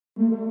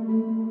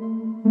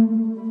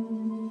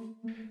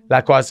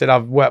Like I said,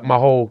 I've worked my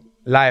whole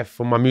life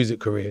for my music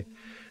career,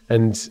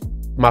 and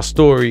my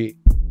story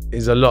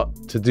is a lot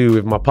to do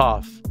with my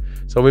path.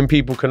 So when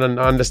people can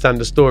understand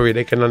the story,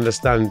 they can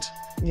understand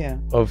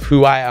of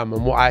who I am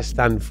and what I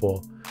stand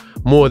for,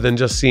 more than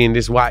just seeing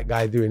this white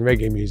guy doing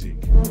reggae music.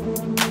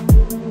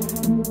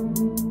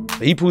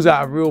 He pulls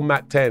out a real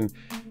Mac 10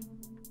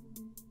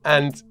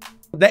 and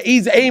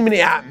he's aiming it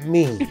at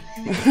me.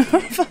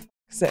 For fuck's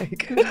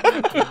sake.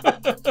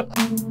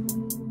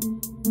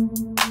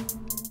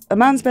 A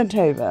man's bent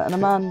over and a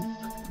man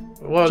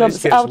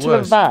jumps out of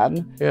a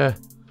van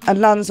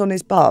and lands on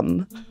his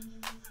bum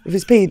with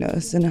his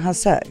penis and has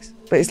sex.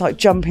 But it's like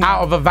jumping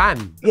out of a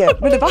van. Yeah,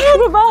 with the back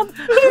of a van.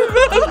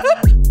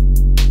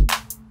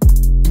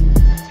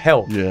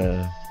 Hell.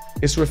 Yeah.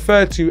 It's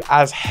referred to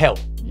as hell.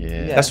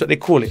 Yeah. That's what they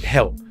call it,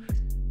 hell.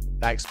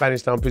 Like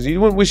Spanish Town prison.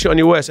 You wouldn't wish it on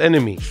your worst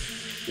enemy.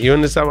 You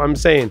understand what I'm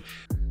saying?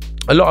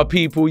 A lot of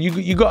people,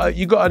 you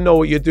gotta know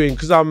what you're doing,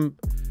 because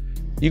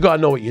you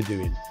gotta know what you're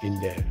doing in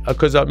there.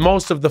 Because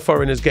most of the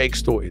foreigners get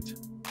extorted.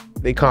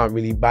 They can't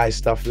really buy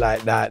stuff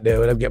like that.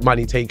 They'll get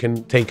money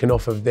taken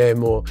off of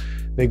them, or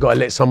they gotta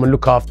let someone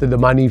look after the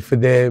money for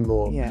them,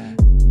 or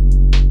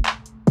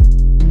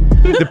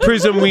the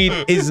prison weed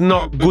is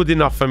not good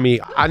enough for me.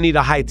 I need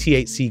a high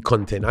THC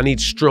content. I need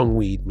strong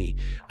weed, me.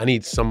 I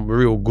need some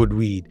real good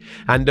weed.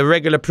 And the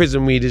regular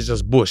prison weed is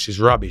just bush, it's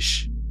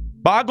rubbish.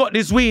 But I got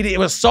this weed, it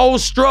was so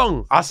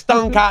strong, I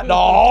stunk out the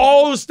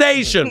whole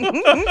station.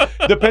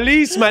 The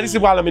policeman, this is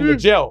while I'm in the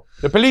jail,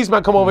 the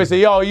policeman come over and say,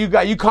 yo, you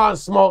can't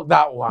smoke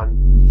that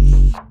one.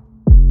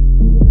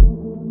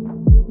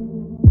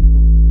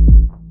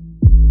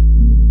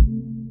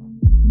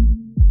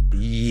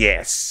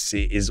 Yes,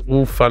 it is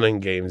all fun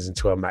and games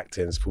until a Mac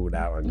 10's pulled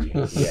out on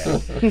you. Yeah.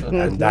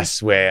 And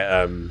that's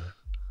where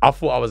I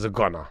thought I was a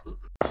goner.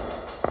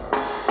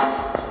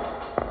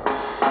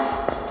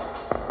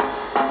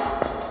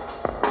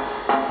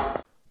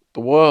 The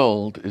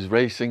world is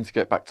racing to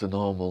get back to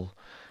normal.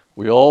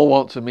 We all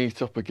want to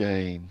meet up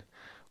again.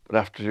 But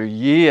after a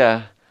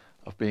year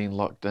of being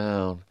locked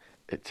down,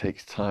 it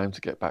takes time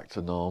to get back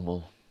to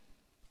normal.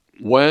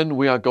 When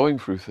we are going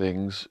through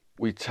things,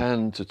 we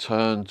tend to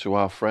turn to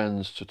our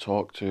friends to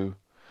talk to,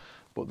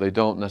 but they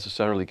don't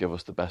necessarily give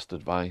us the best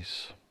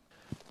advice.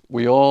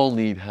 We all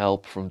need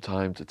help from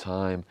time to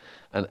time,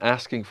 and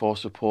asking for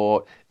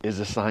support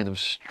is a sign of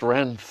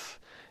strength.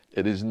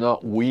 It is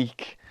not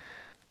weak.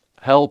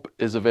 Help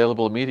is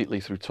available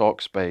immediately through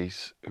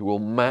Talkspace, who will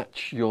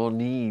match your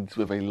needs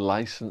with a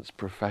licensed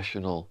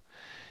professional.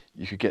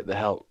 You could get the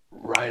help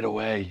right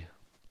away.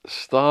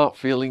 Start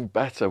feeling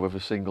better with a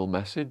single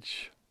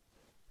message.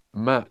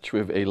 Match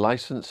with a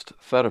licensed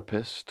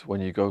therapist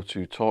when you go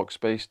to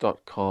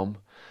Talkspace.com,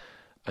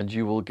 and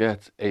you will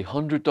get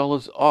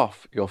 $100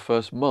 off your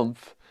first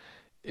month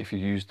if you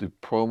use the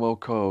promo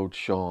code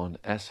Shaun,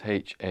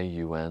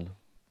 S-H-A-U-N.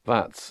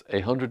 That's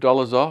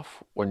 $100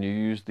 off when you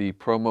use the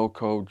promo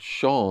code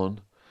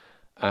Shaun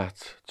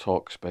at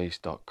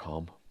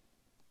Talkspace.com.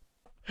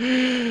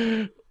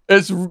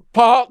 It's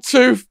part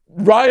 2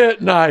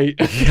 Riot Night.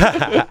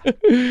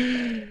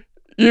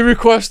 You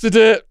requested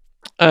it,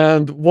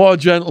 and what a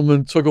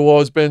gentleman Tuggawar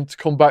has been to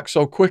come back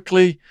so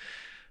quickly.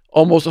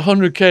 Almost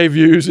 100k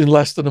views in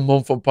less than a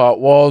month on part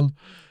 1.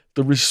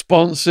 The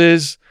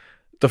responses,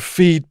 the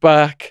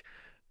feedback,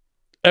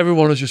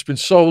 everyone has just been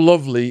so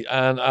lovely,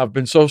 and I've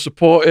been so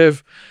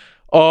supportive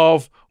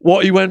of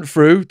what he went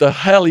through, the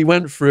hell he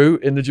went through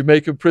in the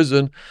Jamaican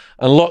prison,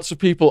 and lots of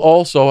people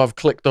also have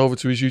clicked over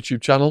to his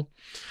YouTube channel.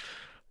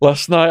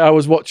 Last night I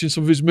was watching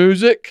some of his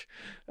music,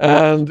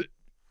 and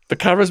the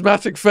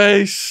charismatic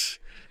face,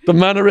 the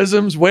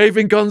mannerisms,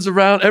 waving guns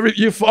around,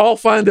 you all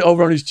find it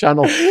over on his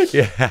channel.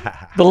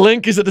 Yeah. The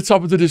link is at the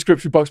top of the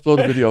description box below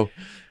the video.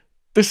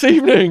 This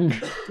evening,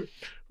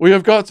 we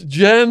have got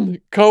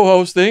Jen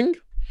co-hosting.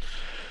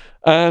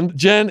 And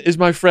Jen is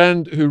my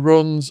friend who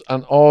runs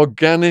an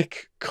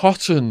organic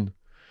cotton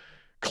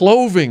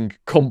clothing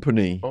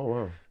company. Oh,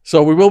 wow.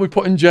 So we will be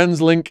putting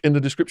Jen's link in the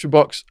description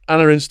box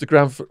and her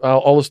Instagram for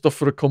all the stuff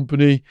for the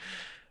company.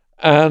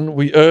 And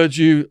we urge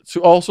you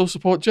to also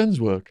support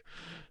Jen's work.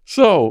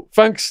 So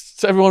thanks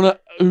to everyone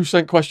who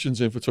sent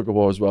questions in for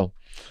Tuggawar as well.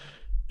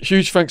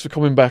 Huge thanks for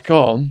coming back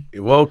on.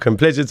 You're welcome.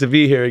 Pleasure to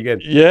be here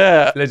again.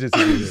 Yeah. Pleasure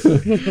to be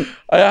here.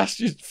 I asked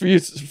you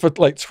for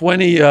like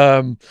 20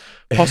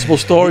 possible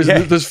stories. Yeah.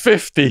 There's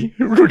 50.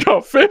 We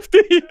got 50.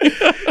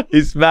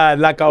 It's mad.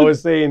 Like I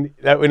was saying,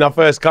 that when I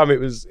first come,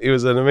 it was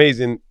an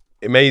amazing.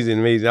 I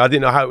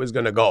didn't know how it was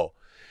gonna go.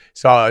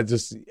 So I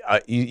just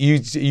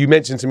you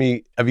mentioned to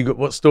me, have you got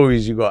what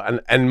stories you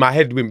got? And my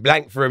head went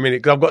blank for a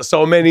minute because I've got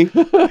so many.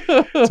 So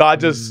I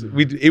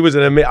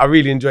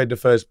really enjoyed the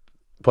first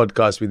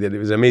podcast we did. It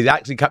was amazing. It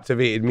actually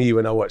captivated me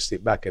when I watched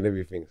it back and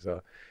everything.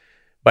 So,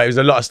 but it was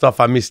a lot of stuff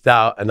I missed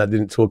out and I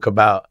didn't talk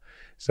about.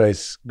 So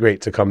it's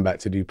great to come back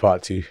to do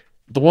part 2.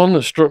 The one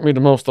that struck me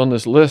the most on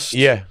this list,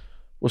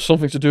 was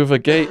something to do with a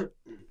gay.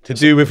 To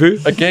do with who?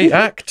 A gay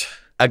act.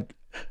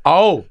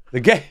 Oh, the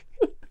gay.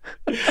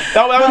 That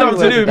had nothing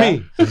to do with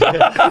me.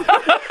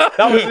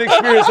 That was an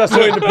experience I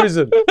saw in the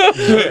prison.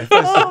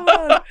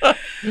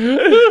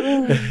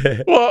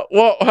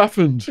 What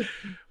happened?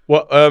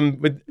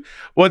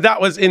 Well,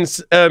 that was in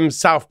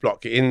South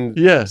Block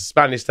in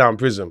Spanish Town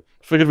Prison.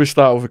 Figured we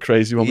start with a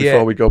crazy one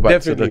before we go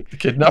back to the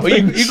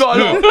kidnapping. Well, you got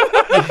a lot.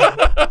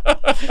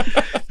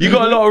 You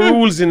got a lot of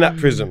rules in that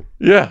prison.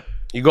 Yeah,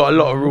 you got a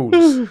lot of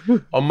rules.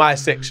 On my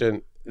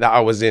section that I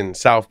was in,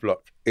 South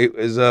Block, it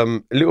was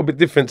a little bit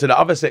different to the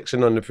other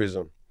section on the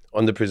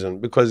prison,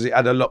 because it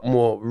had a lot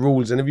more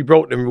rules. And if you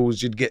broke them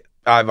rules, you'd get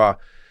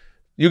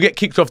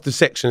kicked off the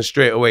section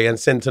straight away and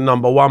sent to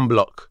number 1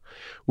 block,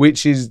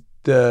 which is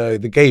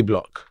the gay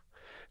block.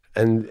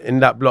 And in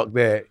that block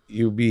there,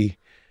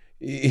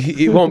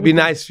 it won't be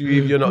nice for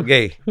you if you're not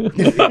gay. You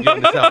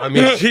understand? I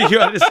mean, you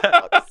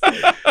understand?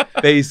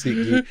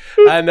 Basically.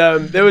 And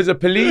there was a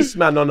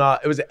policeman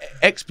it was an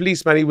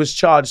ex-policeman. He was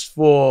charged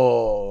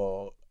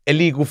for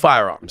illegal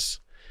firearms.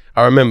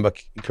 I remember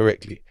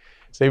correctly.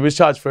 So he was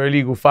charged for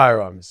illegal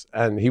firearms,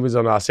 and he was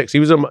on our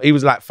section. He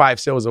was like 5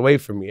 cells away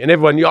from me, and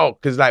everyone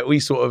because like we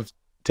sort of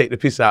take the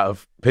piss out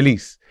of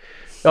police.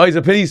 Oh, he's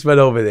a policeman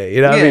over there.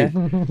 You know what I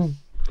mean?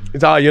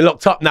 It's you're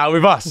locked up now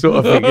with us, sort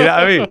of thing. You know what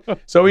I mean?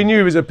 So we knew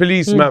he was a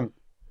policeman,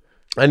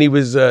 and he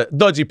was a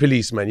dodgy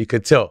policeman. You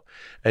could tell,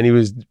 and he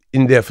was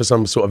in there for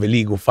some sort of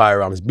illegal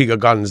firearms, bigger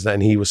guns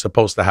than he was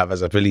supposed to have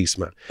as a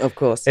policeman. Of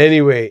course.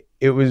 Anyway,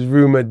 it was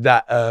rumored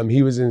that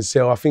he was in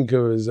cell. I think it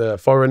was a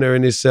foreigner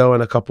in his cell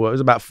and it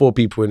was about 4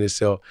 people in his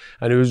cell,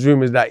 and it was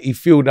rumored that he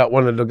filled out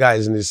one of the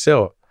guys in his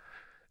cell.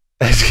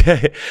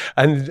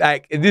 And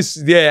like this,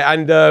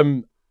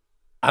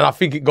 and I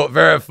think it got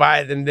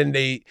verified, and then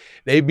they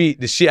beat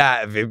the shit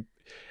out of him,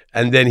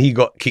 and then he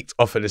got kicked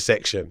off of the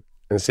section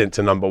and sent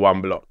to number 1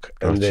 block.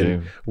 And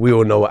then we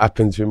all know what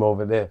happened to him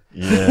over there.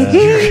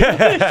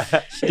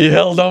 Yeah. He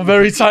held on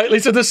very tightly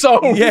to the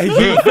song. Yeah,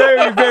 he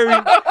very, very,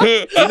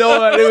 you know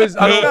what it was,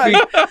 I don't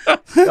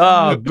think,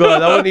 oh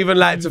God, I wouldn't even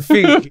like to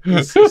think.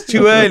 It's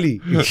too early.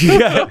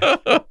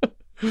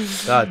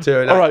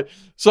 All right,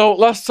 so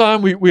last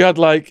time we had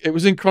it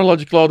was in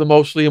chronological order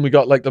mostly, and we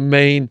got the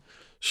main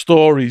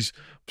stories.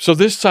 So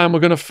this time we're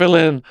going to fill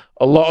in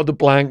a lot of the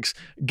blanks,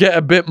 get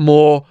a bit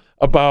more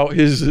about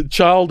his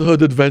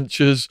childhood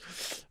adventures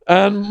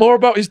and more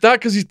about his dad,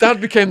 because his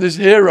dad became this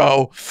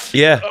hero.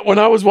 Yeah. When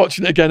I was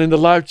watching it again in the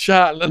live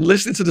chat and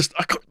listening to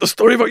the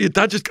story about your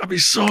dad just got me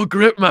so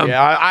gripped, man.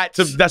 Yeah,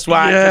 that's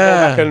why I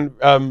had to go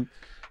back and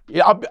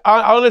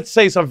I wanted to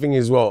say something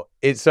as well.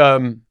 It's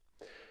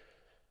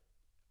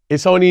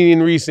only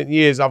in recent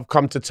years I've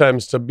come to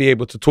terms to be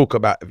able to talk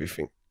about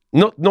everything.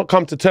 Not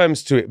come to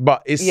terms to it,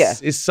 but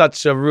it's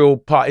such a real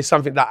part. It's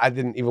something that I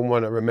didn't even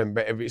want to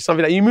remember. It's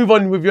something that you move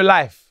on with your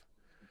life,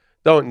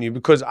 don't you?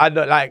 Because I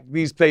don't like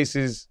these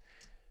places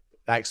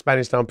like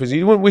Spanish Town Prison.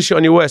 You wouldn't wish it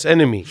on your worst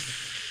enemy.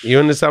 You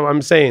understand what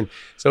I'm saying?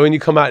 So when you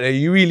come out there,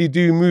 you really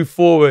do move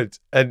forward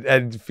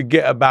and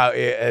forget about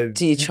it. And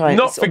do you try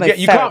not forget?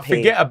 You can't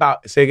forget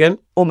about. Say again.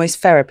 Almost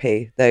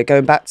therapy, though.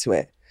 Going back to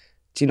it,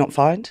 do you not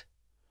find?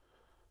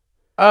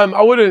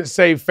 I wouldn't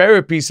say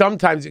therapy.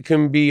 Sometimes it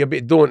can be a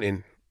bit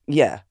daunting.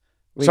 Yeah.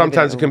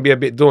 Sometimes it can be a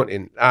bit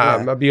daunting.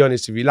 I'll be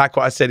honest with you. Like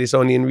what I said, it's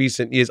only in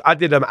recent years. I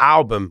did an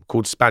album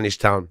called Spanish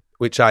Town,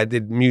 which I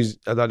did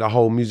a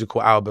whole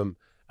musical album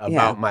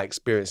about my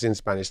experience in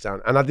Spanish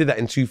Town. And I did that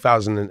in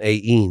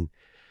 2018.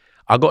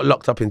 I got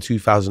locked up in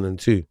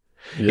 2002.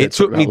 Yeah, it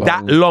took me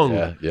that long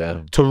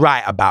to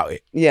write about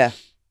it. Yeah.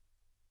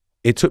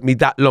 It took me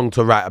that long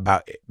to write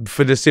about it.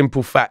 For the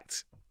simple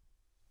fact,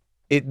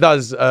 it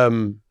does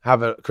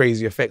have a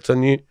crazy effect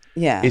on you.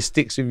 Yeah. It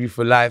sticks with you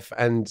for life,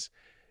 and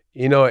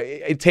you know,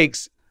 it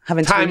takes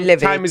having time. To live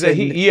time is a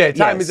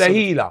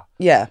healer.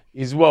 Yeah,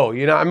 as well.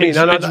 You know what I mean?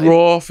 It's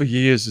raw for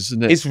years,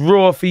 isn't it? It's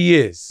raw for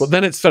years, but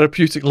then it's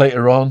therapeutic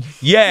later on.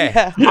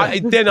 Yeah.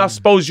 Then I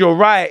suppose you're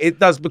right. It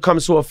does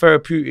become sort of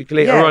therapeutic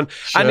later on,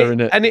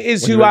 and it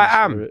is who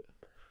I am.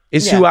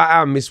 It's who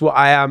I am. It's what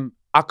I am.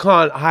 I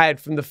can't hide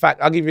from the fact.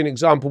 I'll give you an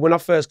example. When I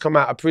first come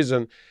out of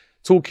prison,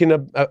 talking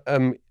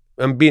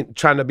and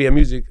trying to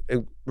be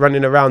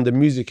running around the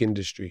music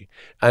industry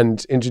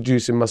and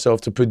introducing myself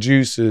to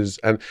producers,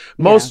 and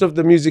most of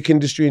the music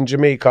industry in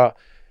Jamaica,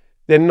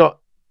 they're not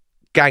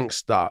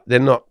gangster.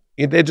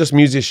 They're just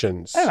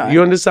musicians.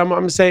 You understand what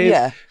I'm saying?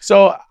 Yeah.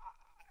 So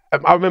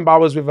I remember I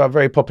was with a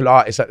very popular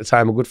artist at the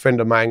time, a good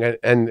friend of mine,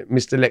 and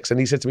Mr. Lex, and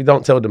he said to me,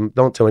 don't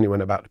tell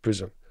anyone about the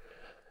prison.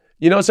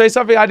 You know, so it's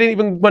something I didn't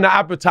even want to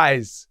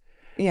advertise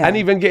and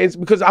even get into,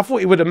 because I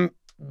thought it would have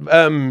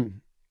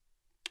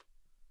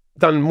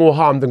done more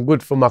harm than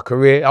good for my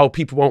career. Oh,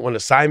 people won't want to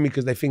sign me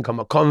because they think I'm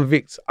a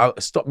convict.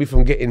 Stop me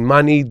from getting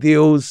money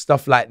deals,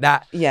 stuff like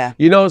that. Yeah.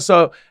 You know,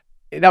 so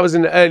that was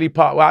in the early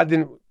part where I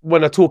didn't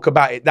want to talk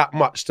about it that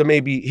much to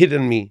maybe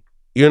hidden me.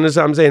 You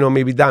understand what I'm saying? Or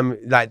maybe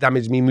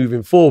damage me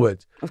moving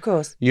forward. Of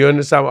course. You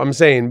understand what I'm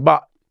saying?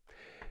 But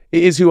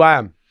it is who I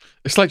am.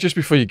 it's like just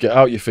before you get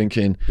out, you're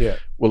thinking,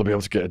 will I be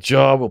able to get a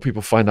job? Will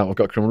people find out I've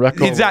got a criminal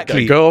record? Exactly. Will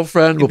I get a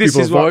girlfriend? Will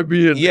people avoid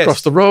me and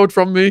cross the road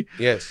from me?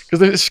 Yes.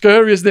 Because it's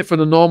scary, isn't it, for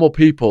the normal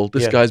people?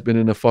 This guy's been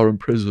in a foreign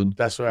prison.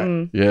 That's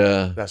right.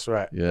 Yeah. That's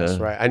right. Yeah. That's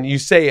right. And you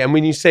say it, and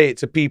when you say it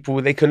to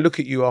people, they can look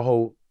at you a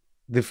whole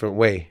different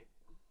way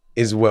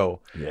as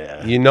well.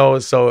 Yeah. You know,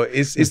 so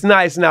it's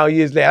nice now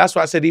years later. That's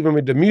what I said, even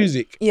with the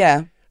music.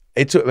 Yeah.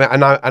 It took me,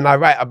 and I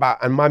write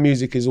about, and my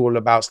music is all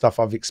about stuff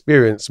I've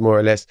experienced more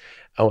or less,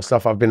 or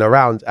stuff I've been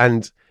around,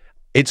 and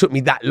it took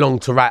me that long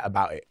to write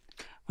about it.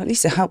 Well, at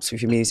least it helps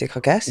with your music, I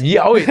guess.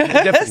 Yeah,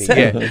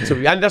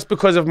 definitely, yeah. And that's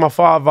because of my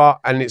father,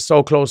 and it's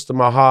so close to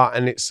my heart,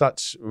 and it's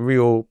such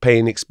real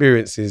pain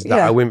experiences that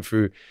I went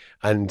through.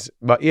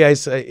 But yeah,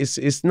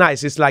 it's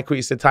nice. It's like what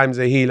you said, time's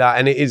a healer,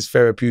 and it is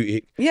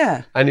therapeutic.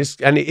 Yeah. And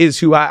it is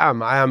who I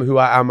am. I am who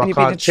I am. I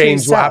can't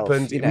change what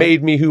happened. It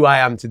made me who I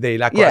am today.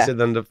 Like what I said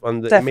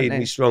it made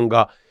me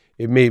stronger.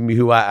 It made me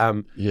who I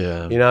am.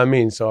 Yeah. You know what I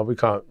mean? So we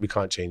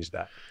can't change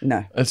that.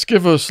 No. It's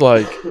give us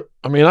like,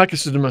 I mean, I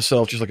consider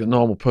myself just like a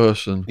normal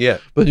person. Yeah.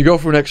 But you go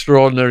for an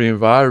extraordinary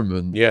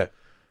environment. Yeah.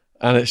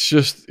 And it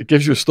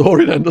gives you a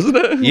story then, doesn't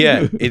it?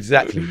 Yeah,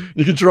 exactly.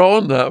 You can draw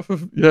on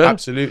that. Yeah.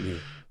 Absolutely.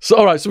 So,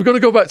 all right, so we're going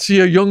to go back to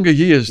your younger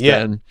years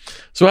then.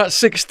 So at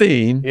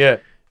 16, there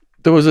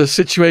was a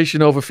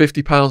situation over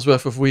 £50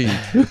 worth of weed.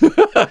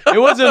 It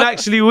wasn't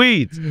actually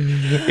weed.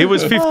 It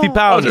was £50.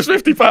 Oh, just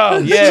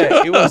 £50.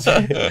 Yeah, it was.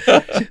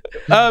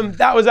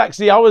 That was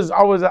actually, I was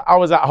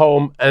at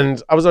home,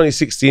 and I was only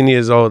 16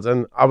 years old,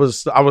 and I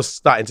was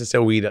starting to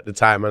sell weed at the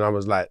time, and I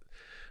was like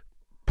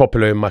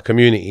popular in my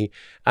community,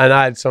 and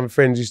I had some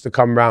friends used to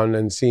come round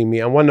and see me,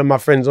 and one of my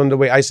friends on the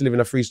way, I used to live in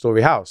a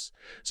 3-story house,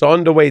 so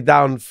on the way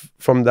down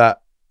from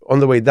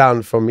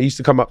he used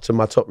to come up to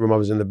my top room. I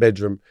was in the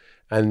bedroom,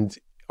 and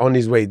on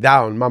his way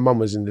down, my mum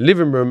was in the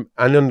living room,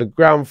 and on the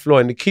ground floor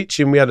in the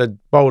kitchen we had a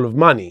bowl of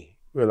money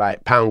with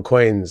like pound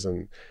coins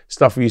and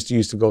stuff we used to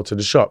use to go to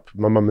the shop.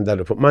 My mum and dad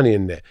would put money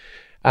in there,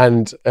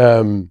 and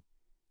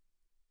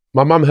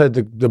my mum heard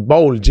the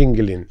bowl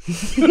jingling.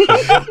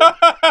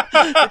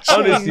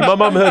 Honestly, my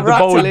mum heard the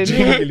bowl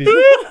jingling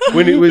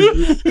when it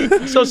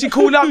was. So she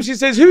called up. She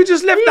says, "Who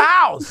just left the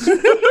house?"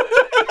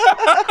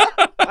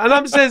 And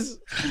I says,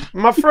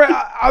 "My friend."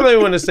 I don't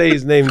even want to say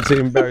his name to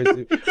embarrass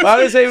him. But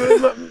I say,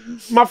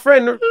 "My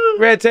friend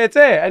Rare Tete,"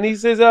 and he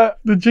says,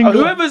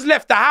 "Whoever's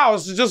left the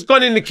house has just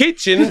gone in the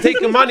kitchen and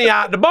taken money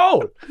out of the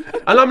bowl."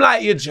 And I'm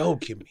like, "You're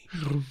joking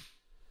me."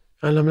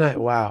 And I'm like,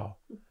 "Wow."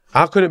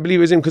 I couldn't believe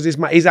it was him because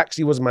he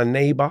actually was my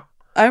neighbour.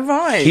 Oh,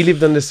 right. He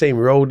lived on the same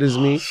road as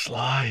me.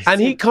 Slice.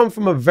 And he come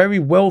from a very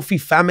wealthy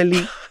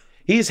family.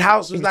 His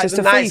house was like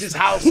the nicest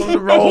house on the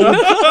road.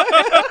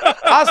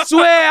 I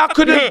swear I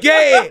couldn't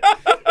get it.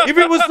 If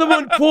it was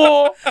someone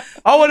poor,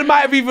 I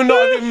might have even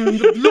not even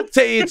looked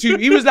at it too.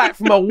 He was like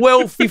from a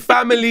wealthy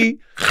family.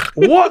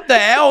 What the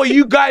hell are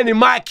you going in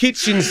my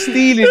kitchen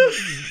stealing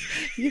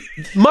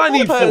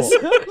money for?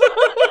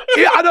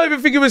 I don't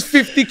even think it was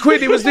 50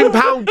 quid. It was in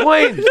pound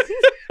coins.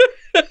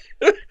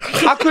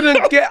 I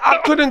couldn't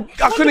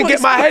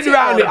get my head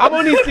around it. I'm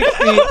only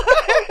 16.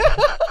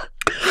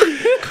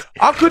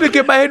 I couldn't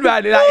get my head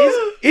around it. Like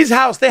his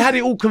house, they had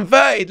it all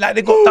converted. Like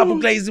they got double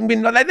glazing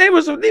windows. Like they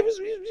was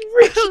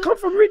rich. Come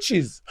from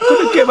riches. I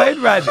couldn't get my head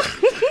around it.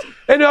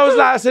 And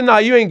I said, "No,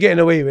 you ain't getting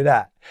away with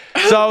that."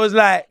 So I was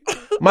like,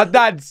 my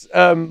dad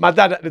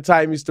at the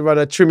time used to run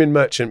a trimming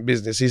merchant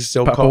business. He used to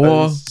sell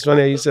cottons. Oh,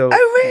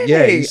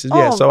 really?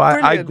 Yeah. So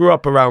I grew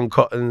up around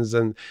cottons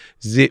and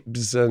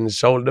zips and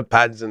shoulder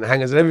pads and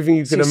hangers and everything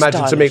you can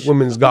imagine to make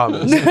women's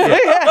garments.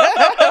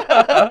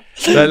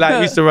 So like,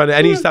 he used to run it,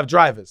 and he used to have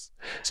drivers.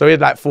 So he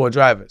had like 4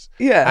 drivers.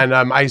 Yeah. And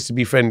I used to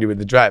be friendly with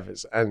the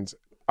drivers. And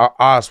I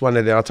asked one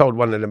of them, I told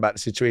one of them about the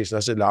situation.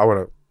 I said, like, I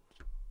want to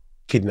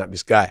kidnap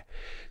this guy.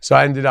 So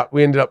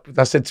we ended up,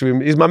 I said to him,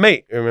 he's my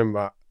mate,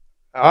 remember.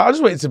 I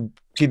just wanted to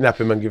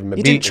kidnap him and give him a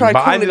beating. You didn't try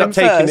calling him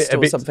first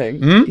or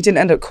something? You didn't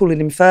end up calling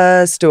him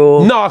first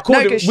or? No, I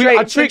called him.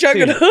 I tricked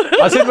him.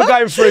 I said, we're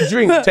going for a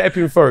drink to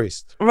Epping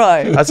Forest.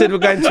 Right. I said, we're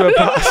going to a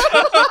party.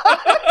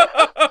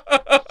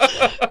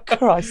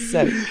 Christ's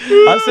sake.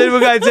 I said, we're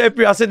going to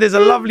Epping. I said, there's a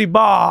lovely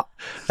bar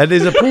and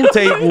there's a pool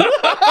table.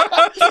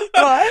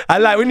 Right.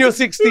 And like when you're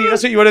 16,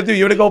 that's what you want to do.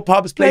 You want to go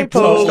pubs, play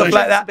pool, stuff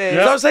like that.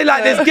 Yeah. So I'm saying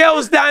like, there's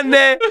girls down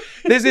there.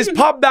 There's this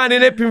pub down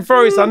in Epping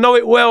Forest. I know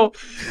it well.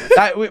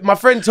 Like my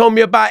friend told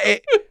me about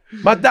it.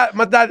 My dad.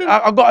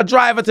 I got a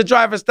driver to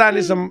drive us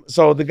down.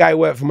 So the guy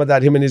worked for my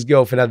dad. Him and his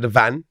girlfriend had the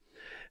van.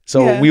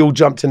 So we all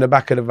jumped in the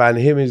back of the van,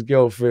 him, his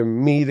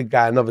girlfriend, me, the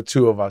guy, another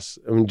 2 of us,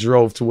 and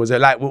drove towards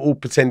it. Like we're all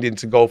pretending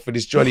to go for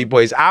this Johnny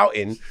Boys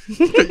outing.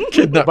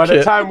 By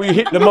the time we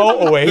hit the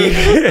motorway,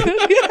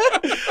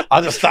 I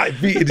just started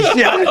beating the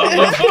shit out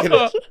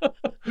of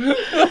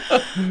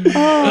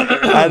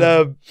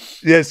him.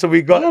 And so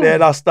we got there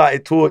and I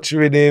started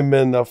torturing him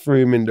and I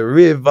threw him in the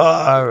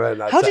river.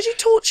 And how did you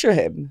torture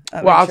him?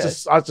 Well, I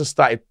just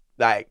started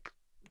like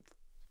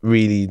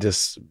really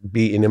just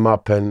beating him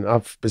up, and I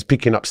was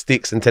picking up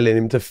sticks and telling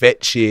him to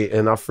fetch it,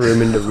 and I threw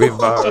him in the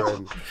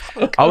river.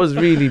 And I was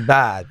really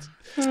bad.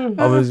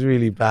 I was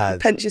really bad.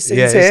 Pinch your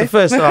yeah, scenes it's here. the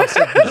first time I've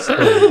said this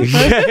story.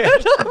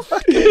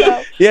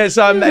 Yeah,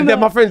 so then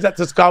my friends had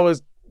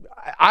to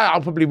I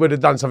probably would have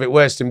done something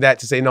worse to him. They had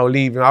to say, no,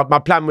 leave him. My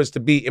plan was to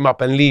beat him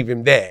up and leave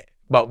him there.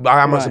 But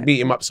I must have beat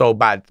him up so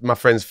bad, my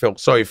friends felt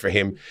sorry for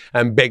him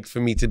and begged for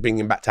me to bring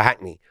him back to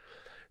Hackney.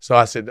 So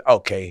I said,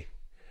 okay.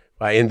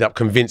 I ended up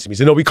convincing me. He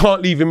said, no, we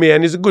can't leave him here.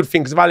 And it's a good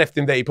thing, because if I left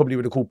him there, he probably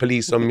would have called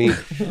police on me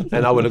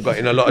and I would have got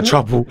in a lot of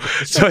trouble.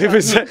 So it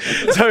was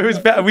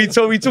better.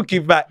 We took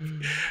him back.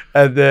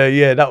 And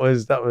yeah, that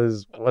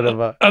was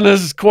whatever. And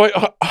as quite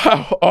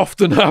how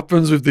often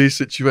happens with these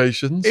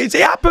situations. It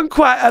happened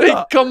quite a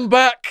lot. They come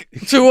back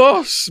to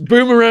us.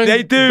 Boomerang.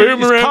 They do.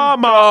 Boomerang. It's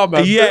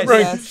karma. Yes.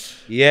 Boomerang.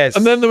 Yes.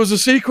 And then there was a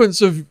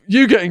sequence of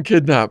you getting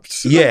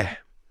kidnapped. Yeah.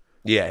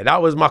 Yeah,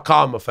 that was my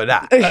karma for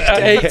that.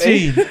 At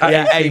 18.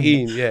 Yeah,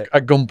 18, yeah.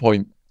 At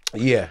gunpoint.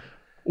 Yeah.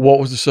 What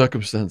was the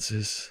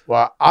circumstances?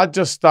 Well, I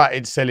just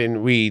started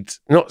selling weed.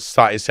 Not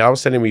started selling, I was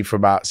selling weed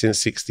since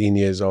 16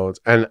 years old.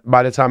 And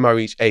by the time I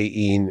reached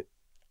 18,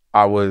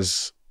 I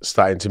was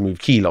starting to move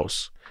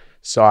kilos.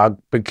 So I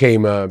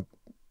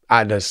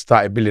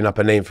started building up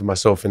a name for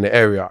myself in the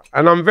area.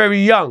 And I'm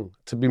very young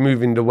to be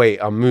moving the weight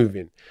I'm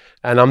moving.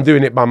 And I'm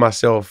doing it by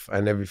myself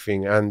and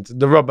everything. And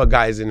the rubber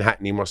guys in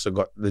Hackney must have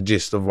got the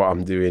gist of what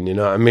I'm doing, you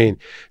know what I mean?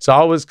 So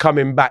I was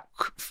coming back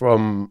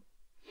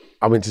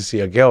I went to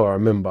see a girl, I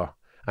remember.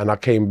 And I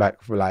came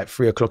back for like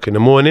 3 o'clock in the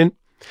morning.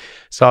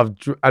 So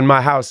and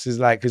my house is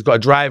like, it's got a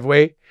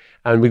driveway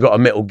and we got a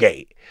metal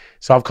gate.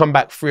 So I've come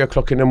back 3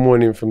 o'clock in the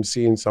morning from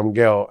seeing some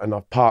girl, and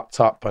I've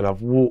parked up and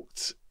I've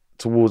walked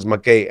towards my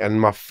gate,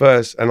 and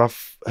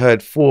I've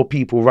heard 4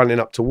 people running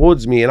up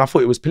towards me, and I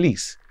thought it was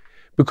police,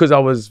 because I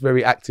was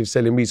very active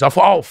selling weed. So I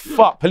thought, oh,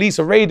 fuck, police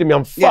are raiding me,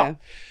 I'm fucked. Yeah.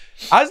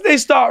 As they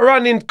start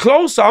running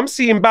closer, I'm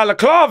seeing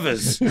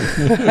balaclavas.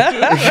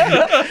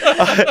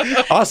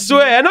 I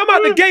swear. And I'm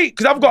at the gate,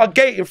 because I've got a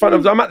gate in front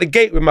of me. I'm at the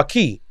gate with my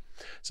key.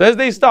 So as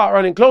they start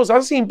running closer,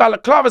 I'm seeing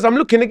balaclavas. I'm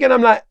looking again,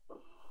 I'm like,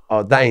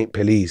 oh, that ain't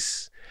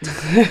police.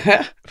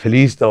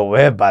 Police don't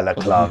wear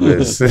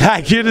balaclavas.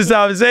 Like, you understand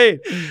what I'm saying?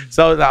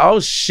 So I was like, oh,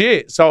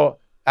 shit. So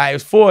it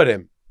was 4 of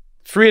them.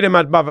 3 of them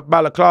had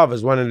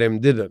balaclavas, 1 of them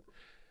didn't.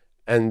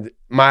 And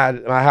my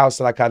house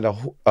had a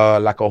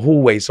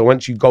hallway, so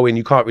once you go in,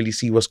 you can't really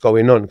see what's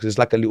going on, because it's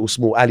like a little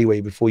small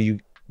alleyway before you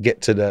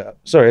get to a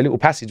little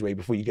passageway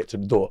before you get to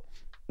the door.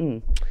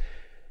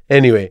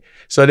 Anyway,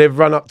 so they've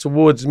run up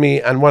towards me,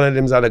 and one of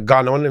them's had a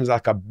gun, and one of them's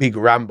like a big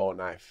Rambo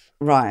knife.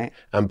 Right.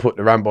 And put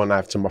the Rambo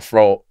knife to my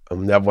throat,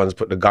 and the other one's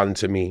put the gun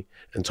to me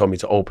and told me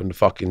to open the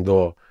fucking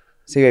door.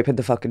 So you opened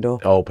the fucking door?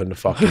 I opened the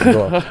fucking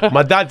door.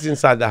 My dad's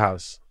inside the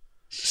house,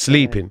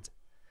 sleeping.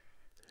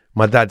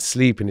 My dad's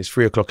sleeping. It's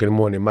 3 o'clock in the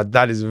morning. My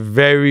dad is a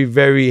very,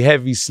 very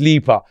heavy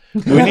sleeper.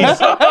 When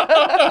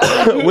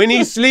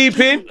he's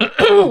sleeping,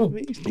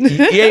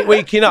 he ain't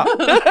waking up.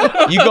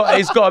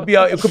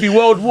 It could be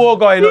World War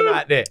going on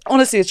out there.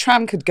 Honestly, a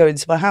tram could go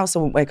into my house, I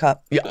wouldn't wake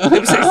up. Yeah.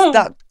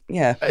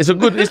 It's a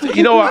good,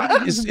 you know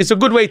what? It's a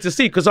good way to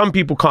sleep, because some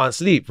people can't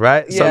sleep,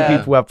 right? Yeah. Some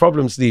people have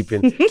problems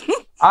sleeping.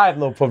 I had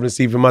no problem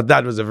sleeping. My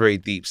dad was a very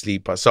deep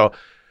sleeper. So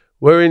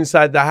we're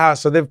inside the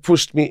house, so they've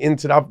pushed me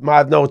into I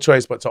had no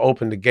choice but to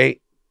open the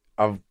gate.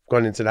 I've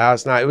gone into the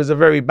house. Now, it was a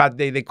very bad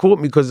day. They caught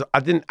me because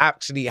I didn't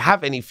actually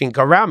have anything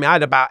around me. I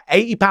had about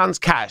 £80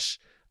 cash,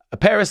 a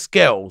pair of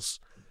scales,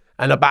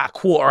 and about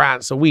 1/4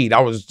 ounce of weed. I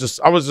was just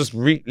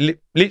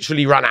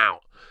literally run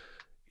out.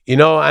 You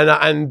know,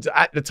 and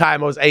at the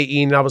time I was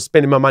 18, I was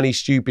spending my money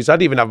stupid, so I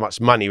didn't even have much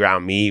money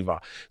around me either.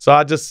 So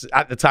at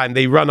the time,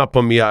 they run up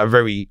on me at a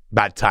very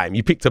bad time.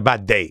 You picked a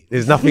bad day.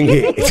 There's nothing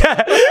here.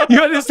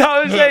 You understand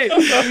what I'm saying?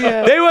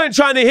 Yeah. They weren't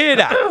trying to hear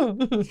that.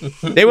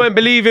 They weren't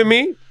believing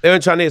me. They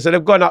weren't trying to hear. So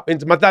they've gone up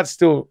into, my dad's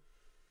still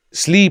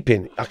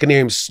sleeping. I can hear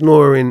him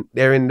snoring.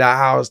 They're in the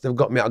house. They've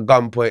got me at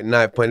gunpoint,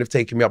 knife point. They've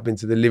taken me up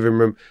into the living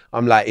room.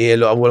 I'm like, here,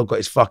 look, all I've got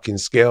is fucking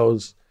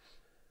scales,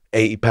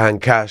 £80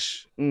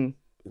 cash.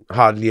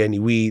 Hardly any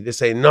weed. They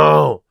say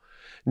no.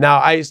 Now,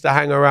 I used to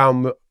hang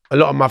around, a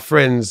lot of my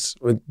friends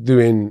were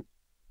doing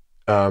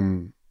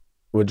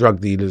were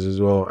drug dealers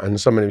as well, and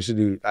some of them used to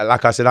do,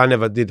 like I said, I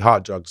never did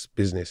hard drugs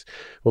business,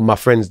 well, my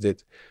friends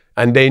did,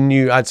 and they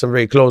knew, I had some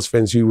very close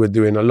friends who were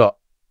doing a lot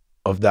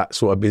of that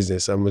sort of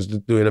business and was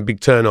doing a big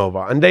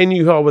turnover, and they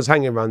knew who I was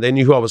hanging around, they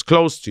knew who I was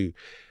close to,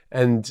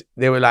 and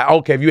they were like,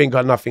 okay, if you ain't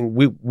got nothing,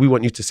 we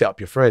want you to set up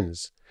your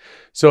friends.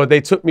 So they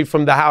took me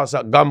from the house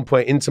at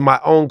gunpoint into my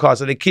own car.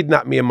 So they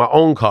kidnapped me in my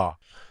own car.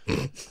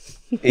 That's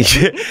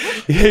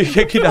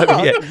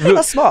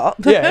smart.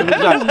 Yeah,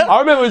 like, I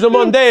remember it was a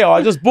Mondeo.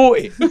 I just bought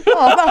it.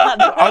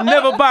 I'll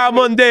never buy a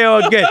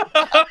Mondeo again.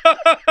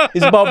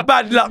 It's my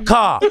bad luck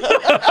car.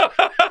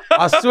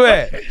 I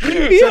swear.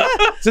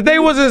 So they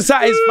wasn't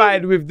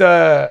satisfied with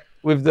the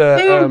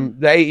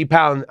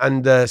 £80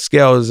 and the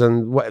scales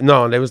and what.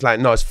 No, they was like,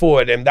 no, it's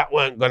 4 of them. That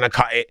weren't gonna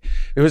cut it.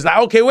 It was like,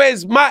 okay,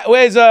 where's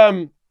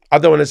I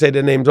don't want to say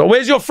the names.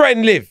 Where's your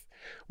friend live?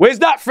 Where's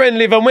that friend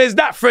live? And where's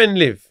that friend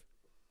live?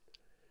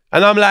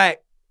 And I'm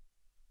like,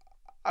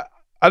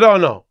 I don't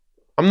know.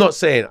 I'm not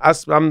saying,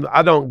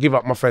 I don't give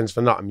up my friends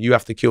for nothing. You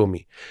have to kill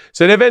me.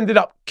 So they've ended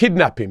up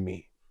kidnapping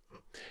me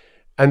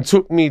and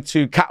took me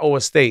to Cattle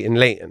Estate in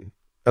Leighton.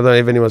 I don't know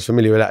if anyone's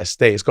familiar with that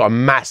estate. It's got a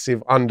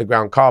massive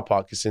underground car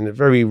park. It's in a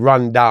very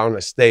run-down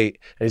estate,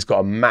 and it's got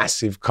a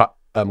massive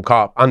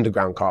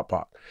underground car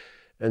park.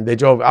 And they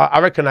drove, I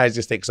recognized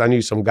this estate because I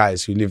knew some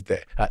guys who lived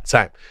there at the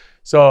time.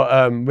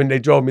 So when they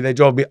drove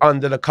me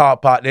under the car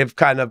park. They've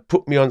kind of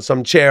put me on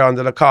some chair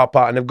under the car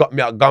park, and they've got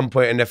me at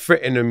gunpoint, and they're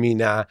threatening me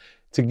now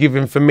to give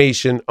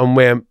information on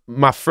where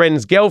my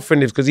friend's girlfriend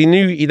lives, because they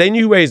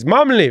knew where his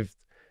mum lived.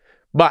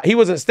 But he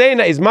wasn't staying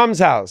at his mum's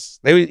house.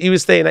 He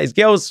was staying at his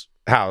girl's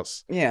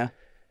house. Yeah.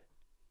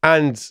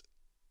 And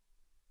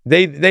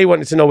they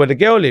wanted to know where the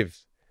girl lived.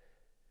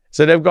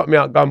 So they've got me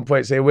at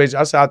gunpoint saying, where's...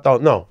 I said, I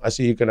don't know. I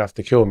said, you're going to have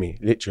to kill me,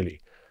 literally.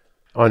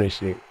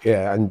 Honestly.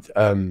 Yeah.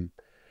 And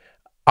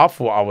I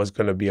thought I was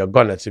going to be a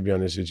gunner, to be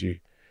honest with you.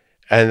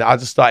 And I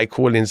just started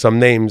calling some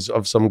names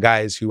of some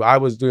guys who I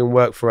was doing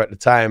work for at the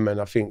time. And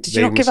I think... Did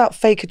you not give out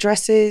fake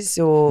addresses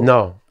or...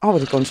 No. I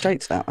would have gone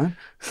straight to that, man.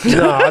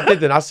 No, I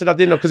didn't. I said I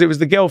didn't know because it was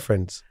the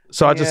girlfriends.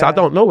 So I just, I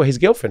don't know where his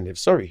girlfriend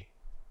lives. Sorry.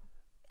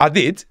 I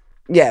did.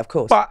 Yeah, of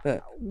course. But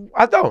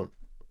I don't.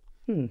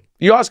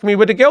 You ask me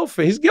where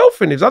his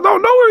girlfriend lives. I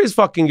don't know where his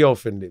fucking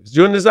girlfriend lives.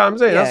 Do you understand what I'm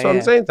saying? That's what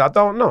I'm saying. I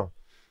don't know.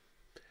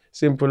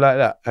 Simple like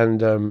that.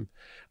 And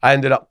I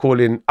ended up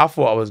calling, I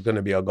thought I was going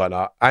to be a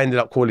gunner. I ended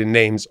up calling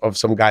names of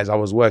some guys I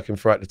was working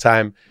for at the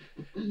time.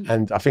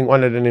 And I think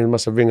one of the names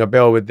must have ring a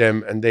bell with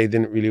them, and they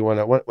didn't really want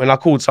to. When I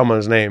called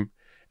someone's name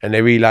and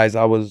they realized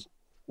I was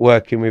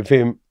working with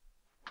him,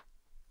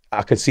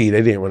 I could see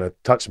they didn't want to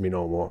touch me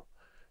no more.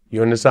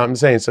 You understand what I'm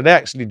saying? So they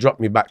actually dropped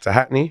me back to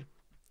Hackney.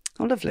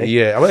 Oh, lovely.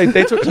 Yeah, well,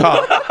 they took the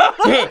car.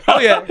 Oh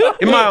yeah,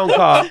 in my own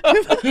car.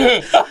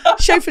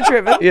 Chauffeur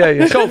driven.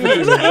 Yeah,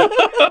 chauffeur driven.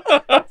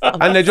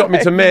 And they dropped me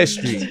to Mare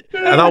Street,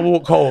 and I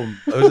walked home.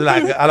 It was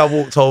like, and I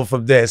walked home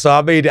from there. So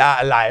I made it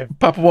out alive.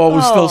 Papa Wall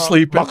was still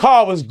sleeping. My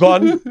car was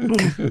gone.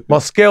 My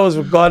scales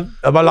were gone,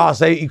 and my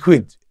last 80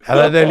 quid. And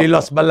I nearly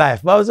lost my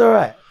life, but I was all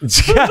right.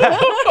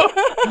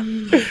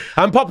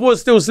 And Papa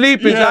was still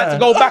sleeping, so I had to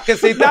go back and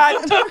say,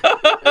 Dad,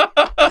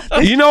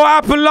 you know what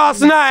happened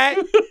last night?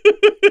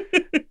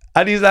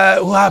 And he's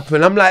like, what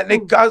happened? I'm like,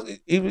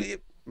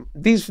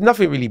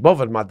 nothing really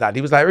bothered my dad.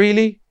 He was like,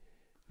 really?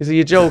 He said,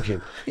 you're joking.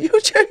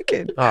 You're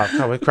joking? Oh,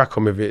 can't we crack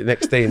on with it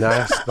next day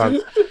now?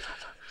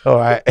 All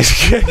right.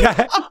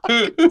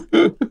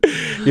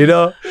 You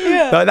know?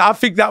 Yeah. I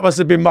think that must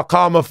have been my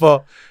karma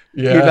for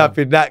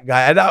kidnapping that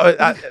guy. And that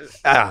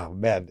was, oh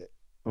man,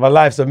 my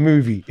life's a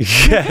movie.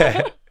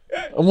 Yeah.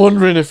 I'm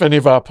wondering if any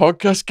of our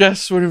podcast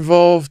guests were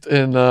involved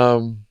in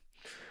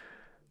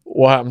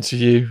what happened to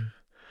you.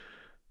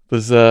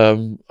 There's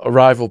a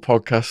rival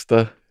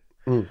podcaster,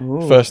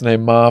 first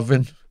name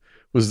Marvin,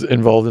 was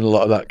involved in a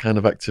lot of that kind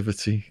of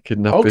activity,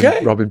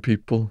 kidnapping, robbing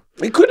people.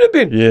 It could have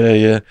been. Yeah,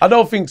 yeah. I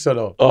don't think so,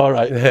 though. All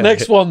right.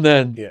 Next one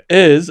then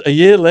is a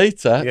year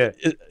later.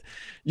 Yeah.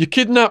 Your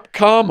kidnap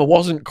karma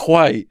wasn't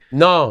quite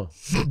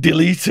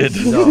deleted.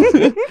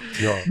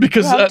 No.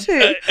 Because at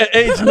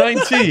age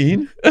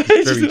 19...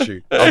 Very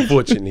true,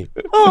 unfortunately.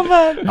 Oh,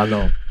 man. I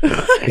know.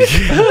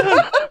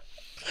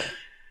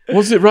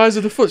 Was it Rise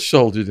of the Foot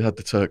Soldier that had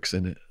the Turks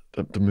in it,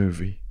 the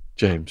movie,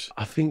 James?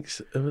 I think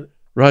so.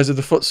 Rise of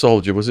the Foot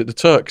Soldier, was it the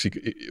Turks?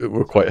 Who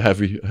were quite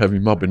heavy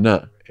mob in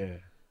that. Yeah.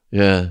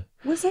 Yeah.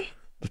 Was it?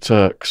 The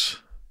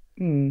Turks.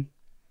 I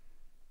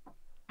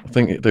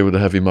think they were the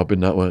heavy mob in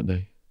that, weren't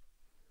they?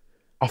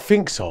 I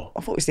think so. I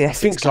thought it was the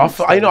Essex. I think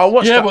so. I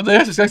watched that. But the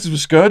Essex were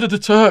scared of the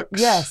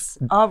Turks. Yes.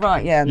 Oh,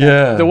 right, yeah. No.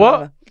 Yeah. The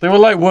what? They were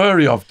like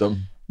wary of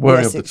them.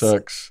 Wary of the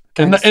Turks.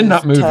 In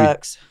that movie.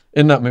 Turks.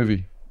 In that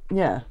movie.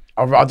 Yeah.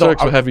 The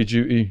Turks were heavy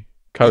duty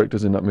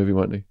characters in that movie,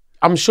 weren't they?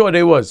 I'm sure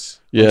they was.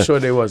 Yeah. I'm sure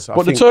they was.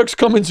 But the Turks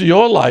come into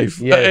your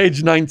life at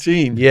age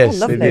 19. Yes,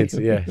 they did.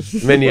 Yeah.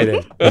 Many of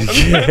them.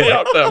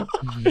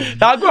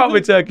 I grew up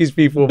with Turkish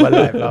people all my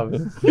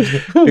life.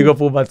 Big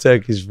up all my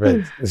Turkish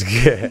friends.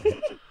 Yeah.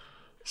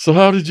 So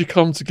how did you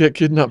come to get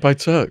kidnapped by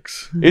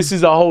Turks? This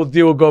is a whole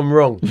deal gone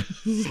wrong.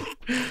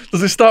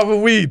 Does it start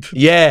with weed?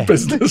 Yeah.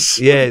 Business?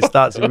 Yeah, it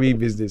starts with weed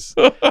business.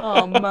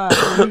 Oh,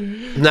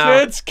 man.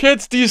 Now,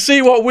 kids, do you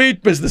see what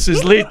weed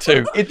businesses lead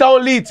to? It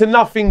don't lead to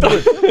nothing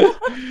good.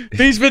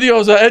 These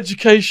videos are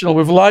educational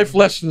with life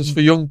lessons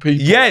for young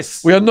people.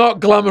 Yes. We are not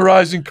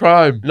glamorizing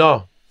crime.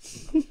 No,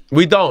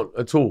 we don't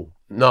at all.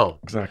 No.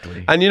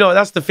 Exactly. And you know,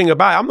 that's the thing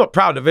about it. I'm not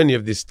proud of any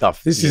of this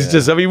stuff. This is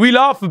just, I mean, we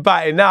laugh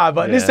about it now,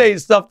 but this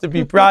ain't stuff to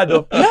be proud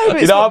of. No,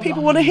 but it's what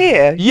people want to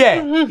hear.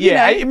 Yeah,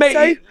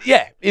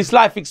 yeah. It's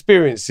life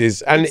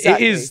experiences. And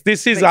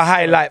this is a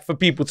highlight for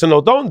people to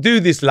know. Don't do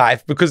this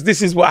life because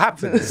this is what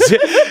happens.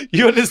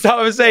 You understand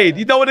what I'm saying?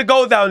 You don't want to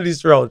go down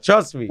this road,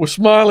 trust me. We're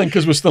smiling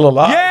because we're still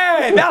alive.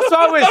 Yeah, that's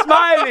why we're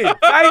smiling.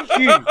 Thank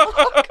you.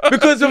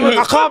 Because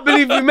I can't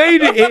believe we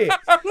made it here.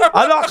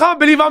 I can't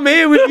believe I'm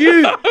here with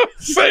you.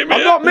 Same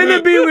here. I'm not meant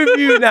to be with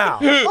you now.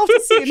 After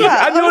seeing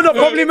that. And you're not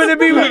probably meant to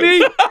be with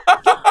me.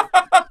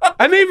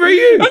 And neither are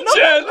you.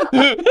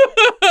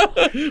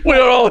 We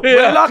are all here.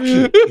 We're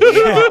lucky.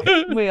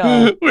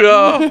 Yeah, we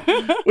are.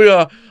 We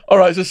are. All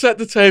right, so set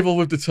the table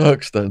with the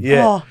Turks then.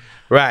 Yeah. Oh.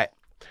 Right.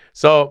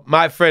 So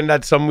my friend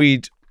had some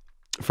weed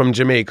from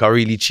Jamaica,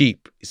 really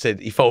cheap.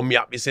 He phoned me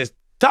up. He says,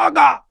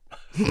 Tugga,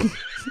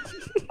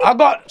 I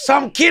got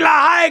some killer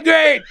high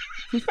grade.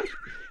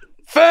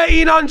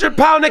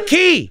 £1,300 a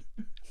key.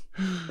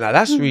 Now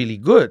that's really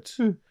good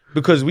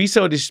because we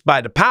sell this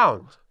by the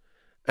pound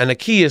and a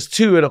key is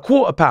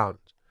 2.25 pounds.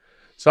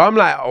 So I'm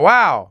like,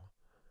 wow,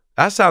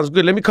 that sounds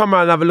good. Let me come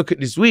around and have a look at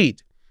this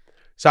weed.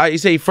 So you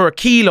say for a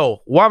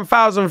kilo,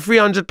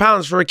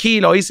 £1,300 for a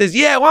kilo. He says,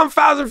 yeah,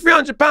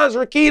 £1,300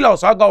 for a kilo.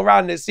 So I go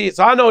around and see it.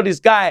 So I know this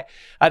guy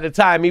at the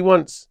time, he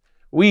wants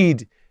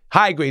weed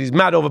high grade. He's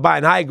mad over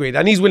buying high grade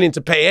and he's willing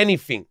to pay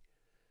anything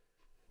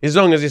as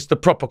long as it's the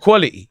proper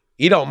quality.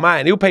 He don't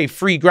mind. He'll pay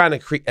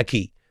 £3,000 a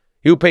key.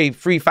 He'll pay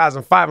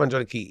 $3,500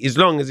 a key as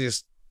long as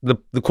it's the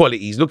quality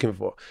he's looking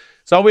for.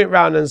 So I went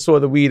round and saw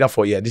the weed. I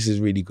thought, yeah, this is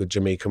really good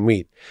Jamaican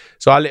weed.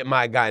 So I let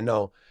my guy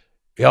know,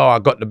 yo, I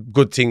got the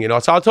good thing, you know.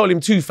 So I told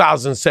him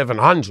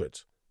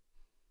 2,700.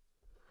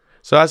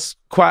 So that's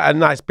quite a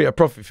nice bit of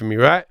profit for me,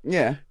 right?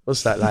 Yeah.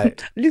 What's that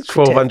like?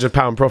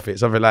 £1,200 profit,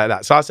 something like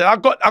that. So I said, I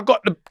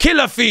got the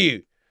killer for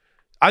you.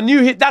 I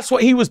knew that's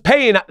what he was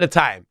paying at the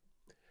time.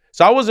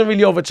 So I wasn't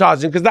really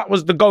overcharging because that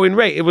was the going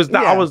rate. It was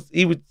that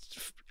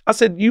I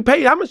said,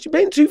 how much you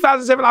paying?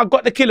 2,700. I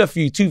got the killer for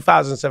you,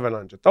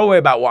 2,700. Don't worry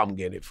about what I'm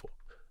getting it for.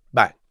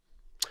 Bang.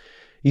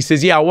 He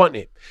says, yeah, I want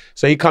it.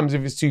 So he comes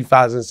with his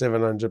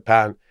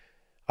 £2,700.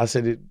 I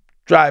said,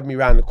 drive me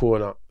around the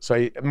corner.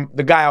 So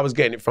the guy I was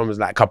getting it from was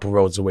like a couple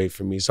roads away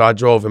from me. So I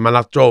drove him and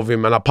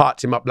I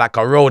parked him up like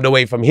a road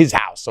away from his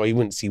house so he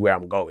wouldn't see where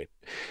I'm going.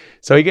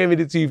 So he gave me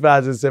the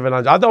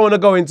 2,700. I don't want to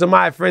go into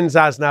my friend's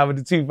house now with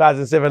the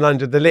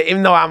 2,700 to let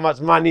him know how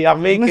much money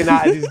I'm making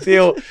out of this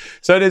deal.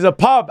 So there's a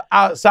pub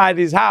outside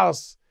his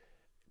house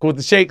called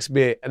the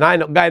Shakespeare, and I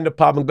end up going to the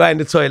pub and go in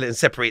the toilet and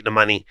separate the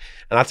money.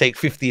 And I take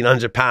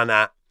 £1,500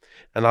 out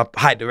and I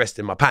hide the rest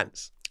in my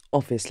pants.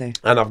 Obviously.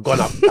 And I've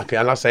gone up, okay,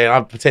 and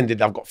I've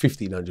pretended I've got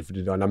 £1,500 for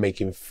the deal and I'm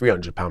making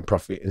 £300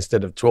 profit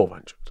instead of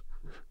 £1,200.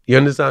 You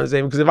understand what I'm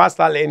saying? Because if I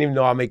start letting him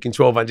know I'm making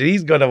 £1,200,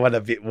 he's gonna want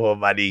a bit more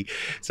money.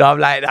 So I'm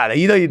like, nah,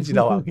 you know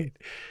what I'm getting.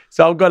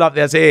 So I've gone up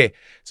there and say, hey.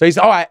 So he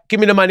said, all right,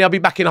 give me the money, I'll be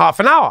back in half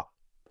an hour.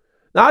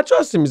 Now I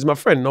trust him, he's my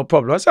friend, no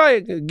problem. I said, all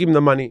right, give him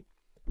the money.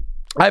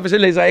 I ever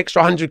said, there's an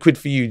extra £100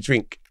 for you,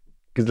 drink.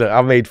 Because look,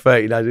 I made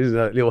 30, now there's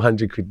a little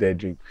 £100 there,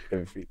 drink,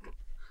 everything.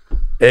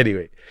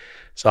 Anyway,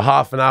 so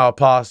half an hour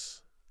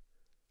pass,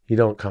 he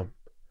don't come.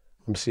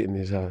 I'm sitting in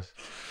his house.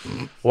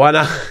 1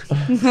 hour.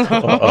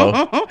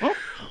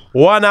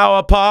 1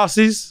 hour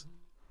passes.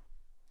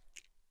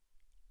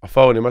 I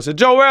phone him. I said,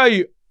 Joe, where are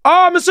you?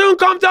 Oh, I'm soon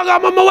come, Doug.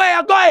 I'm on my way.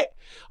 I got it.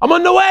 I'm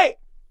on the way.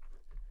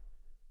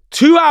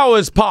 2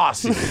 hours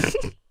passes.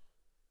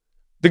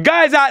 The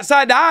guy's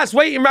outside the house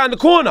waiting around the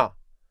corner.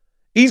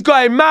 He's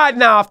going mad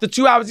now after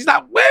 2 hours. He's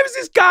like, where is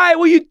this guy?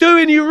 What are you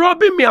doing? Are you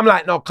robbing me? I'm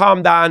like, no,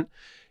 calm down.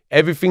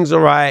 Everything's all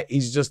right.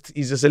 He's just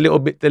a little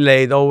bit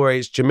delayed. Don't worry.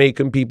 It's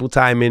Jamaican people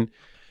timing.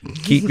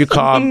 Keep you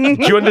calm.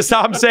 Do you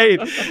understand what I'm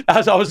saying?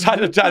 As I was trying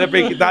to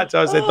break it down. So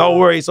I said, don't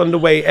worry, it's on the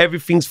way.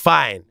 Everything's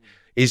fine.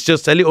 It's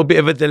just a little bit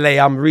of a delay.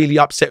 I'm really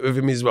upset with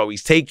him as well.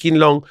 He's taking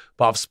long,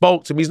 but I've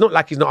spoke to him. He's not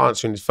like he's not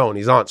answering his phone.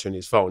 He's answering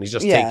his phone. He's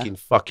just taking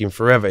fucking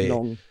forever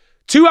here.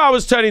 2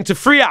 hours turned into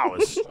 3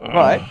 hours.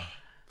 Right.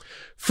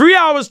 3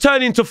 hours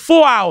turned into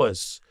 4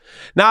 hours.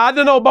 Now, I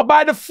don't know, but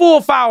by the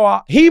 4th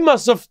hour, he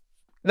must have...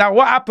 Now,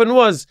 what happened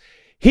was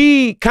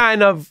he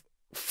kind of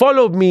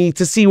followed me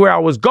to see where I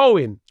was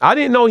going. I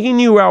didn't know he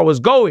knew where I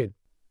was going.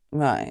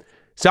 Right.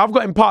 So I've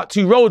got him parked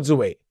 2 roads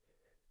away.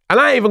 And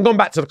I ain't even gone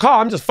back to the car.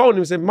 I'm just phoning him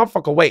and saying,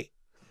 motherfucker, wait.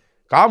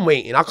 I'm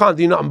waiting. I can't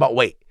do nothing but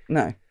wait.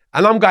 No.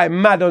 And I'm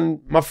going mad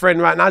on my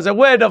friend right now. I said,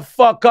 where the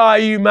fuck are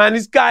you, man?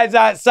 This guy's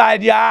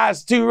outside your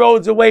house 2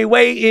 roads away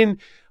waiting.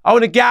 I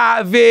want to get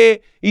out of here.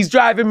 He's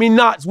driving me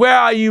nuts. Where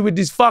are you with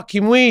this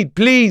fucking weed?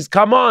 Please,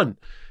 come on.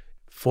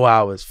 4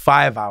 hours,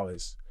 5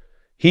 hours.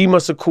 He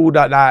must have called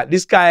out that.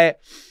 This guy,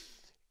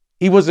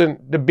 he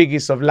wasn't the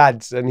biggest of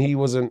lads and he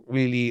wasn't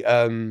really,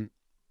 I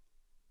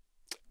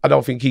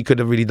don't think he could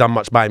have really done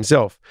much by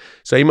himself.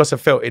 So he must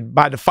have felt it.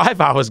 By the 5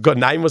 hours gone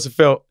now, he must have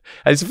felt,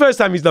 and it's the first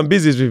time he's done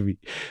business with me.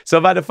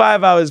 So by the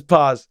 5 hours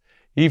passed,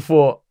 he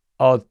thought,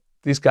 oh,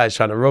 this guy's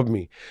trying to rob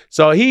me.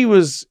 So he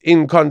was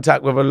in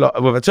contact with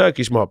a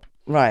Turkish mob.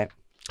 Right.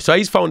 So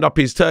he's phoned up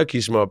his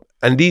Turkish mob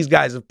and these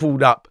guys have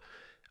pulled up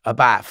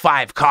about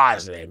 5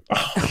 cars of them.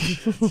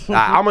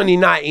 I'm only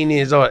 19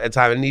 years old at the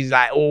time and he's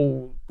like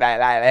all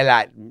they're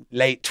like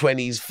late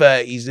 20s,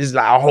 30s. There's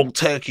like a whole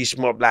Turkish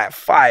mob, like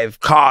 5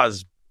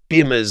 cars,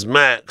 Bimmers,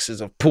 Mercs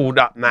have pulled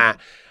up now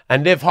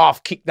and they've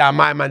half kicked down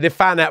my man. They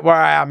found out where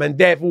I am and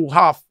they've all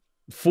half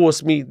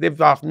forced me. They've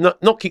half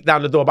not kicked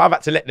down the door, but I've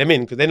had to let them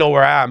in because they know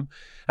where I am.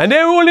 And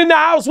they're all in the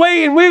house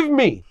waiting with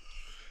me.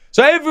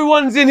 So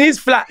everyone's in his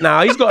flat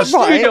now. He's got a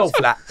studio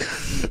flat.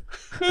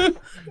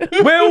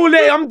 We're all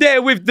there. I'm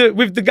there with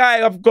the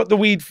guy. I've got the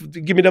weed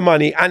to give me the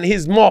money and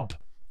his mob.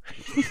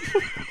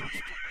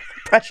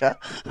 Pressure.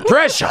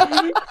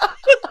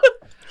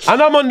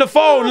 And I'm on the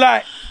phone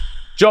like,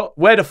 Joe,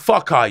 where the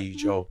fuck are you,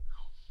 Joe?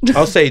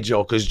 I'll say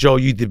Joe, because Joe,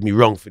 you did me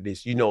wrong for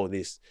this. You know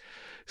this.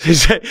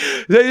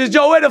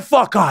 Joe, where the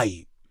fuck are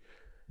you?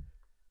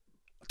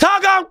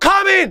 Tugga, I'm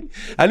coming.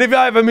 And if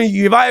I ever meet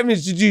you, if I ever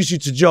introduce you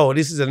to Joe,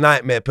 this is a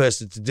nightmare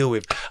person to deal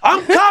with.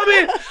 I'm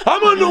coming.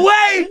 I'm on the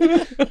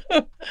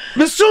way.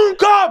 But soon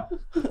come.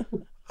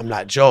 I'm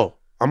like, Joe,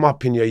 I'm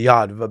up in your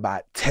yard with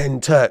about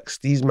 10 Turks.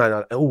 These men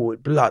are,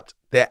 blood.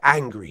 They're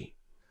angry.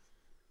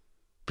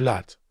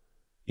 Blood.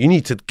 You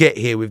need to get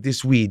here with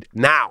this weed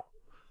now.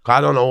 Cause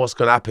I don't know what's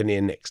going to happen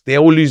here next. They're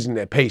all losing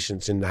their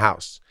patience in the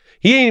house.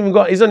 He ain't even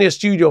got, he's only a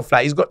studio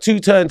flat. He's got 2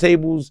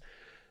 turntables.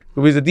 He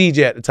was a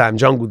DJ at the time,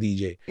 jungle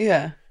DJ.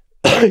 Yeah.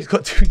 He's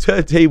got 2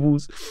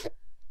 turntables,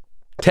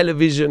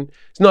 television.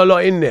 There's not a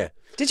lot in there.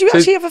 Did you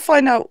actually ever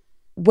find out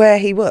where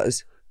he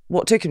was?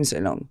 What took him so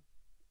long?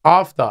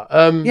 After?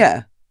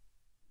 Yeah.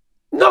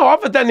 No,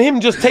 other than him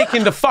just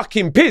taking the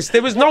fucking piss.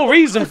 There was no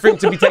reason for him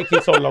to be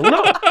taking so long.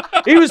 No.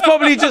 He was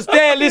probably just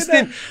there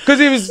listening, because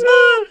he was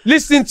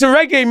listening to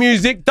reggae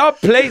music, dub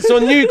plates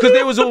on you, because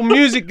there was all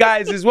music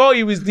guys as well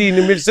he was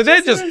dealing with. So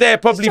they're just there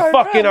probably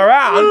fucking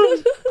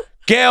around.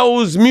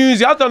 Girls,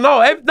 music, I don't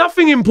know.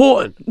 Nothing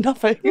important.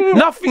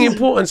 Nothing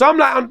important. So I'm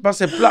like, I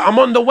said, I'm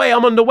on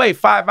the way,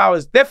 5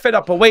 hours. They're fed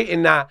up of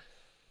waiting now.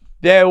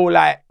 They're all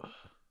like,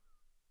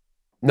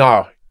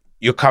 no,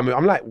 you're coming.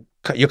 I'm like,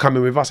 you're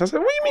coming with us. I said,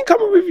 what do you mean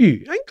coming with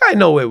you? I ain't going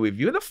nowhere with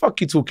you. What the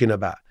fuck you talking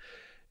about?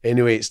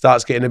 Anyway, it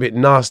starts getting a bit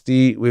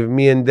nasty with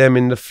me and them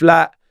in the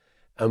flat.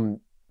 One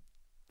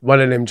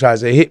of them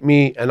tries to hit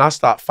me and I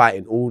start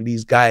fighting all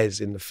these guys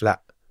in the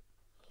flat.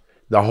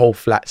 The whole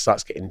flat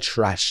starts getting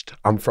trashed.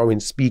 I'm throwing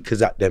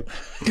speakers at them.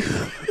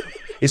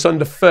 It's on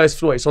the first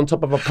floor. It's on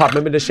top of a pub.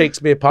 Remember the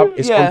Shakespeare pub?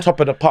 It's on top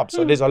of the pub.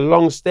 So there's a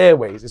long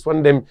stairways. It's one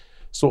of them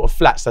sort of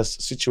flats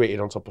that's situated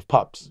on top of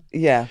pubs.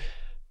 Yeah.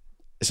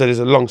 So there's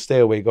a long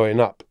stairway going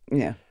up.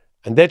 Yeah.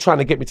 And they're trying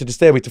to get me to the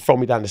stairway to throw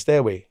me down the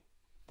stairway.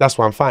 That's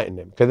why I'm fighting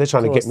them. Because they're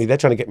trying to get me, they're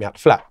trying to get me out the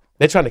flat.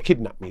 They're trying to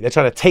kidnap me. They're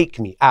trying to take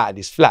me out of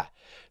this flat.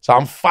 So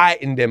I'm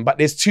fighting them, but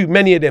there's too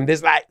many of them.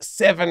 There's like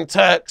 7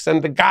 Turks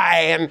and the guy,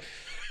 and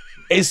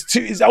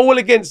it's all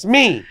against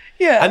me.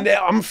 Yeah. And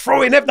I'm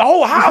throwing the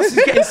whole house is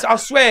getting, I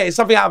swear, it's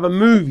something out of a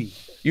movie.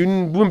 You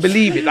wouldn't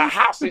believe it. The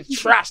house is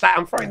trash. Like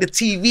I'm throwing the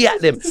TV at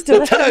them.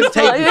 The turntable,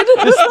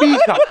 the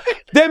speaker.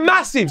 They're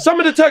massive. Some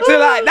of the Turks are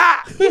like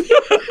that.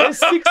 They're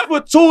 6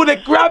 foot tall.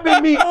 They're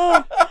grabbing me.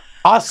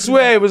 I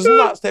swear it was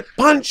nuts. They're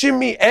punching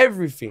me,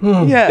 everything.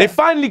 Yeah. They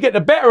finally get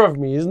the better of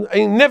me. It's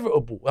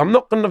inevitable. I'm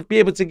not going to be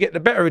able to get the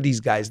better of these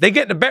guys. They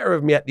get the better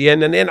of me at the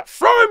end and they end up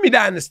throwing me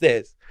down the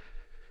stairs.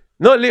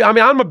 I mean,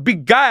 I'm a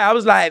big guy. I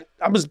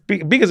was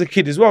big as a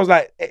kid as well. I was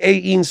like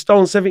 18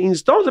 stone, 17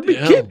 stones, a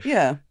big kid.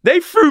 Yeah. They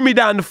threw me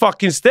down the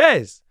fucking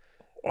stairs.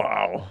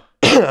 Wow.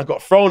 I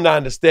got thrown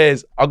down the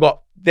stairs.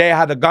 They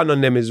had a gun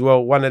on them as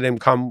well. One of them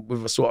come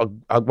with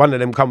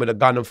a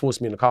gun and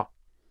forced me in the car.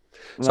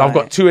 So I've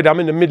got 2 of them.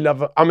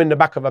 I'm in the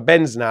back of a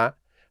Benz now.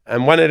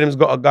 And one of them's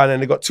got a gun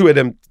and they got 2 of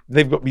them.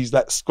 They've got these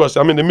like squash.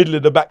 I'm in the middle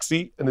of the back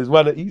seat and there's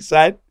one at each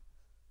side.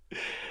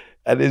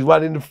 And there's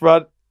one in the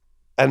front.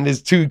 And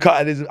there's 2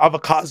 cars, there's other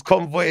cars,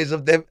 convoys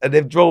of them, and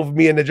they've drove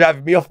me and they're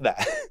driving me off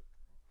that.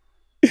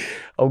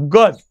 Oh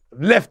God,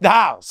 I've left the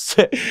house.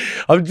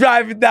 I'm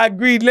driving down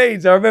green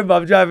lanes. I remember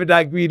I'm driving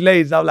down green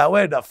lanes. I'm like,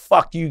 where the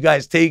fuck you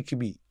guys taking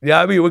me? You know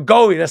what I mean? We're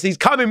going. I said, he's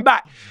coming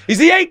back. He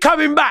said, he ain't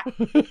coming back.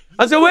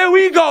 I said, where are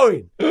we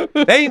going?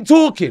 They ain't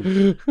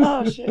talking.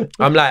 Oh shit.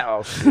 I'm like,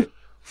 oh shit.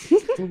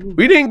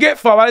 We didn't get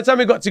far. By the time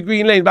we got to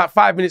green lane, about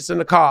 5 minutes in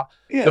the car,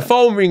 the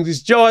phone rings.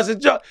 It's Joe. I said,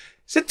 Joe.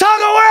 I said, Tugga,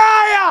 where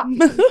are you?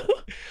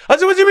 I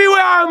said, what do you mean,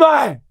 where am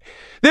I?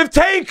 They've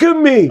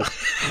taken me.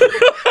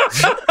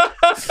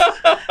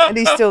 And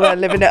he's still there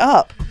living it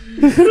up.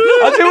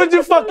 I said, what do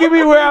you fucking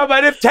mean, where am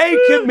I? They've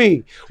taken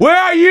me. Where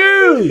are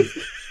you?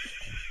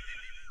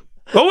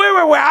 Well,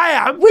 where I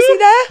am. Was he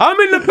there? I'm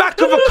in the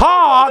back of a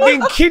car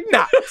getting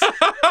kidnapped.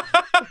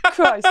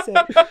 Christ's sake.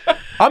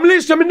 I'm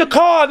in the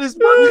car. There's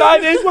one guy,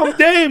 there's one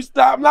Dave.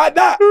 I'm like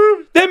that.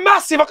 They're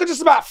massive. I could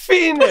just about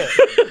fit in there.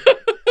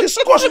 They're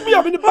squashing me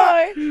up in the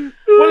back. One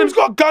of them's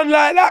got a gun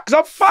like that because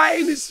I'm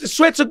fighting. I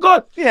swear to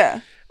God.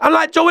 Yeah. I'm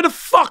like, Joe, where the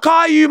fuck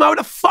are you, man? Where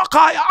the fuck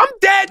are you? I'm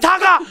dead,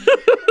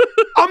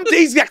 Tugga.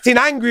 He's acting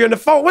angry on the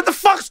phone. What the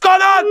fuck's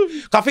going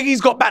on? I think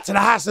he's got back to the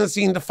house and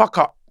seen the fuck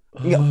up.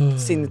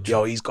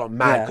 Yo, he's got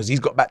mad because he's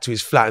got back to his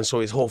flat and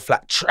saw his whole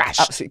flat trashed.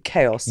 Absolute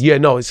chaos. Yeah,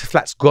 no, his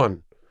flat's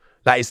gone.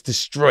 Like, it's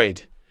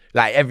destroyed.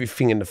 Like,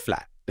 everything in the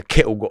flat. The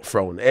kettle got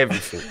thrown.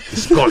 Everything.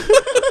 It's gone.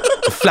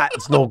 The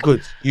flat's no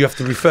good. You have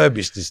to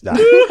refurbish this now.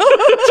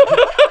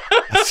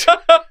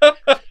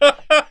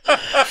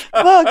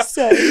 Fuck's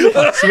sake.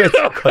 I swear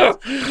to God.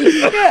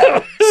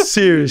 Yeah.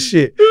 Serious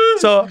shit.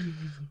 So,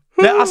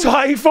 that's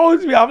why he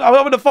phones me. I'm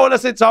on the phone. I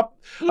said,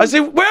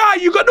 where are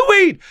you? You got the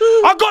weed?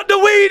 I got the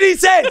weed, he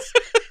says.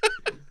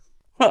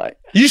 Right.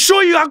 You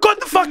sure I got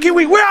the fucking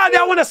weed? Where are they?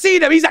 I want to see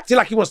them. He's acting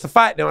like he wants to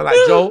fight them. I'm like,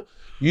 Joe,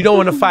 you don't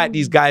want to fight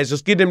these guys.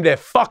 Just give them their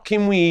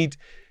fucking weed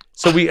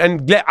So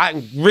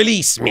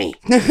release me.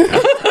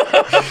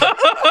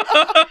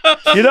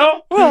 You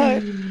know?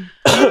 Right.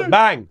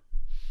 Bang.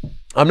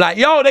 I'm like,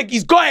 yo,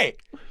 he's got it.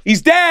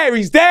 He's there.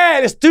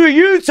 Let's do a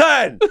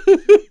U-turn.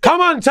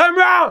 Come on, turn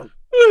around.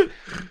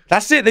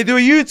 That's it. They do a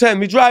U-turn.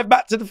 We drive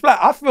back to the flat.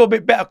 I feel a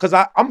bit better because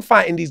I'm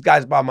fighting these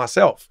guys by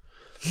myself.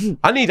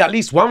 I need at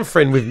least one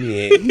friend with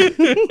me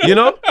here. You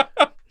know?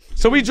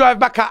 So we drive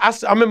back. I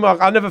remember,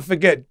 I'll never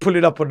forget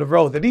pulling up on the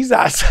road. And these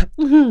guys,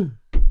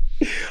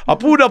 I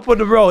pulled up on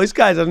the road. This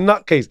guy's a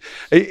nutcase.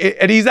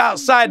 And he's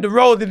outside the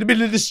road in the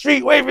middle of the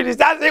street waving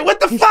his hand saying, what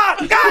the fuck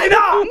going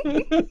on?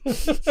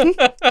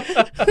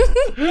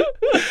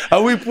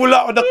 And we pull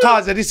up on the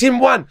cars and it's him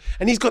one.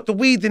 And he's got the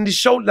weed in his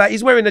shoulder. Like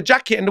he's wearing a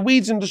jacket and the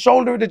weed's in the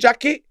shoulder of the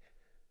jacket.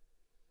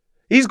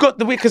 He's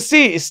got we can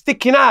see it, it's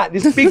sticking out,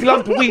 this big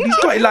lump of weed. He's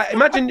got it like,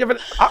 imagine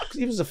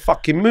it was a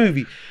fucking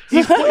movie.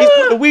 He's put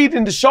the weed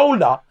in the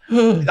shoulder,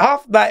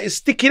 half that is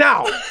sticking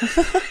out.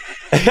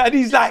 And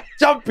he's like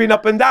jumping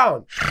up and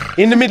down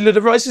in the middle of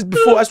the road. This is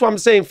before, that's what I'm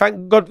saying,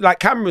 thank God, like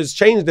cameras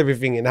changed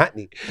everything in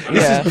Hackney.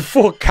 This is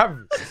before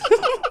cameras.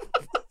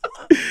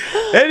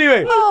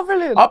 Anyway,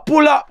 brilliant.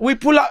 we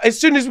pull up, as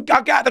soon as I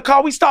get out of the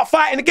car, we start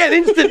fighting again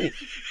instantly.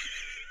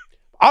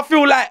 I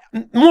feel like,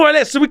 more or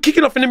less, so we're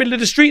kicking off in the middle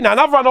of the street now, and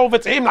I've run over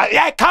to him like,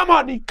 yeah, come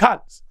on, you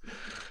cunts.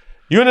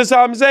 You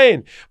understand what I'm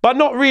saying? But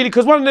not really,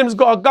 because one of them's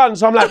got a gun,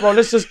 so I'm like, bro,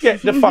 let's just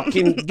get the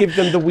fucking, give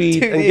them the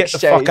weed and get the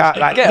fuck out.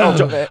 Like, get on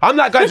with it. I'm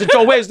like going to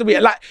Joe, where's the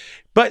weed? Like,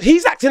 but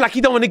he's acting like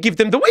he don't want to give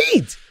them the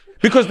weed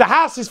because the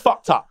house is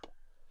fucked up.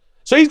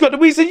 So he's got the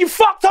weed, he said, you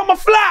fucked on my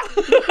flat.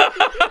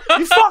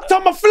 You fucked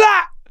on my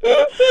flat.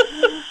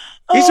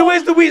 He said,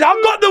 where's the weed?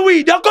 I've got the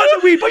weed,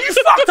 but you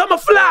fucked on my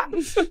flat.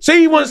 So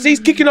he's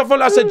kicking off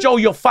on, I said, Joe,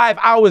 you're 5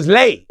 hours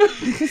late.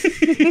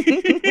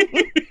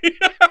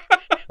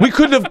 We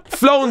could have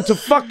flown to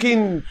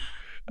fucking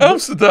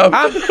Amsterdam.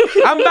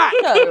 I'm back.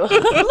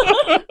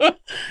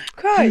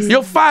 Christ.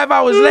 You're 5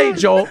 hours late,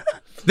 Joe.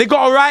 They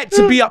got a right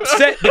to be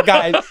upset, the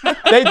guys.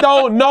 They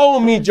don't know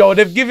me, Joe.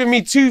 They've given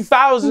me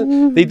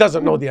 2,000. He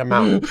doesn't know the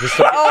amount.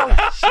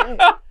 Oh, shit.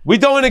 We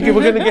don't want to get,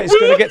 it's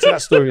going to get to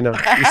that story now.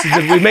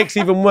 It makes it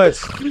even worse.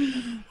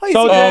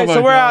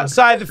 So we're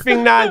outside the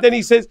thing now, and then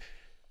he says,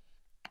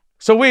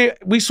 so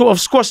we sort of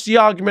squashed the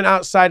argument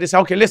outside. They say,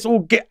 okay, let's all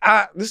get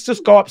out. Let's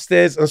just go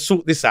upstairs and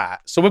sort this out.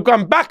 So we've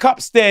gone back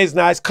upstairs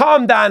now. It's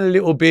calmed down a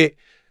little bit.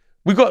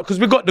 Because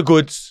we got the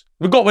goods.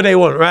 We got what they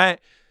want, right?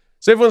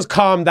 So everyone's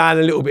calmed down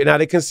a little bit now.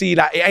 They can see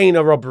that it ain't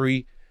a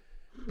robbery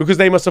because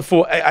they must have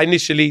thought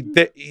initially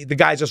the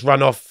guy just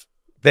run off.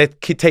 They're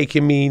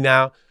taking me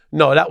now.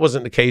 No, that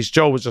wasn't the case.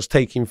 Joe was just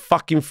taking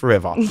fucking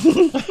forever.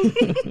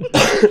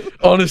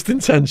 Honest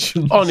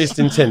intentions. Honest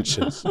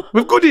intentions.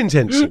 With good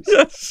intentions.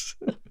 Yes.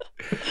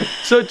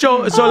 So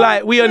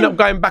we end up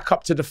going back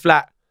up to the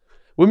flat.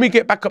 When we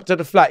get back up to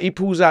the flat, he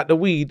pulls out the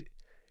weed.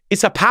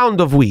 It's a pound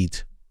of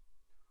weed.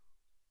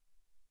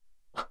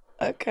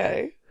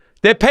 Okay.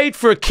 They're paid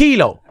for a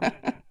kilo.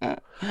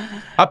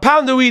 A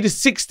pound of weed is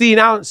 16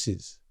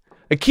 ounces.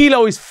 A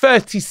kilo is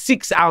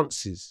 36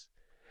 ounces.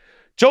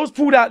 Joe's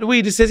pulled out the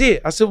weed and says,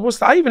 here. I said, what's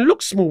that? I even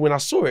looked small when I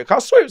saw it. I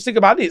saw it, thinking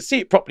about it, I didn't see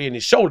it properly in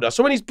his shoulder.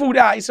 So when he's pulled it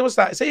out, he said, what's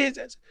that? I said,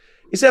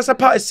 he said, that's a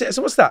part. I said,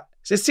 what's that?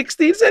 He said,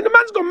 16. He said, the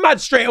man's gone mad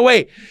straight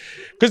away.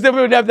 Because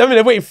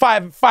they're waiting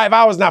five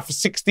hours now for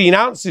 16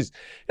 ounces.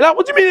 You're like,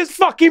 what do you mean it's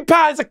fucking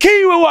pound? It's a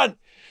kilo one.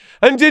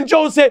 And then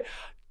Joe said,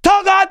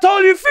 Tugger, I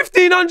told you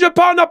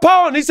 £1,500 a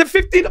pound. He said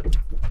 15.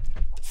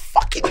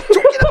 Fucking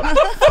talking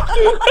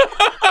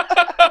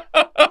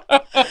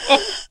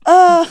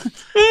about.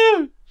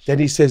 Then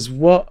he says,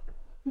 what?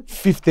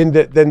 15.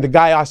 Then the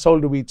guy I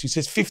sold the weed to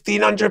says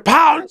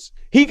 £1,500.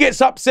 He gets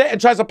upset and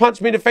tries to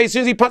punch me in the face. As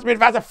soon as he punched me in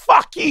the face, I said,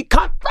 fuck you,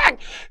 cunt, bang.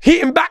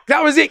 Hit him back.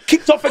 That was it.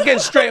 Kicked off again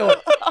straight on.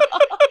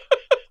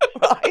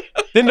 Right.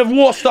 Then the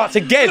war starts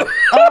again.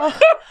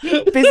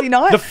 Busy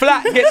night. The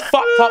flat gets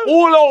fucked up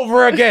all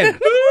over again.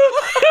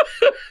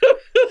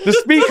 The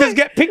speakers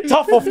get picked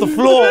off the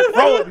floor.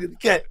 Bro, the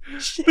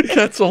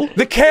kettle.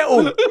 The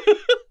kettle.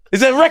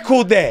 There's a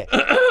record there.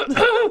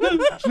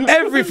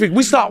 Everything.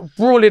 We start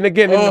brawling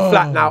again in the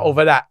flat now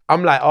over that.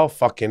 I'm like, oh,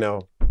 fucking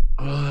hell.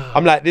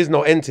 I'm like, there's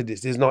no end to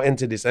this. There's no end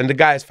to this. And the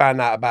guy's found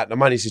out about the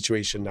money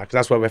situation now because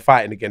that's why we're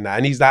fighting again now.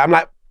 And he's like, I'm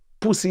like,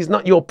 pussy, it's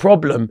not your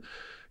problem.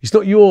 It's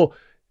not your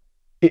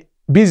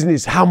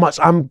business how much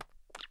I'm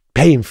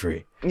paying for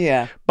it.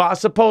 Yeah. But I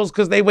suppose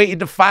because they waited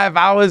the 5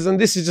 hours and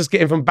this is just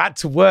getting from bad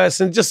to worse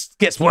and just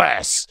gets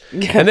worse.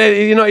 Yeah. And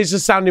then, it's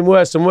just sounding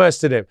worse and worse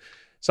to them.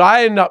 So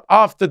I end up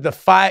after the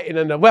fighting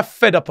and we're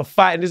fed up of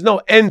fighting. There's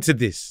no end to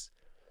this.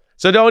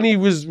 So the only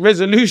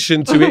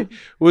resolution to it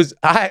was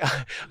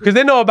because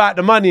they know about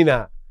the money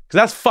now. Because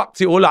that's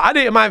fucked it all up. I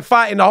didn't mind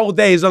fighting the whole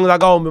day as long as I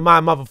go home with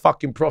my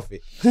motherfucking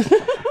profit. Do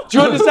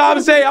you understand what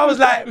I'm saying? I was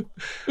like,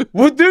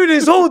 we'll do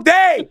this all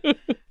day.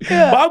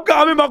 Yeah. But I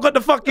remember I've got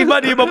the fucking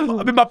money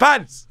in my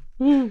pants.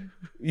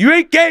 You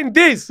ain't getting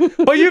this.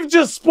 But you've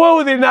just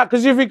spoiled it now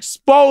because you've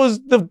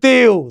exposed the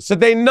deal. So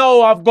they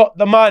know I've got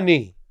the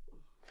money.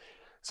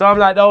 So I'm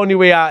like, the only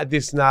way out of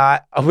this now,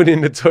 I went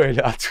in the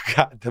toilet, I took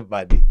out the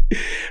money.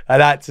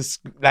 And I had to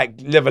like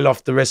level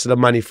off the rest of the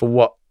money for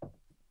what?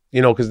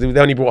 You know, because they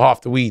only brought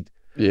half the weed.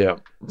 Yeah.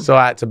 So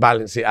I had to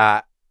balance it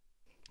out.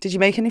 Did you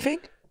make anything?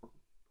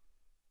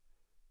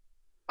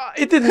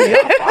 It didn't.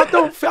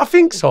 I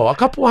think so. A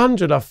couple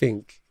hundred, I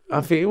think.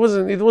 It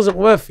wasn't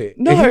worth it.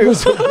 No.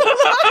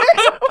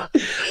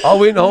 I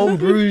went home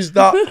bruised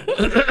up,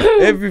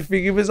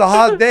 everything. It was a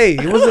hard day.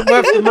 It wasn't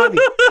worth the money.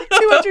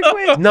 200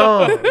 quid.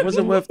 No, it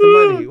wasn't worth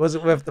the money. It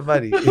wasn't worth the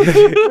money.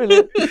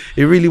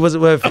 It really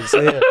wasn't worth it.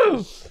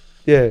 So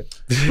yeah.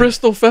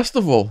 Bristol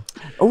Festival.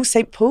 Oh,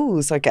 St.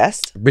 Paul's, I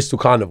guess. Bristol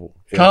Carnival.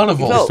 Yeah.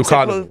 Carnival. Bristol St.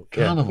 Carnival. Paul.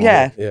 Yeah. Carnival.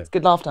 Yeah. Yeah. It's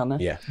good laugh down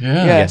there. Yeah.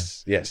 Yeah.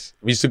 Yes.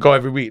 We used to go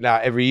every week now,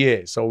 every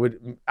year. So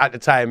at the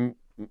time,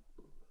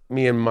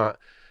 me and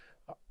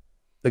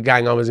the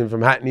gang I was in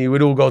from Hackney,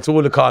 we'd all go to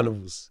all the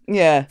carnivals.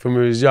 Yeah. From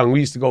when we was young.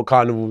 We used to go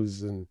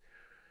carnivals and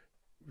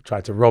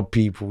try to rob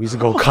people. We used to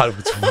go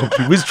carnival to rob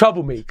people. We was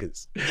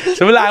troublemakers.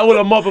 So we're like, all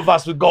a mob of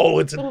us would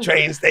go to the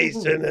train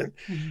station and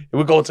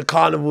we'd go to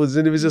carnivals,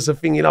 and it was just a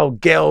thing, you know,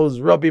 girls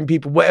robbing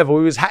people, whatever.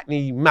 We was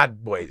Hackney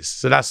mad boys.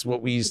 So that's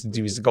what we used to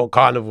do. We used to go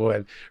carnival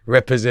and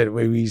represent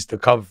where we used to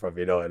come from,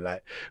 you know, and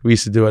like we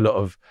used to do a lot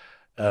of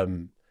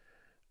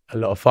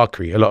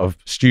fuckery, a lot of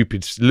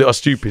stupid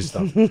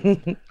stuff.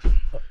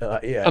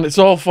 Yeah. And it's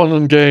all fun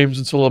and games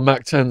until a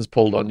Mac 10's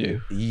pulled on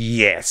you.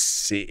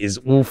 Yes, it is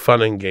all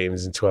fun and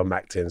games until a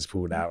Mac 10's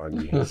pulled out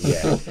on you.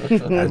 Yeah.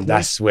 And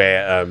that's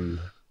where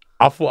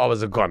I thought I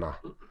was a gunner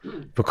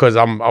because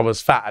I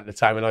was fat at the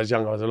time. When I was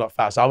young, I was a lot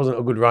fat, so I wasn't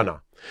a good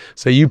runner.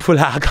 So you pull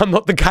out, I'm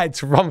not the guy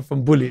to run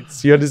from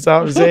bullets. You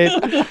understand what I'm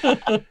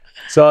saying?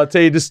 So I'll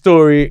tell you the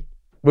story.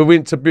 We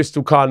went to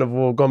Bristol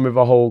Carnival, gone with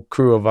a whole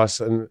crew of us,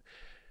 and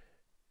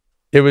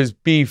it was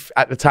beef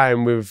at the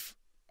time with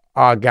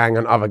our gang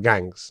and other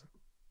gangs.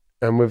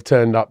 And we've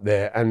turned up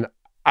there. And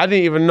I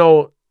didn't even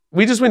know.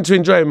 We just went to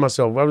enjoy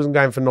myself. I wasn't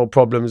going for no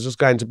problems. Just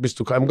going to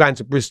Bristol. I'm going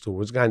to Bristol. We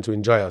was going to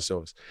enjoy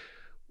ourselves.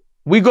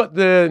 We got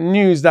the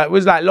news that it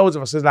was like loads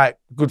of us. There's like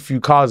a good few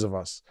cars of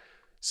us.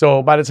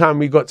 So by the time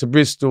we got to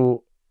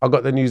Bristol, I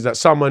got the news that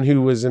someone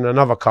who was in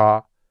another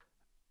car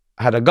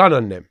had a gun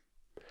on them.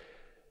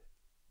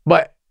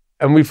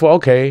 And we thought,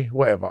 okay,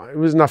 whatever. It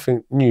was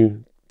nothing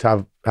new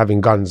to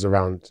having guns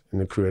around in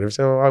the crew. And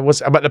so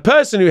but the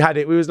person who had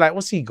it, we was like,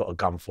 what's he got a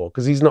gun for?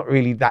 Because he's not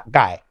really that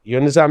guy. You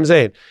understand what I'm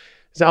saying?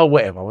 So, oh,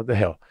 whatever, what the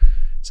hell?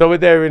 So we're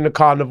there in the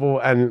carnival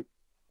and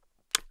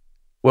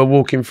we're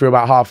walking through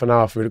about half an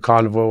hour through the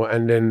carnival,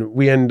 and then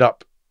we end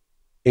up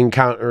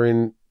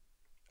encountering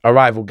a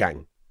rival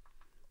gang,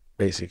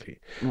 basically.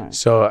 Right.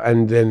 So,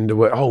 and then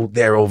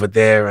they're over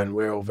there and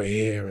we're over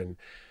here. And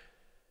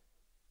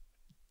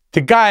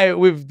the guy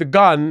with the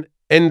gun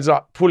ends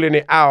up pulling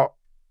it out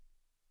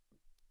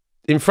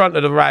in front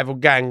of the rival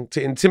gang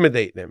to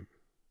intimidate them.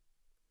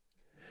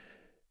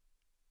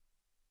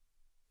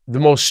 The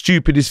most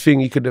stupidest thing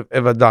he could have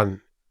ever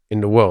done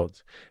in the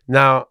world.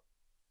 Now,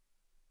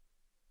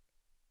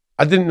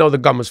 I didn't know the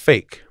gun was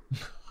fake.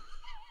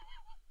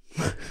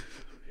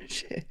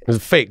 Shit. It was a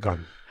fake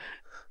gun.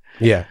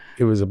 Yeah,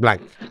 it was a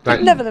blank.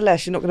 But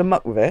nevertheless, you're not going to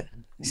muck with it.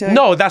 So...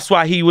 No, that's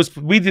why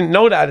we didn't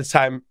know that at the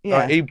time.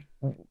 Yeah.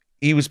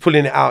 He was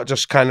pulling it out,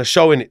 just kind of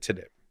showing it to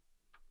them.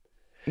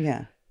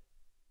 Yeah.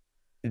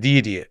 The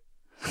idiot.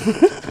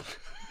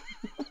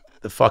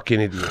 The fucking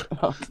idiot.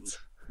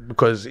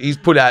 Because he's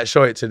put out,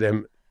 show it to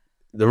them.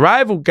 The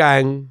rival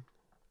gang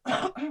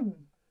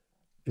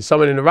is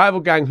someone in the rival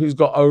gang who's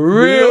got a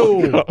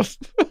real...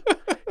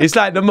 It's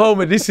like the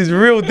moment, this is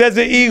real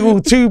Desert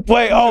Eagle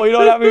 2.0. You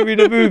know that movie,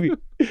 the movie?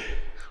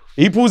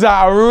 He pulls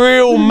out a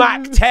real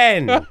Mac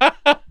 10.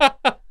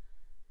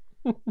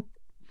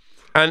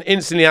 And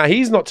instantly,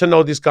 he's not to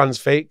know this gun's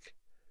fake.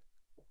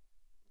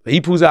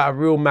 He pulls out a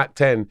real Mac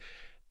 10.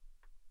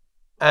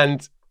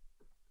 And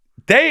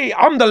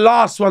I'm the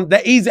last one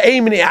that he's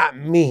aiming it at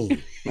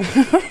me.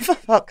 For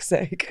fuck's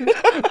sake.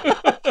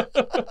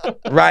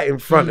 Right in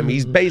front of me.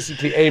 He's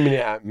basically aiming it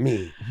at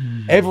me.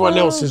 Everyone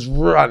else is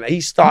run.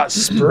 He starts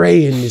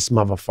spraying this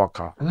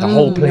motherfucker. The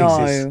whole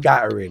place is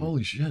scattering.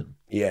 Holy shit.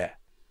 Yeah.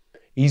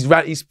 He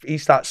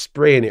starts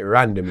spraying it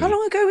randomly. How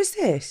long ago was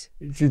this?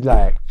 This is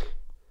like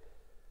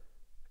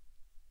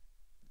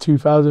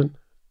 2000.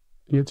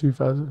 Yeah,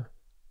 2000.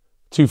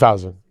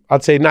 2000.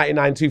 I'd say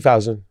 99,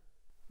 2000.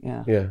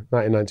 Yeah. Yeah,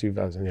 99,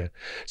 2000, yeah.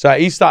 So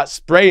he starts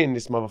spraying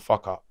this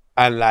motherfucker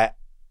and like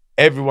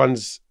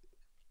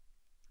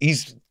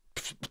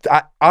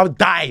I'll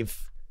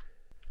dive.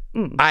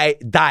 I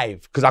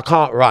dive because I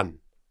can't run.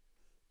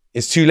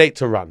 It's too late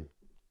to run.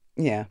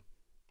 Yeah.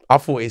 I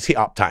thought it's hit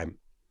up time.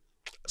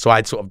 So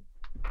I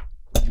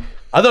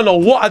don't know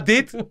what I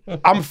did.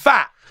 I'm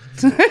fat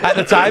at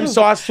the time,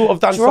 so I sort of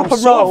done some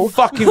sort of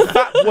fucking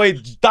fat boy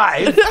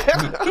dive.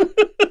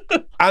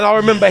 And I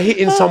remember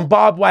hitting some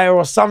barbed wire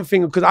or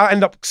something because I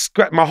ended up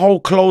my whole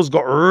clothes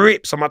got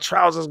ripped, so my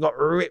trousers got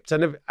ripped,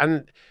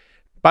 and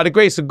by the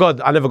grace of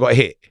God, I never got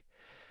hit.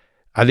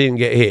 I didn't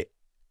get hit.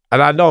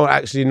 And I don't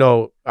actually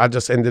know, I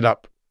just ended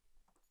up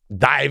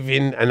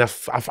diving, and I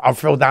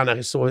fell down it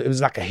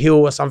was like a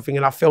hill or something,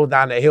 and I fell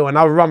down the hill, and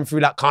I run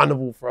through that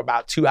carnival for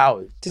about 2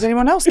 hours. Did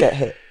anyone else get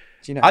hit?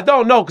 Do you know? I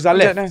don't know, because I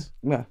left. Don't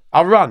know. Yeah.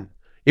 I run.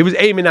 It was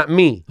aiming at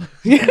me.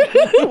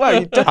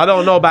 Well, I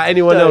don't know about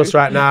anyone else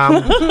right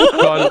now.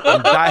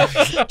 I'm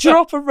diving.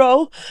 Drop and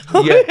roll.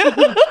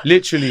 Yeah,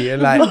 literally,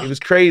 and like it was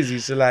crazy.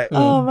 So like,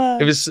 oh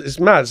man, it's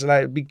mad. So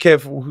like, be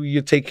careful who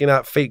you're taking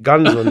out fake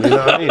guns on. You know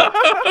what I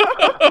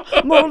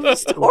mean? More of the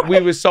story. We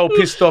were so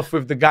pissed off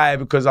with the guy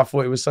because I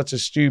thought it was such a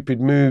stupid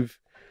move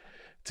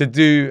to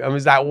do. And it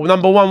was like, well,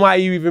 number one, why are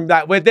you even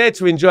like? We're there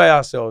to enjoy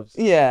ourselves.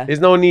 Yeah, there's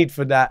no need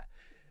for that.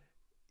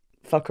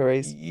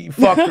 Fuckeries.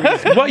 What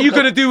are you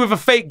gonna do with a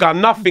fake gun?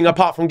 Nothing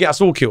apart from get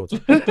us all killed.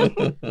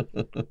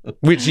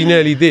 Which he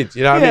nearly did,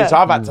 you know what I mean? So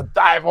I've had to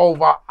dive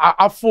over.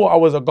 I thought I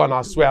was a gun,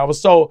 I swear. I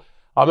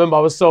remember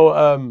I was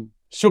so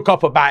shook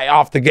up about it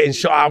after getting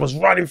shot. I was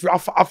running through. I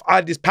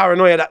had this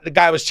paranoia that the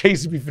guy was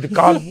chasing me for the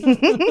car.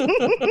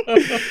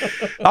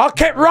 I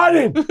kept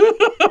running.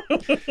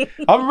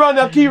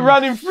 I keep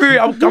running through it.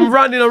 I'm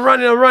running.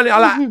 I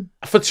like,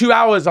 for 2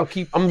 hours, I'm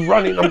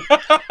running. I'm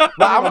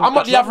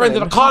at the other end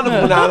of the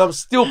carnival now, and I'm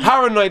still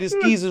paranoid. This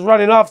geezer's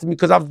running after me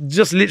because I've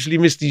just literally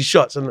missed these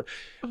shots, and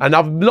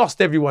I've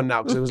lost everyone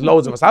now because there was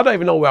loads of us. I don't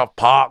even know where I've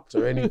parked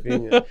or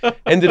anything.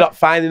 Ended up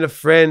finding a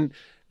friend.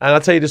 And I'll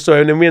tell you the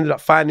story. And then we ended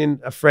up finding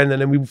a friend, and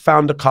then we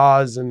found the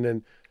cars, and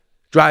then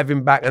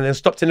driving back, and then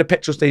stopped in the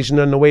petrol station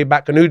on the way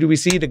back. And who do we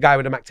see? The guy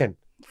with the Mac 10.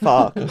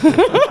 Fuck.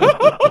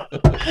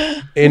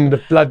 In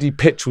the bloody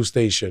petrol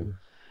station.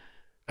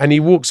 And he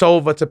walks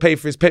over to pay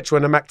for his petrol,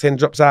 and the Mac 10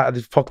 drops out of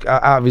his pocket,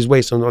 out of his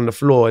waist on the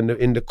floor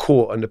in the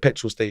court on the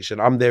petrol station.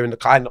 I'm there in the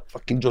car, and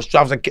fucking just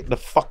drives and get the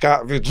fuck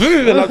out of it.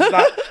 And I'm just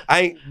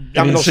like,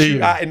 I'm not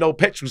shooting in no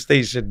petrol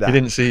station now. He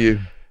didn't see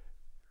you.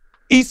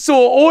 He saw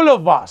all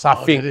of us, I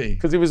think, did he?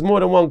 because it was more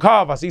than one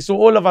car of us. He saw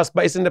all of us,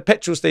 but it's in the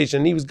petrol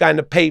station. He was going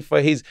to pay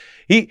for his.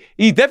 He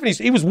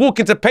was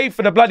walking to pay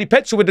for the bloody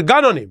petrol with the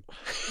gun on him.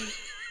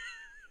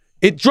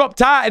 It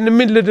dropped out in the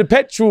middle of the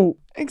petrol.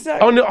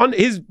 Exactly. On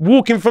his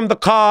walking from the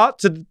car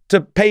to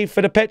pay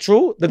for the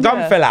petrol, the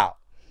gun fell out.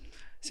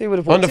 So he would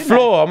have on the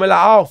floor. I'm like,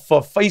 oh,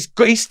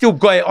 he's still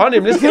got it on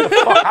him. Let's get the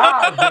fuck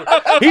out of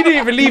it. He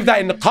didn't even leave that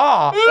in the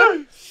car.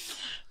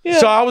 Yeah.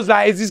 So I was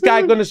like, is this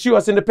guy going to shoot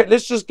us in the pit?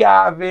 Let's just get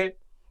out of it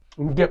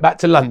and get back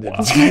to London.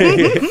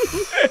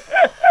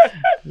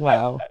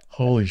 Wow.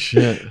 Holy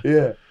shit.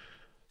 Yeah.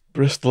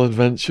 Bristol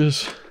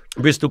adventures.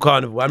 Bristol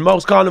Carnival. And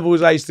most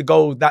carnivals I used to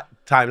go that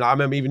time, like I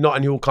remember even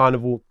Notting Hill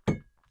Carnival,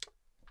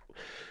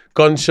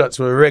 gunshots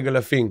were a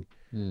regular thing.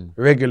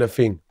 Regular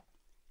thing.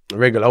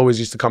 I always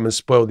used to come and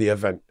spoil the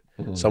event.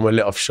 Someone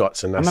let off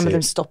shots and that's it. I remember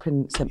them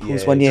stopping St.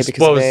 Paul's one year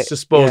because of it.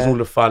 Just spoils all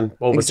the fun.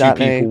 Over 2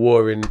 people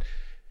warring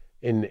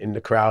in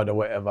the crowd or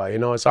whatever, you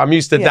know. So I'm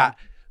used to that,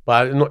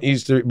 but I'm not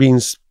used to it being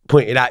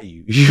pointed at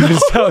you.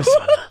 Don't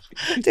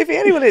think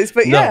anyone is,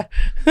 but yeah.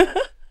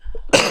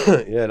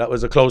 Yeah, that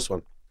was a close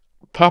one.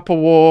 Papa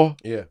War,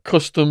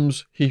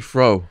 Customs,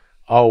 Heathrow.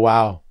 Oh,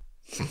 wow.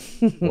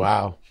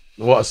 Wow.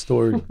 What a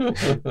story.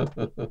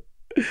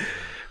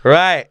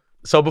 Right.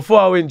 So before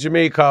I went to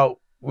Jamaica,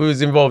 we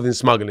was involved in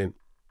smuggling.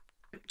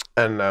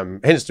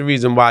 And hence the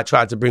reason why I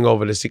tried to bring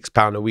over the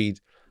 £6 of weed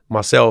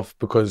myself,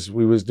 because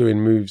we was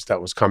doing moves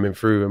that was coming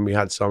through and we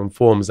had some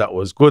forms that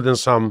was good and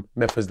some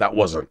methods that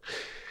wasn't.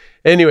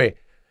 Anyway,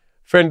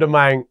 friend of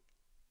mine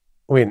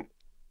went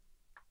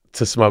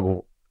to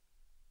smuggle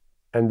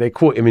and they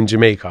caught him in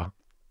Jamaica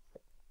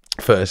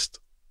first.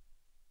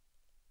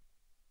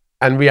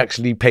 And we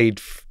actually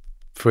paid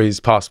for his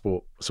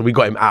passport. So we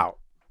got him out.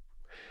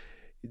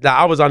 Like,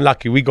 I was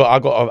unlucky. I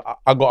got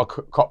a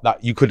cop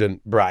that you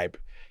couldn't bribe.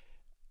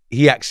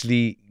 He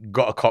actually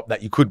got a cop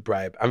that you could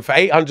bribe. And for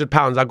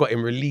 £800, I got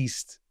him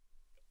released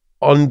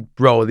on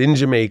road in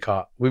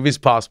Jamaica with his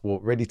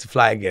passport, ready to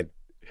fly again.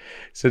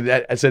 So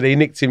they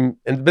nicked him,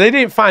 but they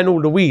didn't find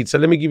all the weed. So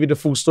let me give you the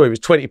full story. It was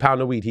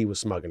 £20 of weed he was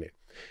smuggling.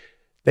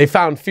 They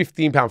found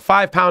 £15.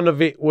 £5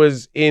 of it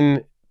was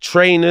in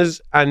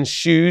trainers and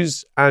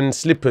shoes and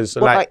slippers.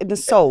 So what, like in the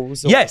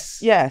soles? Or? Yes.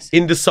 Yes.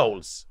 In the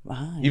soles.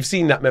 Right. You've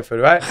seen that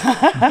method, right?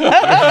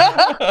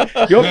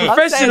 You're a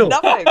professional.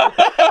 I'm saying nothing.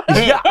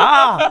 Yeah,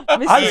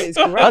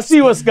 I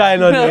see what's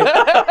going on here.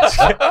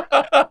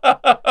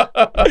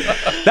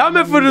 That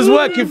method was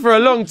working for a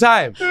long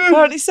time.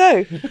 Apparently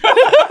so.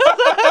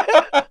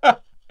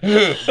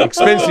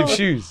 Expensive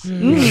shoes.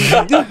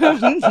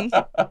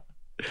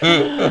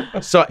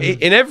 So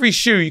in every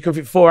shoe, you can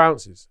fit 4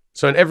 ounces.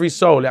 So in every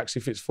sole, it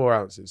actually fits 4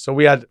 ounces. So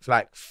we had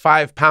like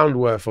 £5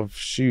 worth of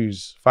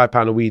shoes,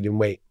 £5 of weed in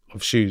weight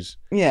of shoes.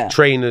 Yeah.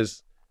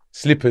 Trainers,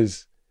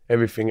 slippers,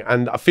 everything.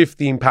 And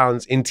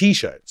 £15 in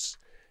t-shirts,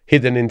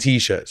 hidden in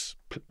t-shirts,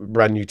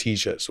 brand new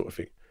t-shirts sort of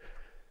thing.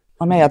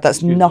 I may add,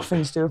 that's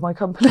nothing to do with my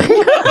company.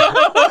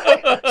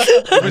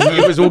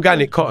 It was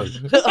organic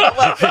cotton.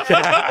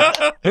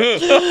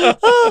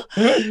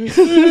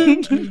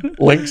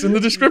 Links in the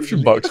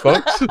description box,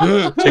 folks.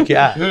 Check it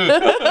out.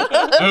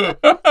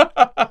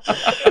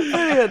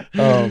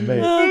 Oh,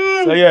 mate.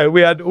 So yeah,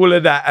 we had all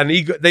of that. And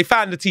they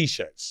found the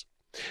t-shirts.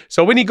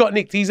 So when he got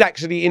nicked, he's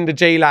actually in the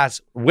jail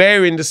house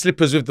wearing the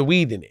slippers with the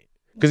weed in it.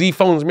 Because he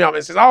phones me up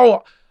and says,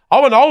 oh, I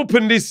want to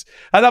open this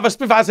another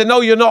spliff. I said,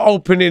 no, you're not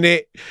opening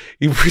it.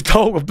 He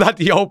don't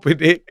bloody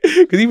open it.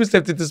 Because he was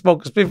tempted to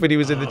smoke a spliff when he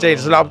was in the jail.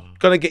 So I'm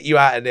going to get you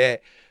out of there.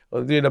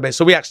 I'm doing the best.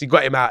 So we actually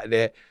got him out of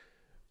there.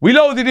 We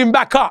loaded him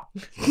back up.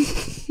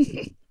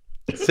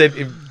 Sent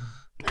him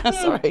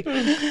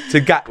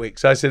to Gatwick.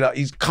 So I said,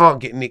 he can't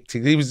get nicked.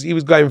 He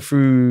was going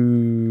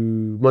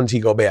through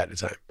Montego Bay at the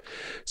time.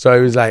 So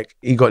it was like,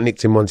 he got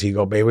nicked in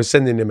Montego Bay. We're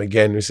sending him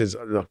again. We says,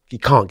 look, he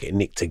can't get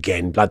nicked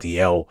again. Bloody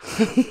hell.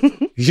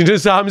 You know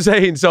what I'm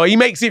saying? So he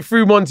makes it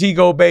through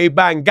Montego Bay,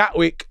 bang,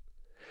 Gatwick.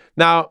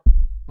 Now,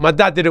 my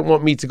dad didn't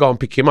want me to go and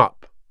pick him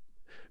up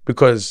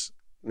because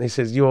he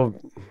says,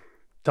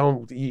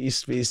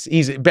 it's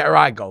easy, better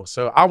I go.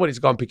 So I wanted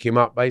to go and pick him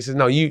up, but he says,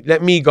 no, you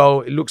let me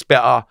go. It looks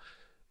better.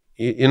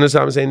 You know what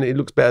I'm saying? It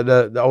looks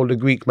better. The older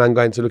Greek man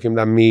going to look him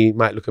than me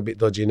might look a bit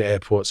dodgy in the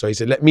airport. So he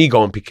said, let me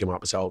go and pick him up.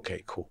 I said,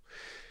 okay, cool.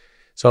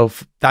 So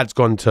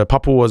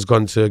Papa was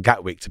gone to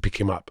Gatwick to pick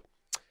him up.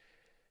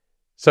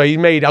 So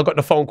I got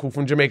the phone call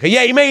from Jamaica.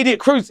 Yeah, he made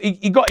it,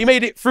 he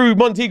made it through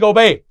Montego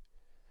Bay.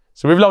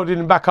 So we've loaded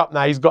him back up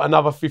now. He's got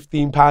another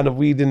 £15 of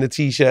weed in the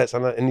t-shirts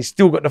and he's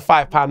still got the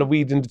 £5 of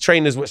weed in the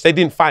trainers, which they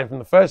didn't find from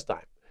the first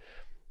time.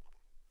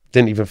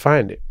 Didn't even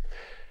find it.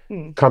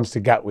 Comes to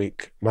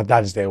Gatwick. My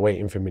dad's there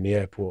waiting for him in the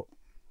airport.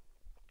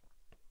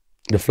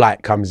 The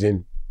flight comes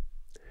in.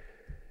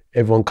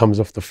 Everyone comes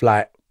off the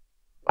flight.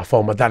 I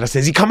phone my dad. I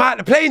says, he come out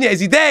the plane yet? Is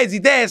he there? Is he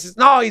there? I says,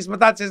 no. My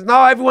dad says,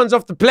 no, everyone's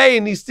off the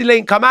plane. He still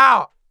ain't come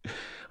out.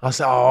 I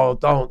said, oh,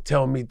 don't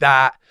tell me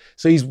that.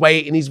 So he's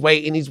waiting. He's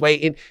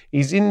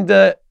in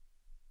the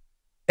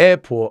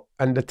airport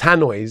and the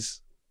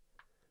tannoys,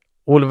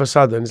 all of a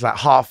sudden, it's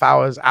like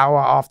hour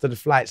after the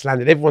flight's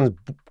landed. Everyone's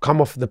come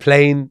off the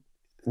plane.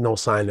 No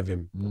sign of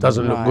him.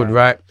 Doesn't look good,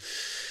 right?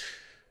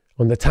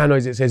 On the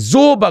tannoys, it says,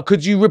 Zorba,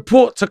 could you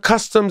report to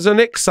Customs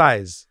and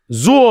Excise?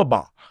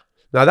 Zorba.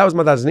 Now, that was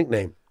my dad's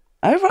nickname.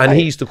 Oh, right. And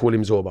he used to call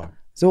him Zorba.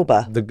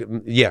 Zorba?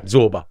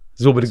 Zorba.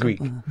 Zorba the Greek.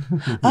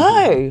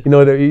 Oh. You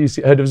know, you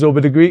heard of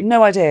Zorba the Greek?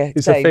 No idea.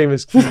 It's a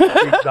famous Greek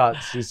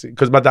dance.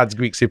 Because my dad's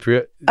Greek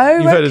Cypriot. Oh,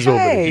 You've heard of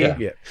Zorba the Greek,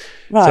 yeah.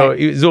 Right. So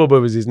Zorba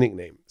was his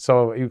nickname.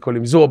 So he would call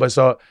him Zorba.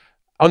 So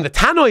on the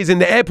tannoys in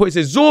the airport, it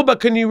says, Zorba,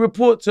 can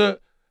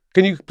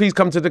you please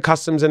come to the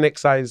Customs and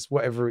Excise,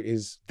 whatever it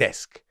is,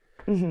 desk?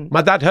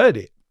 My dad heard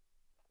it.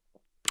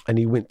 And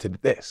he went to the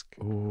desk.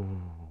 Ooh.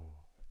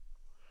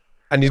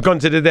 And he's gone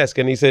to the desk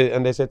and they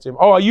said to him,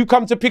 oh, are you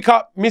come to pick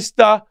up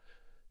Mr.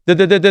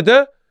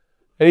 da-da-da-da-da?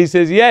 And he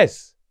says,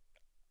 yes.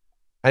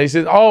 And he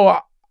says, oh,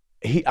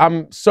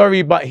 I'm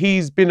sorry, but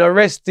he's been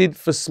arrested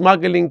for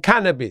smuggling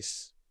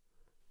cannabis.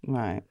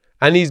 Right.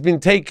 And he's been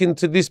taken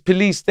to this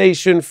police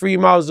station 3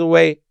 miles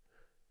away.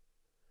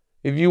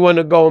 If you want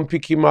to go and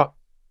pick him up,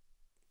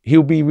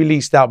 he'll be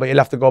released out, but he'll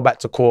have to go back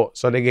to court.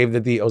 So they gave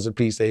the details of the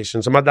police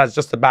station. So my dad's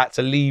just about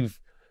to leave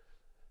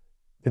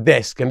the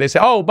desk. And they say,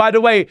 oh, by the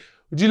way,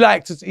 would you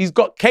like to, he's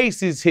got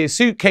cases here,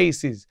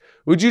 suitcases.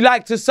 Would you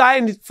like to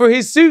sign for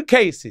his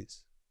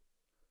suitcases?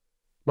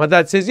 My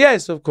dad says,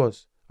 yes, of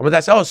course. And my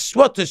dad says, oh,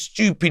 what a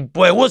stupid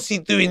boy. What's he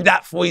doing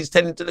that for? He's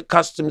telling to the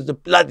customs, the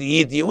bloody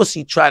idiot. What's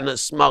he trying to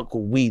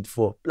smuggle weed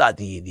for?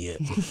 Bloody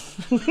idiot.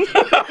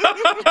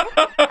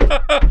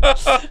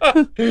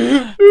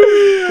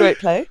 Great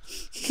play.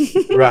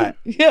 Right.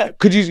 Yeah.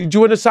 Do you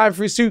want to sign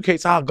for his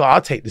suitcase? Oh, God,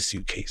 I'll take the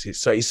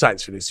suitcases. So he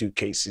signs for the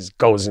suitcases,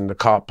 goes in the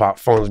car park,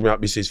 phones me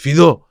up. He says,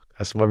 Fido,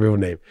 that's my real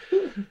name.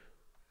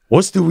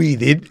 What's the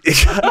weed in?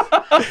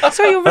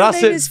 So your real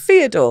name is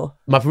Theodore?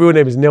 My real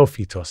name is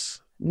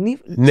Neophytos.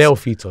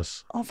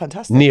 Neophytos. Oh,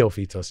 fantastic.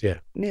 Neophytos, yeah.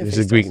 It's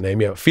a Greek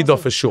name, yeah. Fido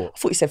for short. I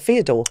thought you said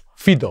Theodore.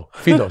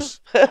 Fidos.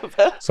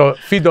 So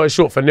Fido is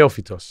short for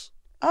Neophytos.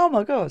 Oh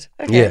my God.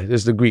 Okay. Yeah,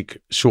 there's the Greek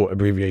short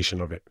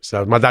abbreviation of it.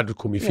 So my dad would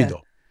call me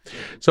Fido.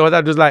 So my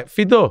dad was like,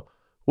 Fido,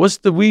 what's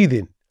the weed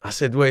in? I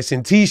said, well, it's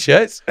in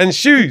t-shirts and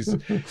shoes.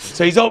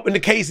 So he's opened the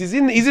case. He's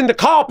in the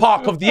car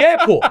park of the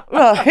airport.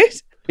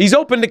 Right. He's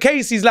opened the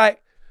case. He's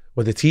like,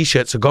 well, the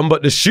t-shirts are gone,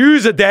 but the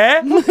shoes are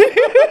there.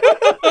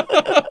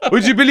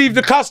 Would you believe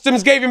the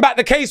customs gave him back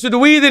the case with the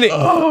weed in it?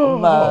 Oh,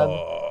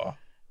 man.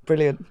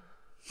 Brilliant.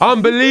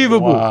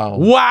 Unbelievable.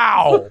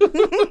 Wow.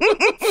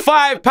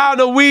 £5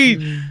 of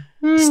weed.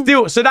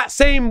 Still, so that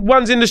same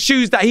one's in the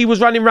shoes that he was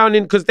running around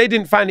in, because they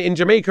didn't find it in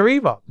Jamaica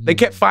either. They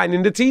kept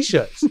finding the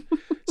t-shirts.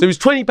 So it was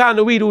 £20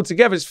 of weed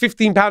altogether. It's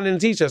 £15 in the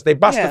t-shirts. They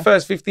bust the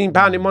first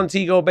 £15 in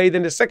Montego Bay,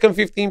 then the second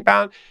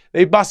 £15,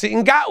 they bust it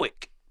in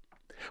Gatwick.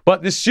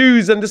 But the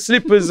shoes and the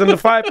slippers and the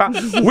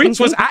 £5,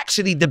 which was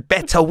actually the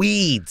better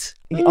weed.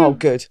 Oh,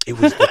 good. It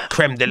was the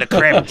creme de la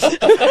creme.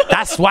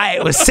 That's why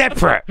it was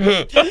separate.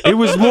 It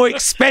was more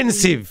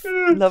expensive.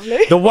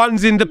 Lovely. The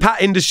ones in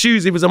the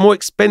shoes, it was a more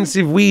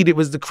expensive weed. It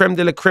was the creme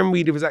de la creme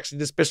weed. It was actually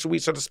the special weed.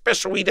 So the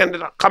special weed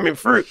ended up coming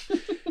through.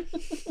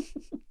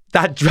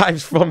 Dad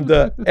drives from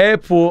the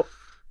airport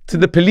to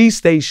the police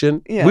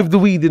station with the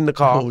weed in the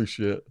car. Holy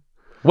shit.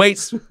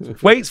 Waits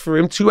for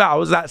him 2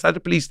 hours outside the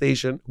police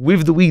station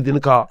with the weed in the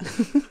car.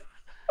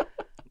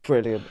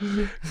 Brilliant.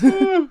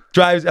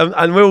 Drives,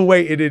 and we're all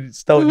waiting in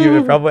Stoke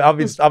Newton.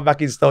 I'm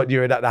back in Stoke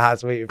Newton at the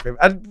house waiting for him.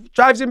 And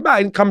drives him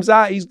back and comes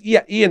out. He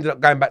ended up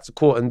going back to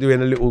court and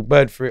doing a little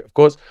bird for it, of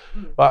course.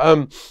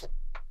 But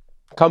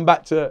come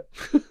back to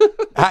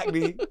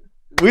Hackney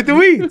with the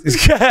weed.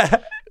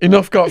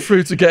 Enough got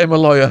through to get him a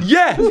lawyer.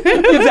 Yeah,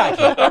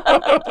 exactly.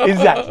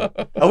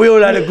 And we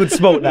all had a good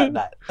smoke that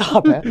night.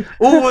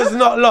 All was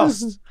not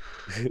lost.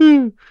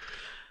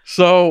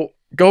 So,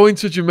 going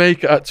to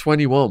Jamaica at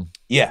 21.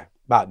 Yeah,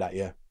 about that,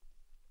 yeah.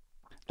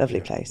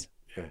 Lovely place.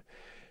 Yeah.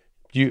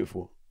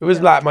 Beautiful. It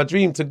was like my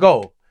dream to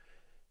go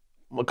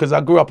because I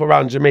grew up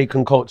around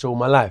Jamaican culture all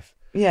my life.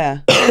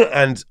 Yeah.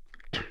 And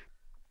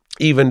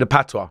even the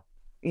patois.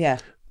 Yeah.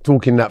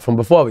 Talking that from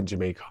before in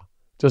Jamaica.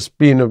 Just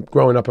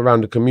growing up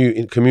around the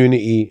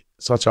community,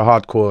 such a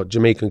hardcore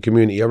Jamaican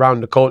community,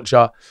 around the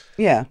culture.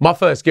 Yeah. My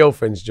first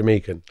girlfriend's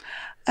Jamaican.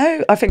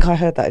 Oh, I think I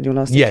heard that in your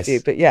last interview,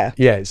 but yeah.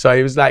 Yeah, so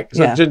it was like,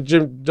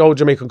 the whole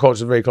Jamaican culture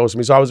was very close to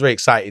me, so I was very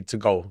excited to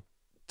go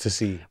to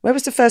see. Where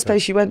was the first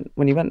place you went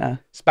when you went there?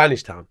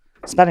 Spanish Town.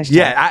 Spanish Town?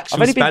 Yeah,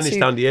 actually Spanish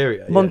Town, the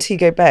area.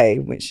 Montego Bay,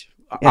 which...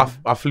 Yeah.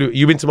 I flew.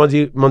 You been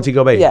to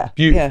Montego Bay? Yeah,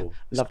 beautiful.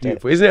 Yeah, loved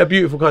beautiful. it. Isn't it a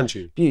beautiful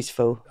country?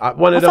 Beautiful.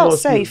 One of I felt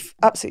safe,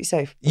 absolutely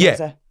safe.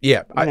 Yeah,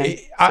 yeah.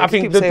 I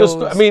think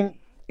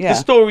the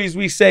stories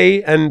we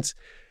say, and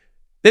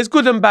there's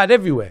good and bad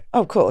everywhere.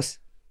 Oh, of course.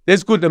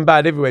 There's good and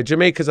bad everywhere.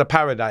 Jamaica's a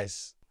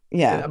paradise.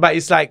 Yeah, but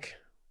it's like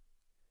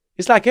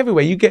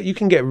everywhere. You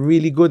can get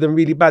really good and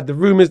really bad. The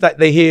rumors that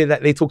they hear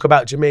that they talk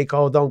about Jamaica,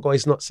 oh, don't go,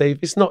 it's not safe.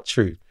 It's not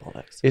true.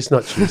 Bollocks. It's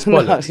not true. It's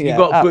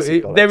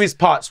bollocks. There is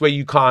parts where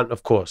you can't,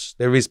 of course.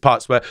 There is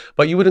parts where,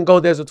 but you wouldn't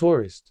go there as a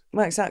tourist.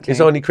 Well, exactly.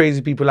 It's only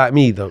crazy people like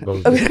me don't go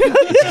there.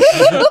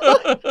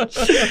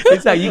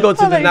 It's like you go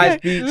to the nice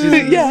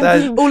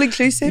beaches. All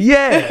inclusive.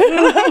 Yeah.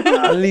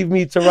 And leave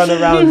me to run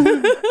around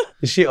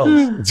the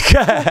shitholes.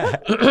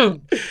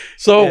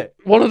 So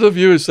one of the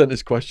viewers sent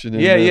this question in.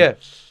 Yeah.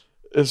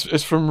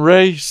 It's from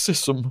Ray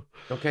Sissom.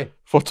 Okay.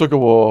 For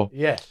Tuggawar.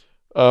 Yeah.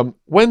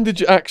 When did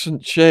your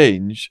accent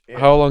change? Yeah.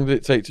 How long did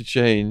it take to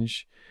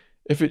change?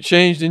 If it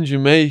changed in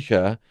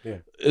Jamaica,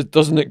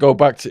 doesn't it go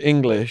back to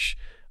English?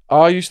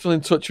 Are you still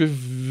in touch with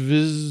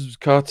Vibes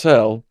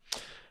Cartel?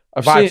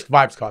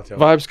 Vibes Cartel.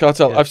 Vibes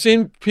Cartel. Yeah. I've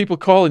seen people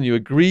calling you a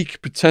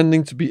Greek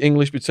pretending to be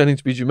English, pretending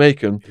to be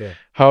Jamaican. Yeah.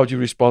 How do you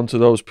respond to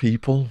those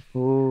people?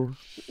 Ooh.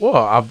 Well,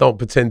 I don't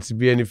pretend to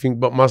be anything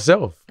but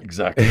myself.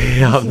 Exactly.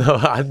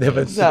 I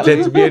never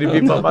pretend to be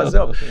anything but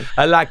myself.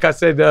 And like I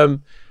said,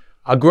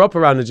 I grew up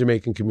around the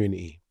Jamaican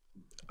community.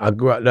 I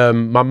grew up,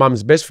 my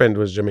mum's best friend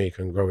was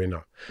Jamaican growing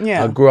up.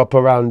 Yeah. I grew up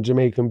around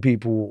Jamaican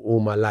people all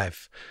my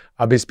life.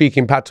 I've been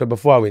speaking patois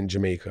before I went to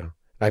Jamaica.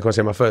 Like I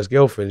said, my first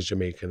girlfriend's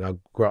Jamaican. I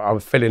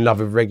fell in love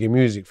with reggae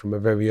music from a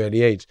very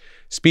early age.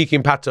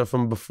 Speaking patois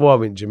from before I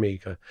went to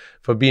Jamaica,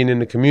 for being in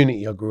the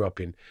community I grew up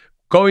in.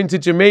 Going to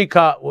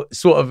Jamaica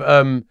sort of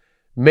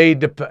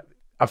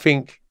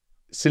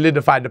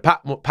solidified the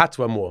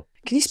patois more.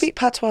 Can you speak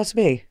patois to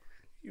me?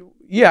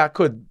 Yeah, I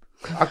could.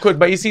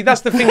 But you see,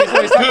 that's the thing.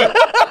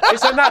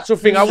 It's a natural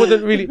thing. I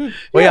wouldn't really...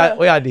 What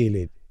are you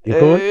dealing? You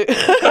cool?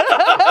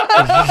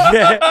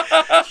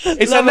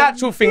 It's a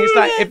natural thing. It's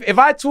like if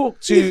I talk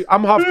to,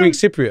 I'm half Greek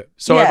Cypriot,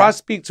 so if I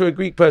speak to a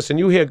Greek person,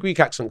 you'll hear a Greek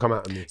accent come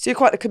out of me. So you're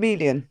quite a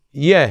chameleon.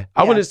 Yeah,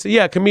 I want to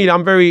say chameleon.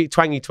 I'm very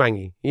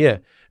twangy. Yeah,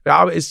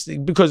 it's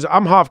because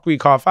I'm half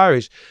Greek, half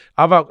Irish.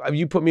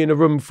 You put me in a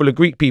room full of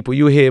Greek people,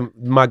 you hear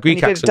my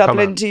Greek accent come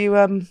Dublin, out. Do you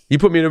You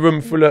put me in a room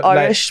full of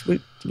Irish.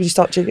 Would you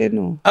start jigging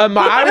or?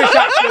 My Irish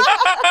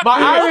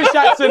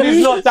accent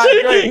is not that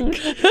great.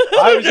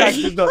 Irish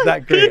accent is not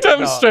that great. Can you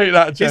demonstrate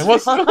that, Jen?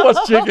 What's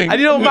jigging?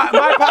 And you know,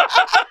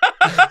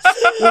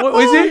 what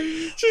was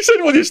it? She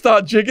said when you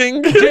start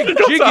jigging,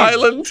 jigging.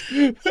 Ireland.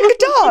 You could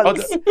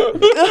dance.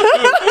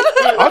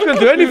 I can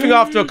do anything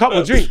after a couple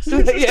of drinks.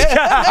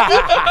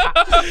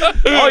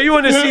 Oh, you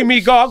want to see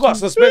me go? I got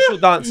some special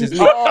dances.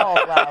 Oh,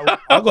 wow.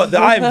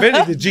 I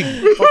invented the jig.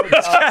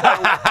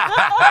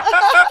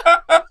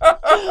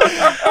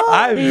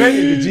 I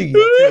invented the jiggy,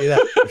 I'll tell you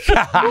that.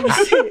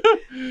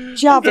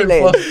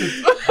 Javelin.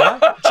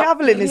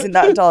 Javelin isn't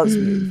that a dance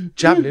move?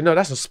 Javelin? No,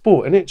 that's a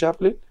sport, isn't it,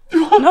 javelin?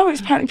 No,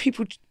 it's apparently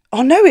people...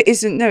 Oh, no, it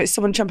isn't. No, it's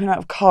someone jumping out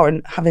of a car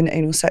and having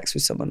anal sex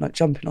with someone, like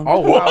jumping on. Oh,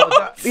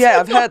 wow. Yeah,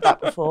 I've heard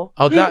that before.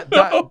 Oh,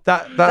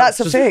 that's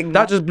a thing.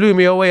 That just blew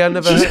me away. I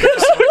never heard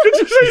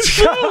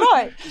that.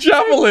 Right.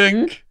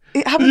 Javelin.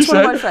 It happened to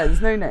one of my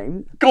friends, no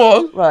name. Go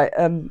on. Right.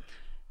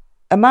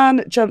 A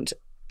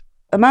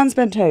man's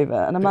bent over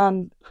and a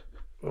man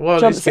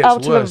jumps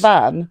out of a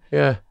van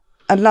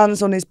and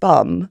lands on his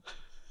bum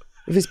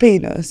with his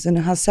penis and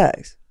has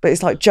sex. But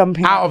it's like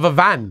jumping out of a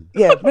van.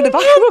 Yeah, in the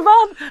back of a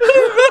van.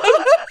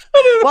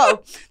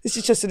 Well, this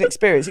is just an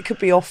experience. It could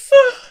be off,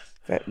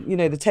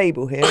 the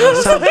table here.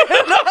 It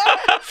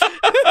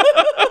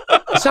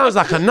sounds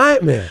like a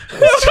nightmare.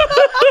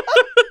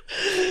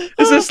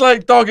 Is this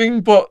like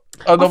dogging, but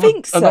another, I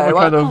think so. another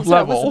kind of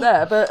level? I wasn't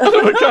there, but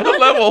another kind of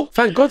level.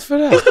 Thank God for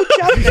that.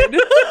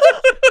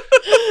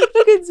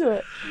 Look into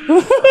it.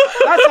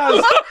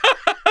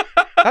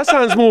 That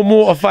sounds more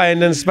mortifying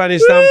than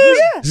Spanish town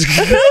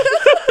prison.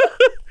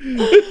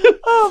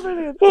 Oh,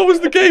 brilliant. What was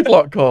the gay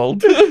block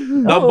called?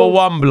 Number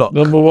 1 block.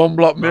 Number 1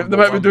 block. They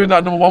might be doing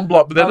that number 1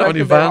 block, but they're not on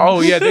your van.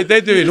 Oh yeah,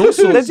 they're doing all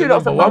sorts of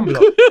number 1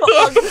 block.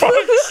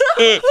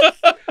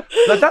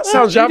 Like, that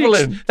sounds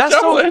javelin. That's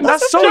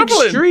so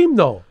Javelin. extreme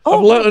though.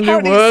 I've learnt a new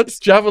apparently word.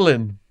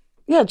 Javelin.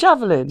 Yeah,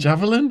 javelin.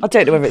 Javelin? I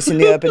don't know whether it's in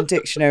the Urban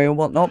Dictionary or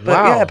whatnot, but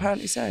Wow. yeah,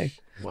 apparently so.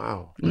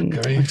 Wow,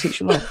 I teach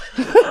you a lot.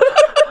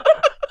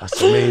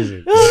 that's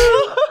amazing.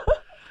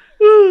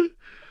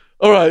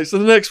 All right, so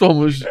the next one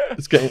was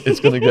it's going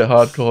to get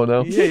hardcore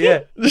now.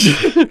 Yeah.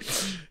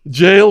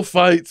 Jail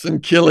fights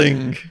and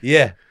killing.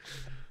 Yeah.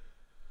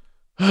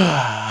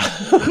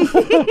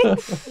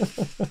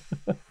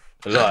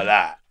 A lot of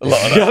that. A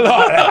lot of that. A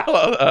lot of that. A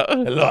lot of that.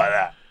 A lot of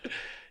that.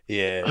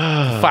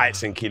 Yeah.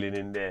 Fights and killing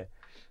in there.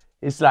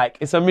 It's like,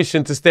 it's a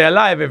mission to stay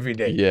alive every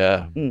day.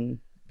 Yeah.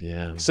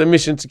 Yeah. It's a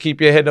mission to keep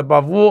your head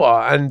above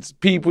water, and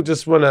people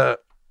just want to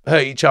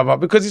hurt each other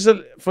because it's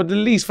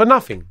for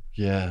nothing.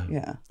 Yeah.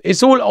 Yeah.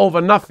 It's all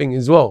over nothing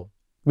as well.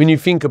 When you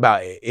think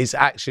about it, it's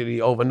actually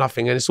over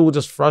nothing, and it's all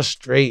just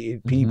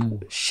frustrated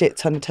people. Shit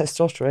ton of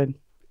testosterone.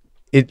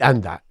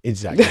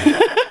 Exactly.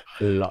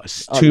 A lot.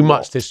 It's too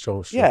much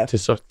testosterone. Yeah.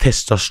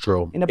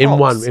 Testosterone In a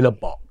box. in a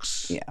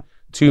box. Yeah.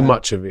 Too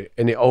much of it,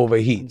 and it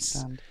overheats.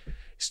 Understand.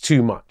 It's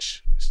too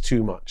much. It's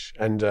too much,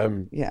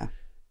 and Yeah.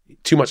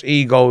 too much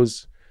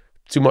egos,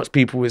 too much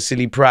people with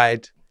silly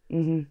pride.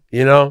 You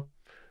know,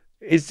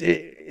 it's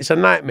a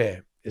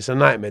nightmare. It's a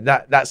nightmare.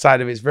 That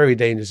side of it's very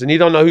dangerous, and you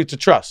don't know who to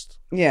trust.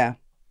 Yeah.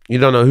 You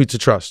don't know who to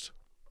trust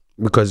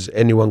because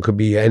anyone could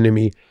be your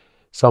enemy.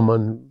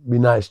 Someone be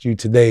nice to you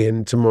today,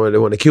 and tomorrow they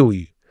want to kill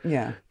you.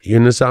 Yeah. You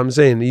understand what I'm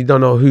saying? You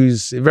don't know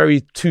who's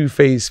very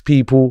two-faced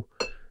people.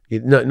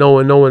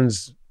 No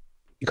one's.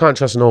 You can't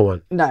trust no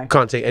one. No. You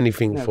can't take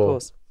anything No, of for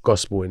course.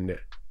 gospel in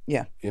there.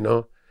 Yeah. You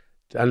know,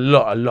 a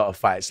lot of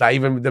fights. Like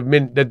even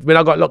when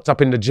I got locked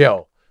up in the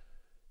jail,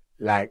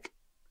 like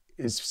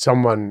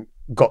someone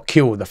got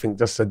killed. I think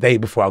just a day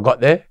before I got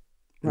there.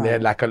 And they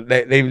had like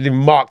they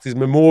marked his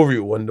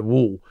memorial on the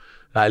wall,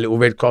 like a little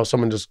red cross.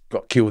 Someone just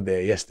got killed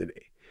there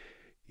yesterday.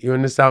 You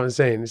understand what I'm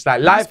saying? It's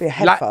like life. Must be a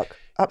head fuck.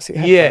 Absolute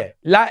head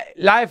fuck.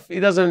 Life. It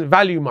doesn't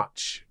value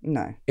much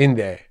No. in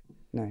there.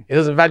 No. It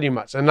doesn't value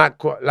much, and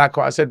like what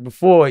I said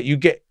before, you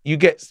get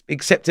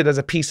accepted as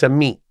a piece of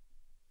meat.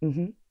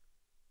 Mm-hmm.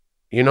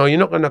 You know, you're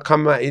not gonna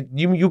come out.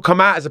 You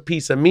come out as a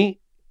piece of meat,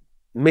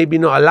 maybe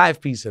not a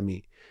live piece of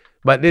meat,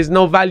 but there's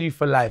no value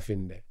for life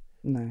in there.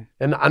 No.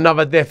 And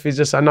another death is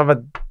just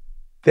another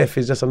death.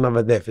 It's just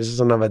another death. It's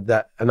just another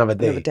day. Another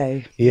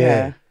day.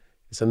 Yeah.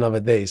 It's another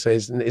day. So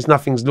it's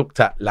nothing's looked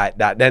at like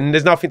that. Then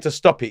there's nothing to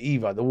stop it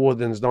either. The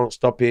wardens don't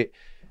stop it.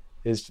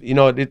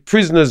 The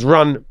prisoners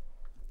run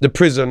the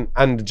prison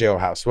and the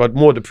jailhouse. Well,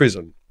 more the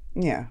prison.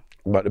 Yeah.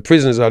 But the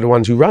prisoners are the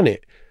ones who run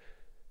it.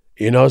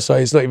 You know, so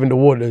it's not even the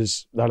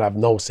wardens that have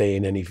no say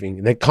in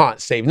anything. They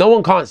can't save. No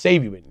one can't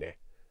save you in there.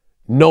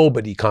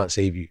 Nobody can't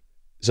save you.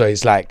 So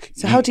it's like.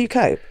 So how do you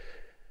cope?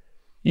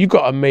 You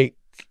gotta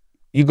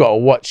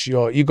watch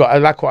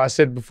like what I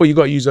said before, you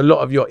gotta use a lot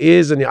of your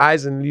ears and your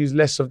eyes and use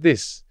less of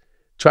this.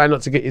 Try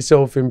not to get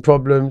yourself in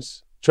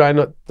problems.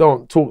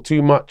 Don't talk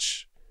too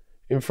much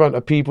in front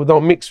of people.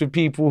 Don't mix with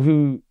people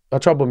who are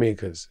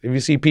troublemakers. If you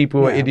see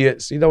people who are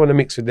idiots, you don't want to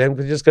mix with them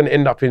because you're just going to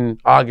end up in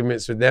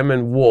arguments with them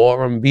and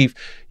war and beef.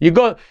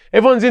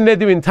 Everyone's in there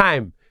doing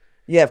time.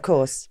 Yeah, of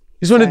course.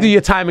 You just want to do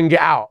your time and get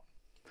out.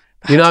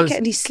 How do you get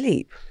any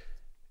sleep?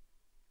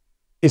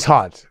 It's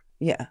hard.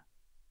 Yeah.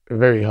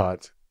 Very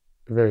hard.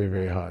 Very,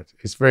 very hard.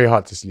 It's very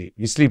hard to sleep.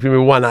 You're sleeping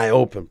with one eye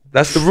open.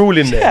 That's the rule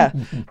in there.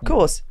 Yeah, of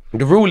course.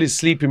 The rule is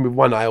sleeping with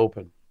one eye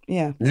open.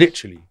 Yeah.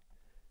 Literally.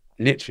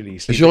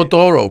 Is your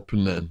door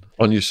open then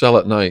on your cell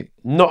at night?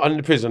 Not in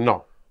the prison,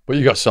 no. But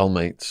you got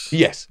cellmates?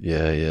 Yes.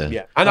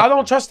 Yeah. And I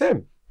don't trust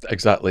them.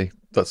 Exactly.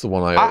 That's the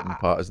one eye open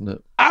part, isn't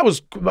it? I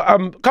was,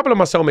 a couple of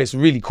my cellmates were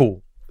really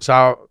cool. So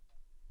I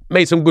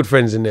made some good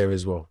friends in there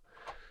as well.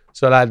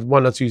 So I had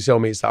 1 or 2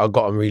 cellmates that I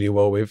got on really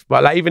well with.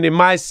 But like even in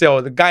my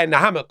cell, the guy in the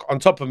hammock on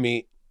top of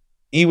me,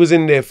 he was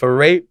in there for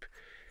rape.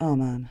 Oh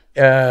man.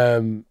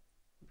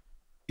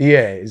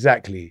 Yeah,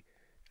 exactly.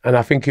 And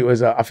I think it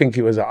was a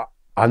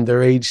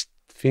underage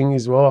thing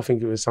as well. I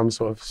think it was some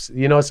sort of, so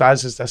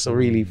that's a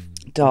really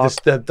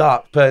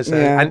dark person.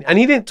 Yeah. And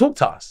he didn't talk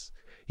to us.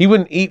 He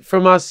wouldn't eat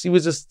from us. He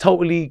was just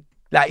totally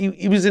like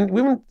we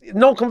weren't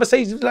no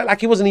conversation.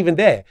 Like he wasn't even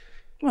there.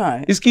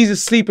 Right. This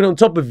geezer's sleeping on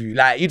top of you.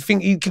 Like you'd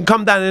think he can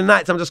come down in the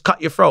night time and just cut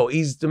your throat.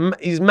 He's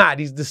mad.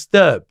 He's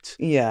disturbed.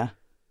 Yeah.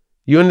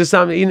 You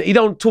understand? He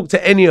don't talk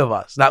to any of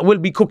us. Like we'll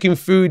be cooking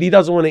food. He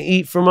doesn't want to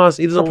eat from us.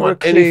 He doesn't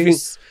want anything.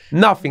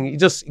 Nothing. He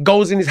just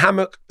goes in his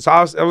hammock. So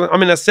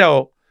I'm in a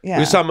cell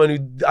with someone who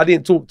I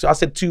didn't talk to. I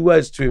said 2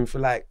 words to him for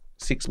like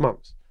 6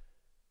 months.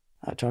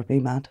 That'd drive me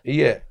mad.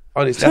 Yeah.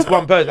 Honestly, that's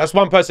one person. That's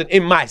one person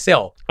in my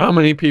cell. How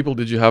many people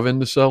did you have in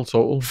the cell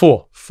total?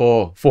 4.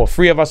 4.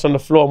 3 of us on the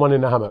floor, 1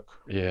 in the hammock.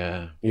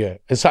 Yeah. Yeah.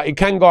 And so it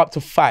can go up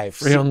to 5.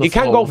 3 on the It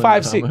can floor, go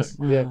 5, 6.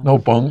 Yeah. No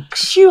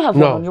bunks. Did you have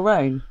one on your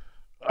own?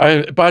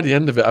 By the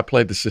end of it, I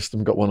played the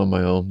system, got one on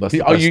my own. That's the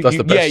best, that's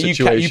the best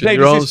situation. You play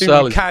Your the own system,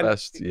 cell you is can't, the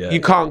best. Yeah,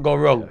 you can't go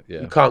wrong.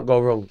 Yeah. You can't go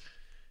wrong.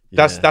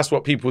 That's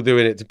what people do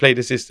in it, to play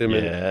the system.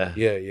 Yeah.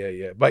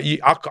 Yeah. But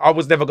I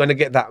was never going to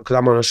get that because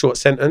I'm on a short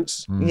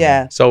sentence.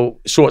 Yeah. So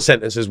short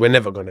sentences, we're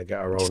never going to get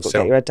our own Just got to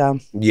cell. get your head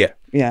down. Yeah.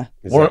 Yeah.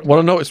 Exactly. What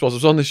I noticed was I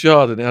was on this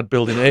yard and they had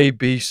building A,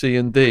 B, C,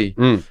 and D.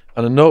 And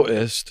I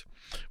noticed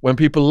when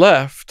people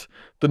left,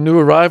 the new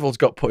arrivals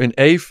got put in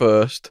A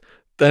first,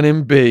 then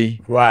in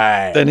B,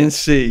 Right. then in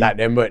C. Like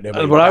them, but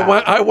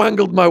I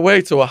wangled my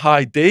way to a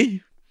high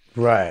D.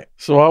 Right.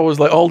 So I was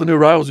like, all the new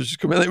arrivals would just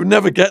come in. They would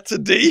never get to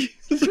D.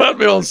 So I had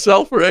my own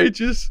cell for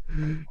ages.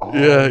 Oh,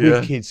 yeah.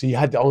 Wicked. So you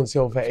had your own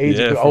cell for ages.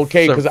 Yeah,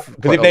 Okay, because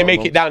quite if they a make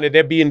lot it down there,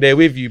 they're being there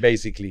with you,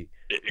 basically.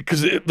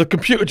 Because the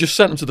computer just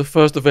sent them to the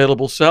first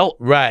available cell.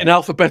 Right. In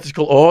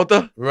alphabetical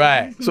order.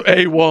 Right. So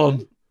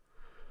A1.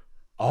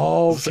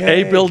 Oh, So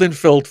A building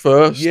filled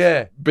first.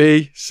 Yeah.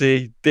 B,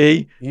 C,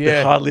 D. Yeah.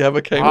 They hardly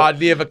ever came.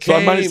 Hardly ever So came.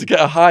 I managed to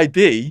get a high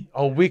D.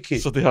 Oh,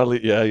 wicked. So they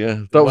hardly, yeah.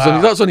 That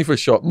was only for a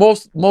shot.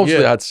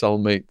 Mostly I had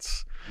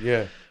cellmates.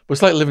 Yeah. But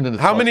it's like living in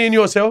the How many in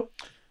your cell?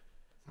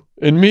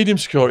 In medium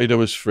security, there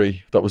was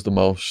 3. That was the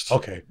most.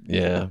 Okay.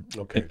 Yeah.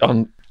 Okay.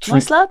 On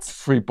Nice lads.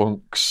 3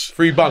 bunks.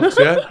 3 bunks,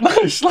 yeah?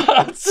 Nice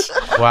lads.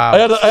 Wow. I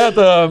had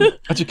a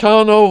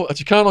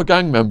Chicano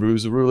gang member who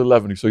was a Rule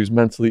 11, so he was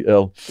mentally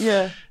ill.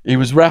 Yeah. He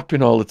was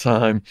rapping all the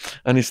time,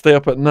 and he'd stay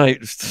up at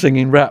night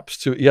singing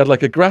raps. He had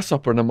like a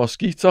grasshopper and a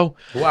mosquito.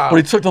 Wow. But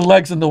he took the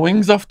legs and the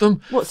wings off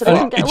them. What, so they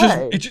couldn't get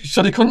away?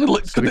 So they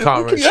couldn't. So they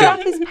can't run Can you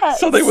have his pets?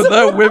 So they were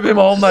there with him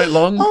all night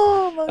long.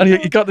 Oh my And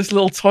God. he got this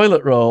little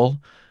toilet roll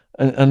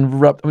and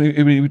rap. I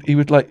mean, he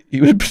would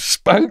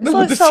spank them It's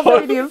like with the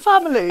toilet. Salvanian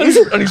families.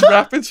 And he's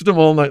rapping to them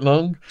all night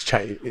long.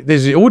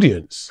 There's the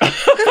audience.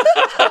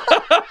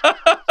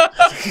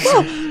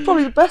 Well,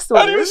 probably the best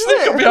one, And he was isn't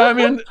sneaking it? behind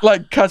me and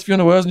like catch me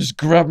unawares and just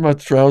grab my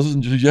trousers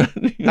and just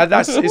And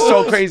it's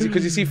so crazy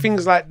because you see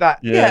things like that.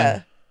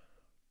 Yeah.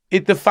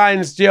 It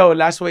defines jail.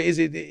 That's what it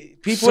is.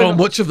 People So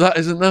much of that,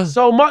 isn't there?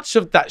 so much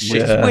of that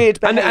shit. Yeah. Weird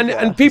And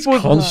behaviour. people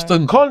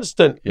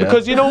constant. Yeah.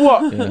 because you know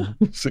what? Yeah.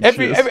 6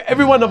 Every years.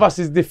 every one of us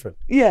is different.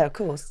 Yeah, of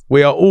course.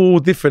 We are all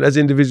different as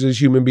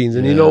individuals, human beings,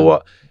 and you Yeah. know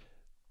what?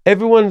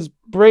 Everyone's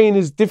brain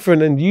is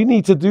different, and you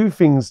need to do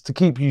things to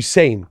keep you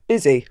sane,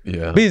 Busy.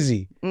 Yeah.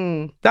 busy.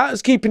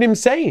 That's keeping him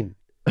sane.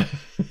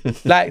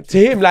 Like to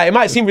him, like it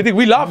might seem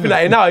ridiculous. We laughing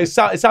at it now. It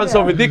sounds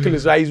so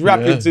ridiculous. Like he's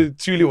rapping to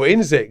 2 little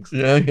insects.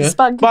 Yeah.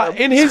 Spanking But them.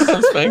 in his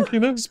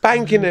Spanking him.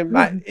 spanking him,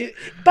 like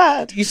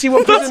Bad. you see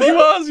what That's prison.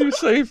 he was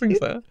saying things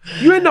there.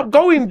 You end up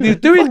going,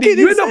 doing this.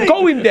 You end up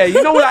going there.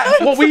 You know, like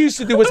what we used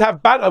to do was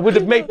have banter. We'd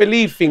have make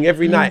believe thing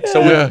every night.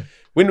 So Yeah.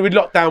 when we'd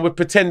lock down, we'd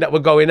pretend that we're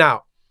going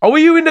out. Oh, were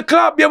you in the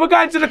club? Yeah, we're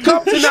going to the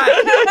club tonight.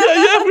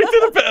 yeah, we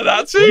did a bit of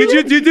that too.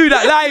 you do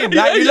that lying,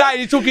 like you Yeah. lying,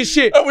 you're talking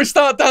shit. And we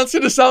start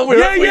dancing the sound.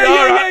 We are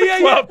at the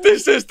club.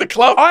 This is the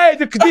club.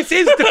 This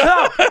is the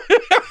club.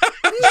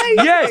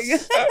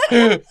 Yes.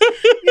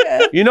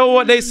 Yeah. You know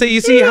what they say? You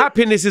see,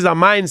 happiness is a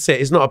mindset.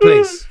 It's not a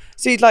place.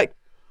 So you'd like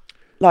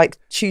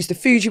choose the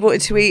food you wanted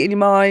to eat in your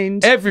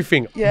mind.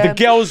 Everything. Yeah. The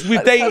girls we've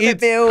Like the dated.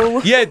 perfect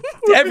meal. Yeah,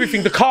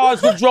 everything. The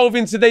cars we've drove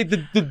in today.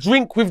 The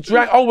drink we've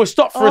drank. Oh, we're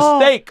stopped for a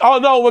steak. Oh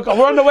no, we're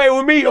on the way.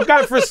 We'll meet. We're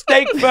going for a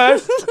steak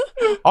first.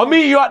 I'll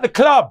meet you at the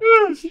club.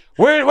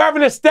 We're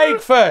having a steak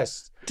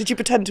first. Did you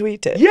pretend to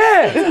eat it?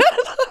 Yeah.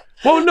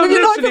 Well, no, With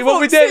your literally, knife we'll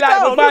be and there fork, like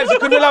sit with down. vibes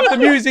because we'll have the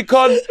music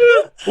on.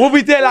 We'll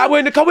be there like we're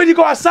in the club. When you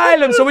got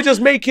Asylum, so we're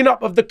just making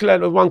up of the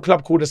club. One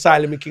club called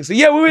Asylum in Kingston.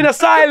 Yeah, we're in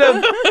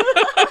Asylum.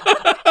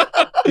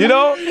 You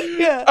know?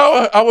 Yeah.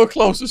 Our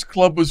closest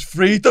club was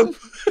Freedom.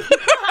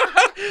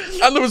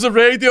 And there was a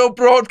radio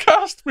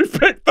broadcast we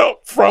picked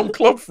up from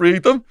Club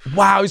Freedom.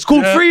 Wow, it's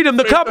called Yeah, Freedom.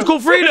 The club's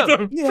called Freedom.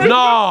 Freedom. Yeah.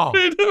 No,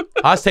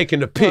 I was taking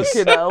the piss.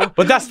 You know.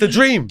 But that's the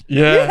dream.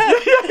 Yeah.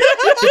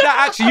 But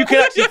that actually, you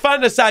can actually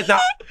fantasize now.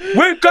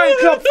 We're going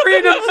Club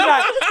Freedom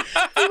tonight.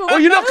 Oh,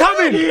 you're not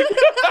coming.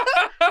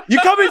 You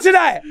coming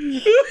tonight?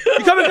 You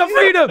coming Club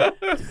Freedom?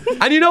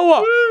 And you know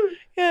what?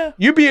 Yeah.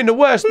 You be in the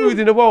worst mood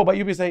in the world, but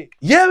you be saying,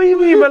 yeah, what you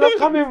mean, man? I'm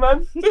coming,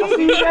 man. I'll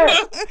see you there.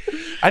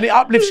 And it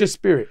uplifts your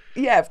spirit.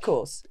 Yeah, of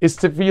course. It's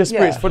for your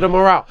spirit, it's for the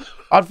morale.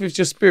 Uplifts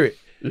your spirit.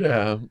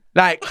 Yeah.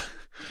 Like,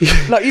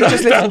 Like you've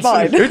just lifted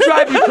mine. it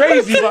drive you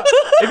crazy, but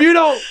if you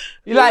don't,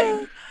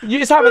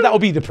 it's either that or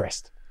be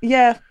depressed.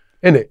 Yeah.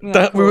 Innit?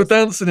 Yeah, of We were course.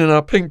 dancing in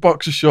our pink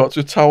boxer shorts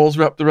with towels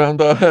wrapped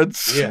around our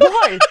heads. Yeah.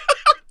 Why?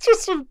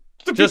 Just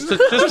Just to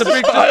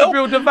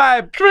build the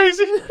vibe.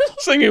 crazy.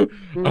 Singing,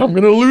 I'm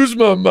going to lose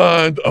my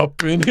mind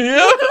up in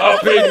here.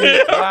 Up in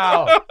here.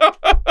 Wow.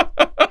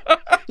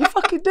 You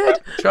fucking did.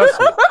 Trust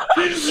me.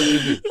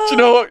 Do you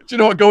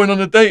know what going on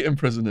a date in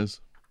prison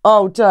is?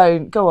 Oh,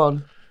 don't. Go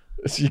on.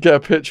 So you get a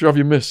picture of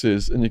your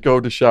missus and you go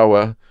to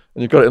shower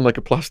and you got it in like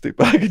a plastic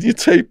bag and you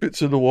tape it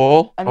to the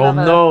wall And Oh, have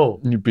a- no.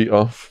 and you beat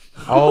off.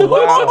 Oh,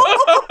 wow.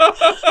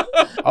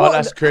 Oh,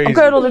 that's crazy. I'm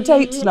going on a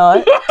date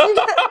tonight.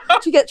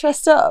 Do you get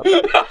dressed up?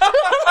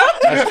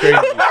 That's crazy.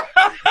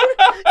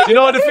 Do you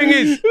know what the thing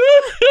is?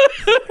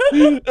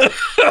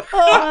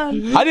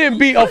 I didn't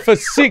beat off for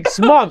 6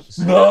 months.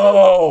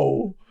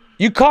 No.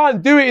 You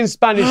can't do it in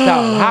Spanish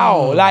Town.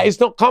 How? Like, it's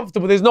not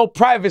comfortable. There's no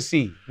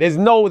privacy. There's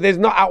not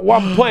at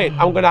one point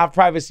I'm going to have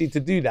privacy to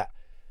do that.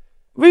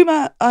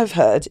 Rumour I've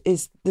heard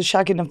is the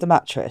shagging of the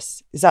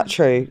mattress. Is that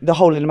true? The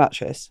hole in the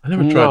mattress? I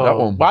never tried that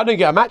one. But I didn't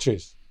get a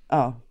mattress.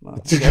 Oh, well.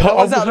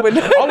 I would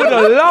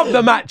have loved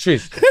the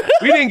mattress.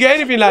 We didn't get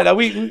anything like that.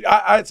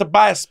 I had to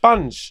buy a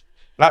sponge.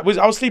 Like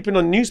I was sleeping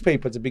on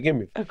newspaper to begin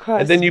with. Oh,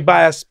 Christ. And then you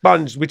buy a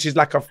sponge, which is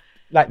like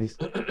this.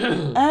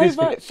 Oh,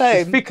 right, foam.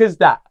 As thick as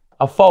that.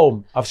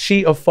 A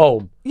sheet of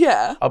foam.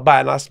 Yeah. I'll buy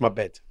it and that's my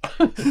bed.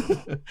 You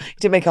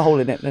didn't make a hole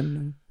in it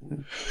then?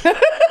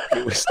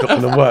 It's not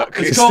going to work.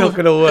 It's not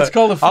going to work. It's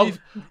called I'm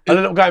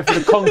not going for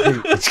the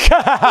concrete.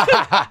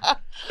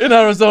 In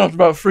Arizona, after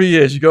about 3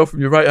 years, you go from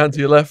your right hand to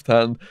your left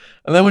hand.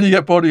 And then when you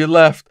get bored of your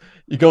left,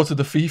 you go to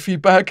the Fifi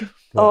bag.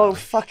 Oh,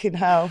 fucking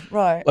hell.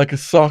 Right. Like a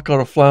sock or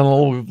a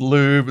flannel with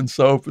lube and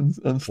soap and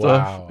stuff.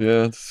 Wow.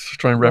 Yeah, to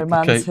try and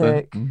replicate that.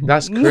 Romantic.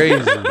 That's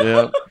crazy.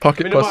 Yeah,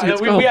 pocket pussy.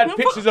 It's we had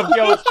pictures of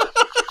girls.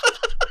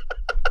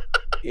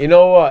 You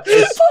know what?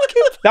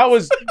 That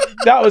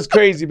was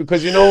crazy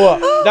because you know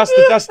what?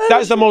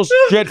 That's the most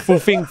dreadful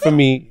thing for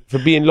me for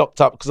being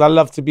locked up because I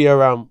love to be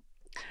around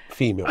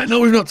females. I know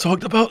we've not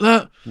talked about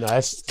that. No,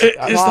 it's the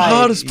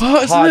hardest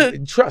part, isn't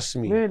it? Trust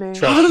me. Really?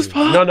 Hardest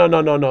part?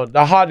 No.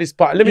 The hardest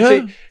part. Let me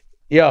tell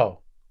you,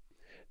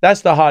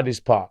 that's the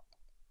hardest part.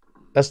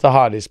 That's the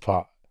hardest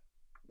part.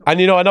 And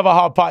you know, another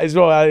hard part as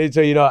well. I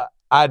tell you, I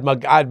had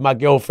my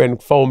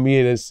girlfriend phone me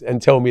in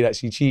and tell me that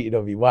she cheated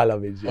on me while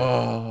I'm in jail.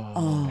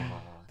 Oh.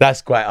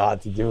 That's quite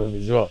hard to deal with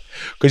as well.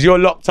 Because you're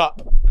locked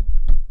up.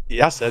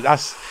 That's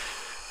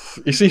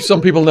You see,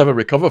 some people never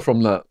recover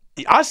from that.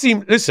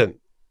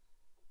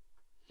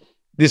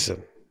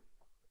 Listen.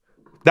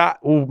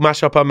 That will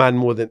mash up a man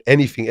more than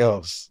anything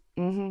else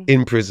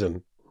in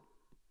prison.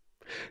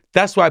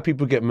 That's why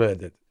people get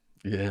murdered.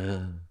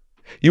 Yeah.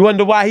 You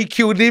wonder why he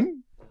killed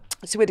him?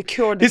 So we're the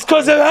cure. It's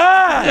because of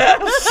her.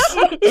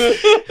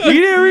 He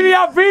didn't really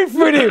have beef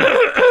with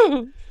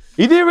him.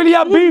 He didn't really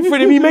have beef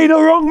with him. He made a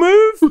wrong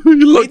move.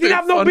 He didn't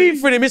have no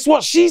beef with him. It's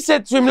what she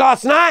said to him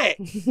last night.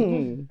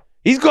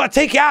 He's got to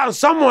take it out on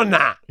someone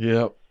now.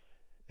 Yeah.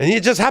 And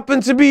it just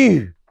happened to be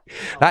you.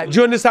 Like, do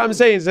you understand what I'm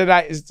saying? So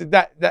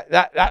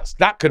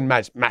that can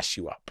mash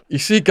you up. You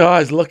see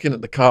guys looking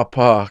at the car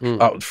park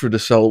out through the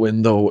cell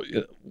window,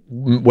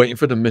 waiting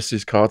for the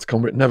missus car to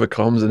come, but it never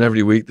comes, and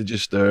every week they're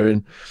just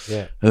staring.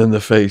 Yeah. And then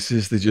their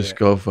faces, they just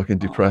go fucking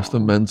depressed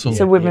and mental.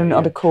 So women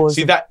are the cause.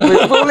 See that?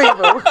 All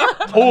evil.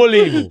 All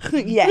evil.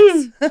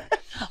 Yes.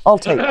 I'll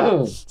take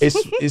that.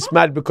 It's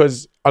mad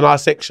because on our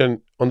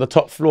section, on the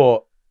top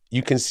floor,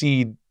 you can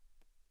see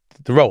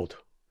the road.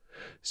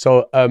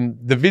 So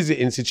the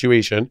visiting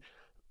situation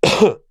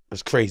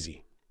was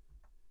crazy.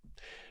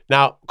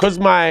 Now, because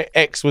my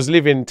ex was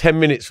living 10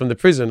 minutes from the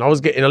prison, I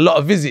was getting a lot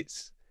of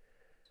visits.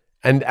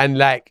 And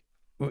like,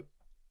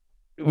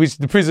 which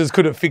the prisoners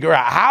couldn't figure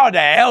out, how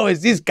the hell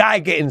is this guy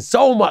getting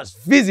so much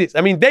visits?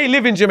 I mean, they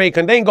live in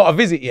Jamaica and they ain't got a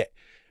visit yet.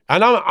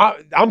 And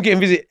I'm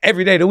getting visit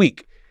every day of the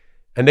week.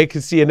 And they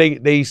could see, and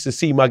they used to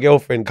see my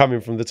girlfriend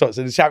coming from the top.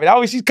 So they're shouting,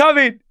 oh, she's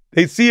coming.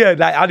 They see her,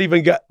 like I'd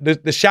even get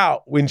the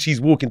shout when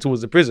she's walking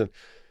towards the prison.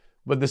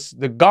 But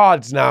the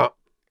guards now,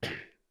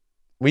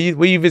 where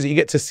you visit, you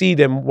get to see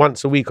them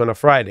once a week on a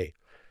Friday.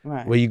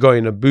 Right. Where you go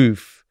in a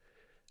booth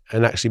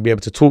and actually be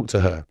able to talk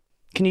to her.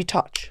 Can you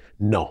touch?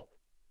 No.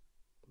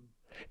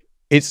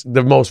 It's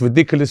the most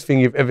ridiculous thing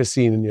you've ever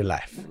seen in your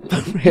life.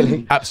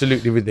 Really?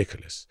 Absolutely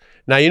ridiculous.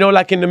 Now, you know,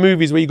 like in the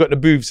movies where you got the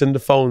booths and the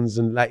phones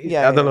and like,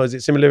 I don't know, is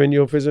it similar in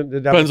your prison?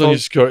 Depends on your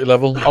security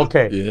level.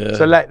 Okay. Yeah.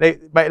 So like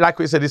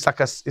we said,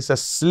 it's a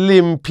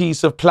slim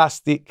piece of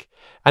plastic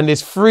and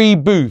there's 3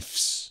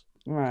 booths.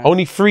 Right.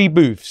 Only 3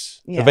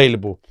 booths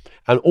available.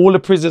 And all the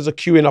prisoners are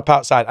queuing up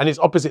outside and it's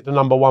opposite the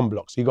number 1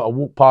 block. So you got to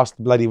walk past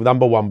the bloody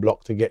number 1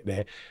 block to get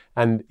there.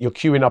 And you're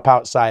queuing up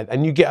outside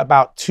and you get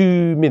about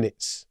 2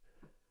 minutes.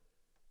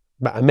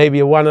 Maybe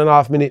a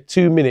 1.5 minute,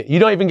 2 minutes. You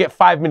don't even get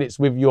 5 minutes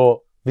with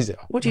your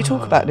visitor. What do you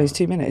talk about in those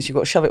 2 minutes? You've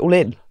got to shove it all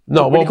in.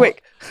 No, really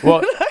quick.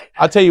 Well,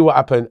 I'll tell you what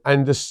happened.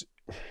 And it's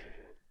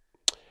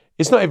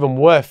not even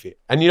worth it.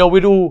 And you know,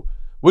 we'd all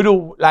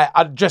like,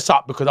 I'd dress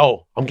up because,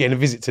 I'm getting a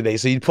visit today.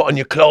 So you'd put on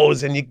your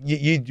clothes and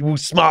you will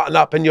smarten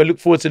up and you'll look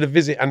forward to the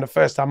visit. And the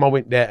first time I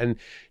went there and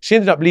she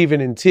ended up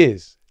leaving in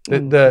tears.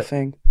 The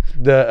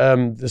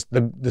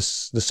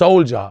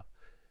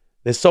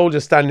soldier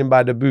standing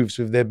by the booths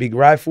with their big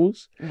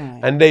rifles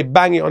and they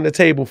bang it on the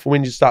table for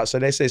when you start. So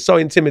they say, so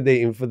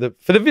intimidating for the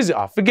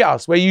visitor. Forget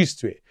us, we're used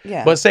to it.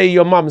 Yeah. But say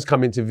your mum's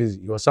coming to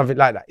visit you or something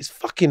like that. It's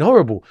fucking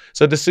horrible.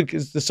 So the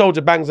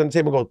soldier bangs on the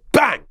table and goes,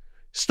 bang,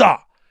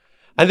 start.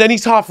 And then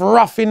he's half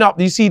roughing up.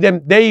 You see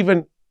them,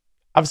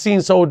 I've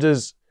seen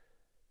soldiers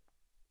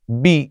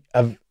beat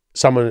a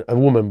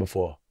woman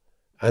before.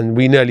 And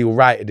we nearly all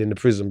rioted in the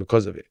prison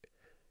because of it.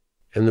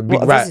 And the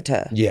big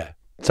visitor? Yeah.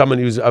 Someone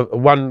who's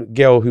one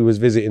girl who was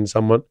visiting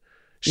someone,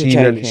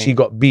 she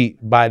got beat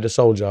by the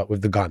soldier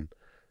with the gun.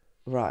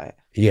 Right.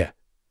 Yeah.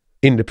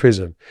 in the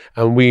prison,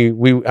 and we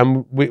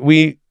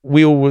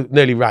all were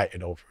nearly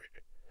rioted over it.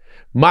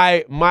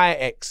 My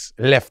ex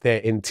left there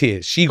in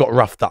tears. She got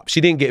roughed up. She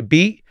didn't get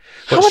beat,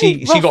 but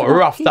she got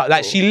roughed up.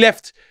 Like she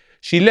left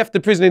the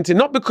prison in tears.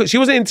 Not because she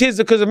wasn't in tears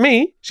because of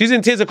me. She's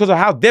in tears because of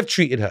how they've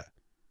treated her.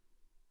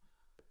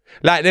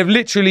 Like they've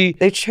literally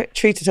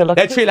treated her like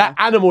they treat like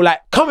animal.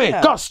 Like come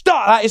here, go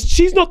start. Like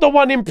she's not the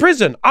one in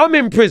prison. I'm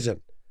in prison,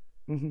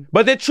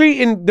 but they're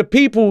treating the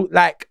people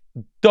like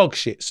dog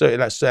shit. So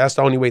that's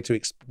the only way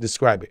to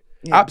describe it.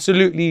 Yeah.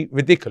 Absolutely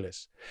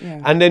ridiculous. Yeah.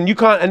 And then you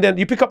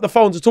pick up the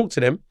phone to talk to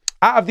them.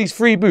 Out of these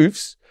 3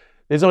 booths,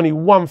 there's only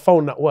 1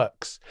 phone that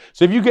works.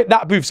 So if you get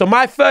that booth, so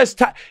my first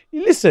time,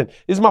 listen,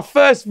 it's my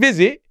first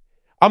visit.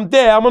 I'm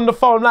there, I'm on the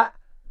phone like,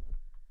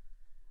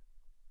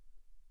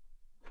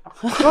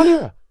 I can't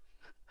hear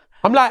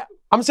her.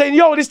 I'm saying,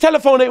 yo, this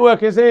telephone ain't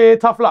working. Say,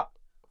 tough luck.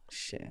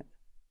 Shit.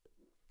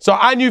 So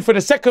I knew for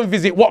the second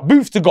visit what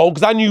booth to go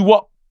because I knew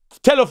what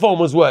telephone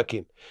was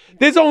working.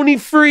 There's only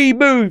 3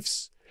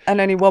 booths. And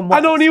only 1 works.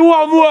 And only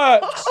 1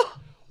 works.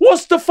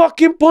 What's the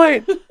fucking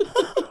point?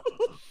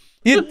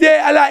 You're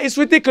there, like, it's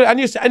ridiculous. And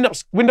you end up,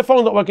 when the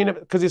phone's not working,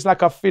 because it's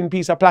like a thin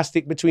piece of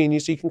plastic between you,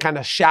 so you can kind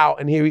of shout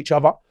and hear each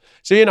other.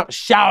 So you end up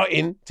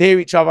shouting to hear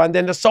each other, and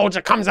then the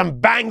soldier comes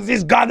and bangs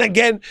his gun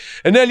again,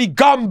 and nearly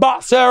gun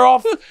butts her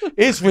off.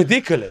 It's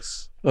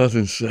ridiculous. That's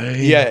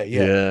insane.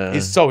 Yeah.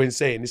 It's so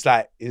insane. It's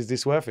like, is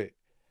this worth it?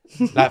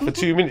 Like for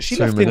 2 minutes, she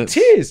left in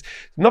tears.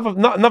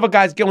 Another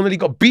guy's nearly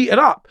got beaten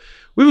up.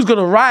 We was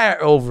gonna riot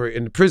over it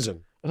in the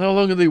prison. And how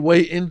long are they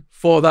waiting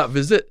for that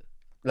visit?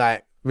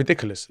 Like,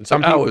 ridiculous. And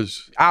some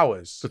hours.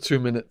 Hours. For 2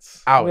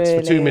 minutes. Hours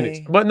for 2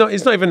 minutes. But no,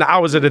 it's not even the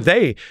hours of the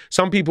day.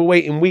 Some people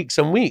waiting weeks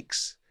and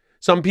weeks.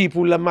 Some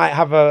people might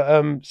have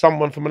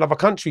someone from another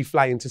country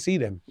flying to see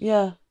them.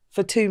 Yeah,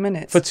 for 2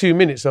 minutes. For 2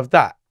 minutes of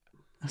that.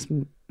 That's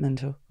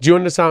mental. Do you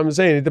understand what I'm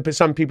saying?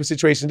 Some people's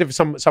situation is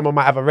different. Someone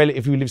might have a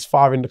relative who lives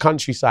far in the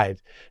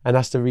countryside and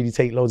has to really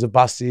take loads of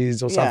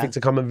buses or something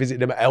to come and visit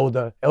them,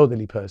 an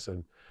elderly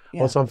person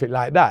or something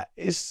like that.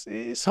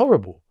 It's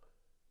horrible.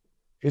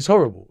 It's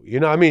horrible. You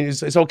know what I mean?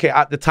 It's okay.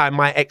 At the time,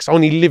 my ex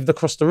only lived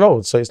across the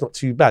road, so it's not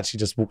too bad. She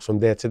just walks from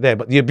there to there.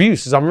 But the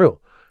abuse is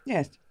unreal.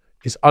 Yes.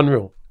 It's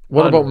unreal.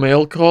 What about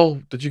mail call?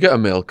 Did you get a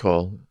mail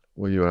call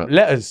where you were at?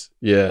 Letters?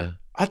 Yeah.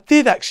 I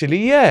did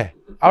actually, yeah.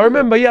 I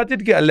remember, I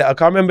did get a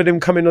letter. I remember them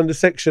coming on the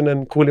section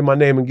and calling my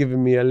name and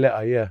giving me a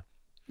letter,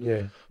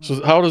 yeah.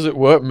 So how does it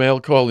work, mail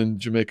call in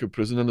Jamaica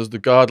prison? And does the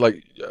guard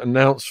like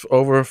announce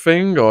over a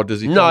thing, or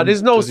does he No,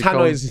 there's no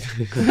tannoys.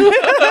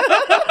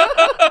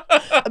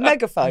 A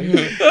megaphone.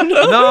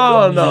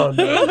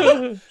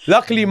 No.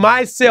 Luckily,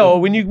 my cell,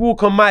 when you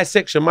walk on my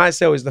section, my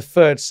cell is the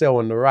 3rd cell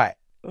on the right.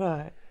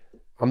 Right.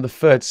 I'm the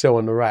 3rd cell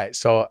on the right.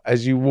 So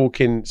as you walk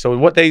in,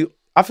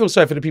 I feel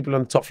sorry for the people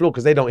on the top floor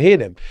because they don't hear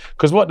them.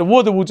 Because the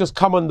warden will just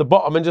come on the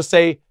bottom and just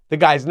say the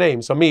guy's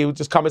name. So me, he will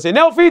just come and say,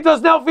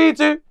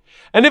 Nelfitos.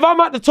 And if I'm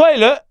at the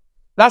toilet,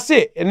 that's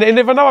it. And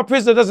if another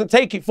prisoner doesn't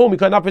take it for me,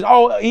 because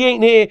he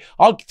ain't here,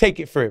 I'll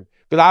take it for him.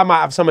 Because I might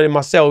have someone in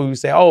my cell who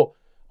say, oh,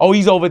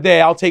 he's over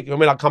there, I'll take it. And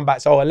when I come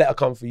back, say, a letter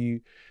come for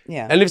you.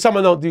 Yeah. And if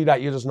someone don't do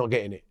that, you're just not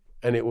getting it.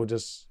 And it will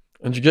just...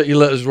 And you get your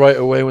letters right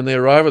away when they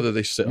arrive, or do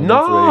they sit on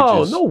them for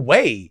ages? No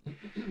way.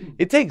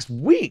 It takes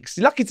weeks.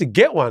 You're lucky to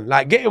get one.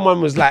 Like, getting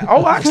one was like,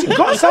 I actually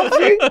got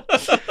something.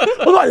 I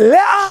got a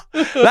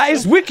letter. Like,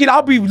 it's wicked.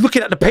 I'll be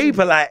looking at the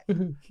paper like,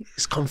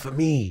 it's come for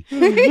me.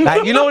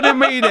 Like, you know what I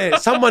mean?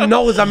 Someone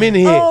knows I'm in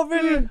here. Oh,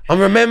 brilliant. I'm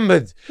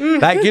remembered.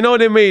 Like, you know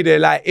what I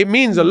mean? Like, it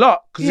means a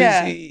lot because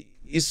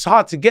it's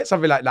hard to get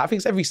something like that. I think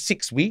it's every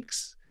 6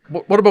 weeks.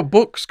 What about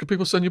books? Could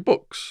people send you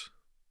books?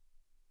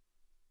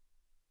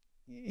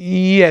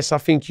 Yes, I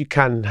think you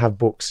can have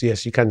books.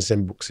 Yes, you can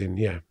send books in.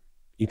 Yeah,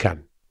 you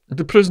can.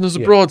 Do prisoners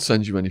abroad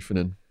send you anything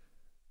in?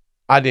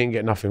 I didn't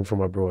get nothing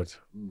from abroad.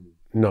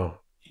 No.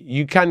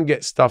 You can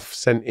get stuff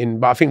sent in,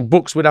 but I think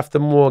books would have to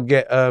more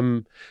get...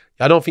 I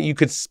don't think you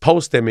could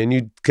post them in.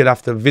 You could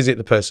have to visit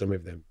the person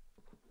with them.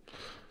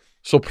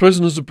 So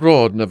Prisoners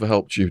Abroad never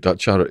helped you, that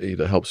charity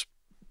that helps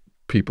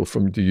people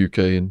from the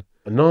UK?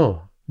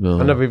 No.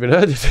 I never even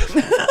heard of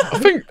them. I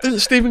think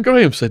Stephen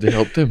Graham said they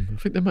helped him. I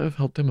think they might have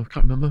helped him. I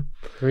can't remember.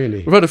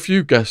 Really? We've had a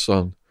few guests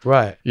on.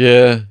 Right.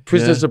 Yeah.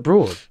 Prisoners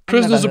Abroad.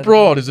 Prisoners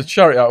Abroad is a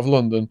charity out of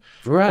London.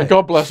 Right. And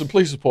God bless them.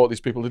 Please support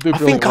these people. They do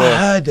brilliant work. I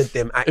heard of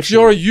them, actually. If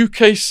you're a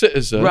UK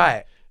citizen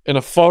in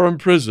a foreign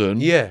prison,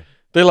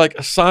 they like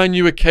assign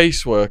you a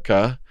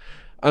caseworker,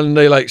 and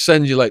they like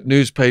send you like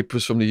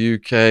newspapers from the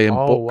UK and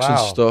books and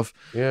stuff.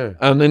 Yeah.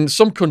 And in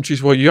some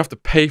countries where you have to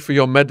pay for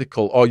your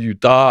medical or you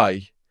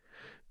die,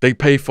 they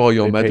pay for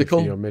your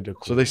medical.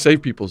 So they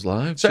save people's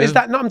lives. So is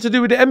that nothing to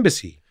do with the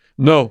embassy?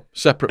 No,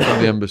 separate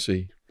from the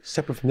embassy.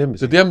 Separate from the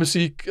embassy. Did the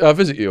embassy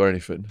visit you or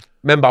anything?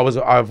 Remember,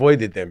 I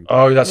avoided them.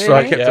 Oh, that's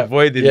right. I kept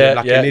avoiding them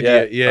like an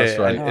idiot. Yeah, that's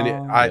right.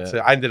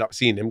 I ended up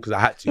seeing them because I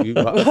had to.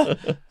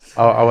 But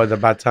I had a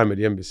bad time at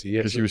the embassy.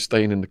 Because you were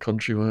staying in the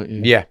country, weren't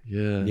you?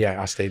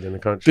 Yeah, I stayed in the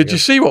country. Did you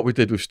see what we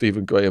did with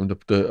Stephen Graham?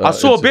 I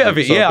saw a bit of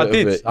it. I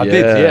did.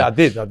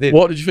 I did.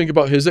 What did you think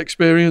about his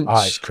experience?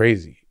 It's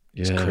crazy.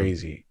 It's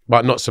crazy,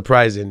 but not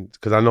surprising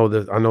because I know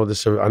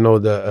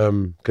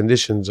the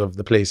conditions of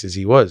the places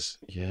he was.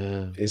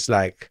 Yeah, it's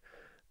like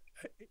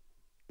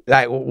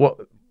what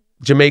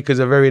Jamaica's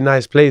a very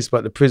nice place,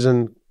 but the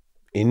prison,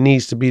 it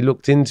needs to be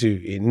looked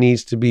into. It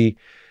needs to be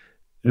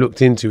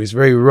looked into. It's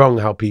very wrong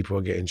how people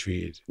are getting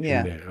treated.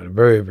 Yeah,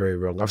 very, very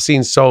wrong. I've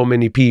seen so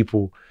many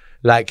people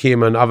like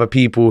him and other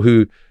people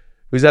who's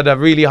had a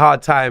really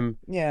hard time.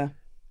 Yeah,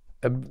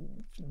 a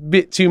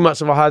bit too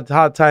much of a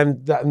hard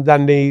time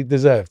than they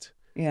deserved.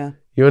 Yeah,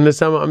 you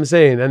understand what I'm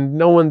saying? And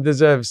no one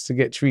deserves to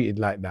get treated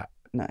like that.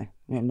 No,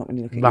 not when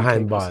you look at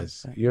behind bars.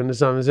 So. You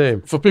understand what I'm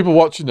saying? For people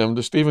watching them,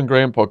 the Stephen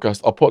Graham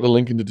podcast, I'll put the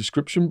link in the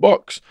description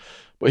box.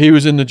 But he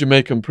was in the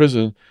Jamaican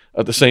prison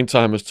at the same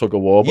time as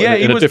Tuggawar, but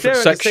in a different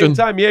section. At the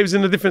same time. Yeah, he was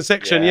in a different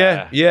section.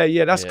 Yeah.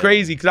 That's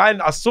crazy because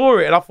I saw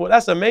it and I thought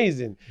that's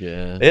amazing.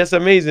 Yeah, that's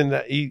amazing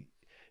that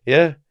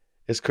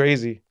it's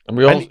crazy.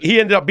 And he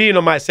ended up being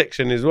on my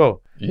section as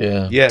well.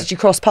 Yeah. Did you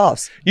cross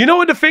paths? You know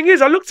what the thing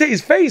is? I looked at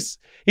his face.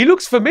 He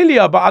looks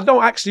familiar, but I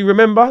don't actually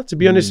remember, to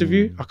be honest with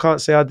you. I can't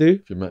say I do.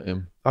 If you met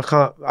him. I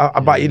can't.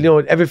 But you know,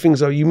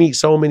 everything's, you meet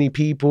so many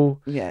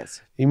people.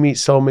 Yes. You meet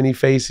so many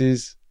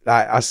faces.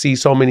 Like, I see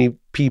so many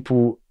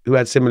people who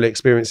had similar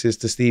experiences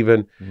to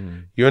Stephen.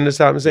 You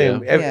understand what I'm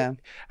saying? Yeah.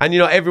 And you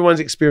know,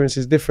 everyone's experience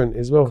is different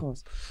as well. Of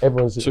course.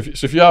 Everyone's. So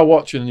if you are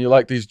watching and you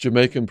like these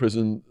Jamaican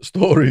prison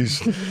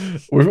stories,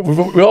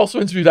 we also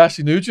interviewed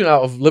Ashley Nugent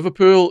out of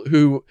Liverpool,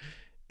 who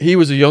he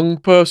was a young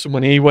person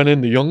when he went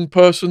in the young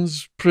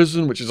person's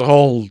prison, which is a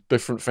whole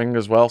different thing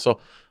as well. So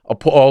I'll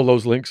put all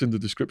those links in the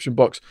description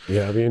box.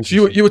 Yeah, it'll be interesting.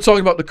 So you were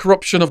talking about the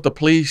corruption of the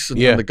police and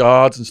the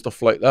guards and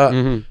stuff like that.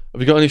 Have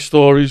you got any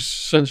stories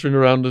centering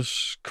around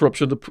this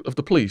corruption of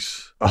the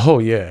police? Oh,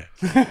 yeah.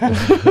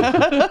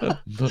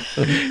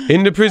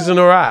 In the prison,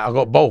 all right. I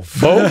got both.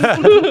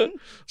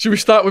 Should we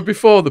start with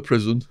before the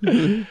prison?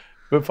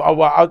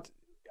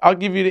 I'll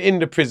give you the in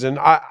the prison.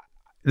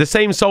 The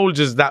same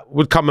soldiers that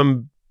would come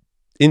and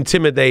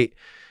intimidate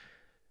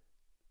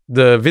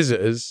the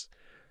visitors,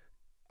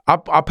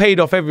 I paid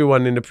off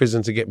everyone in the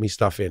prison to get me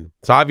stuff in.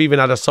 So I've even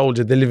had a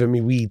soldier deliver me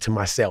weed to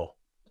my cell.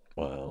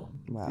 Wow.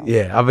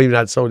 Yeah, I've even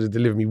had soldiers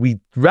deliver me weed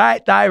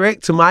right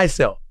direct to my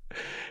cell.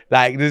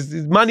 Like, there's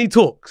money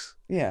talks.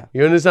 Yeah.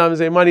 You understand what I'm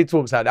saying? Money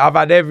talks out there. I've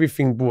had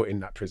everything brought in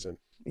that prison.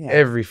 Yeah.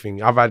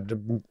 Everything. I've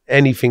had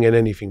anything and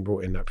anything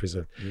brought in that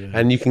prison. Yeah.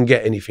 And you can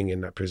get anything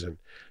in that prison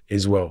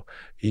as well.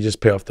 You just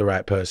pay off the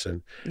right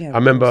person. Yeah, I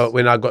remember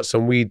when I got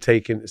some weed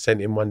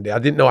sent in one day, I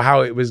didn't know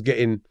how it was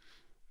getting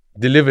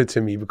delivered to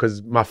me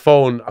because my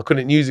phone, I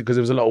couldn't use it because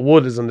there was a lot of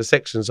warders on the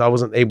section, so I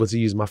wasn't able to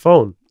use my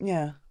phone.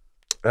 Yeah.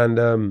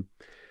 And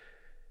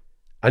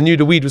I knew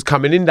the weed was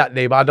coming in that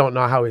day, but I don't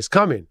know how it's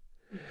coming.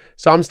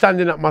 So I'm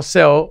standing at my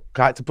cell.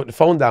 I had to put the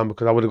phone down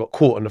because I would have got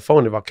caught on the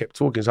phone if I kept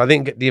talking. So I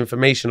didn't get the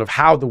information of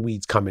how the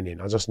weed's coming in.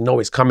 I just know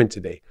it's coming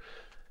today.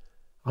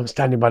 I'm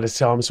standing by the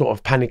cell. I'm sort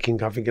of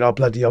panicking. I'm thinking, oh,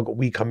 bloody, I've got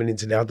weed coming in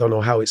today. I don't know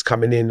how it's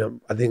coming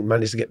in. I didn't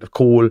manage to get the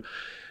call.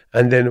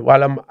 And then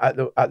while I'm at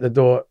the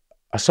door,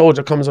 a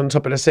soldier comes on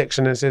top of the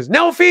section and says,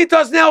 "Nel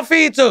Fitos, Nel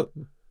Fito!"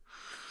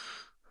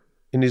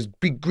 In his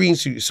big green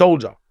suit,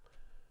 soldier.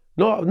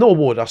 No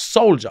warder,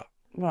 soldier.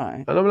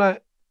 Right. And I'm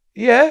like,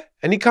 yeah.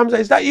 And he comes,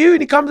 is that you?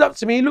 And he comes up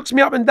to me, he looks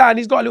me up and down,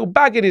 he's got a little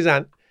bag in his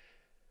hand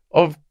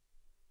of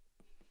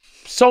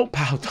salt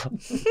powder.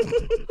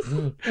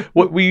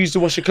 What we used to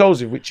wash your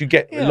clothes with, which you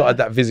get a lot of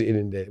that visiting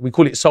in there. We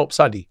call it salt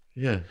suddy.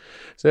 Yeah.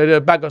 So the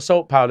bag of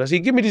salt powder. So he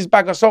give me this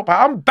bag of salt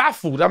powder. I'm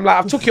baffled. I'm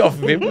like, I took it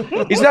off of him.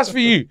 He said, "That's for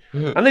you."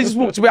 And they just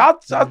walked away.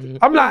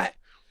 I'm like,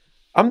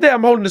 I'm there,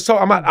 I'm holding the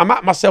salt. I'm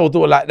at my cell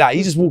door like that.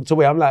 He just walked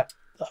away. I'm like,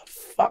 the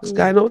fuck's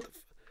going on?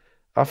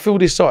 I feel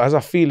this salt as I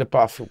feel it,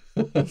 but I feel.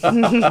 The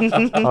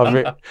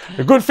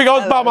good thing I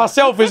was by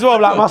myself as well.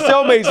 Like, my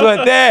cellmates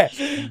weren't there.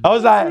 I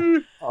was like,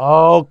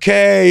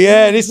 okay,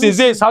 yeah, this is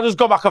it. So I just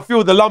got back. I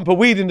feel the lump of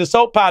weed in the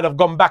salt powder. I've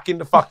gone back in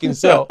the fucking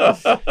cell.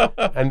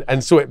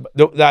 and so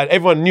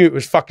everyone knew it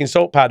was fucking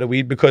salt powder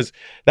weed because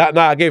that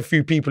night I gave a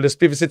few people a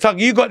spliff and said,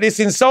 "Tug, you got this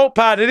in salt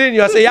powder, didn't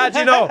you?" I said, "Yeah, do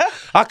you know?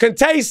 I can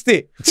taste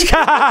it."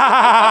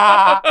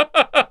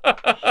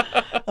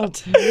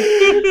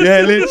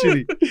 Yeah,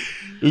 literally.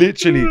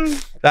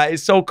 That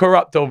is so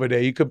corrupt over there.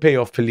 You could pay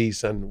off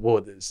police and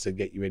warders to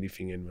get you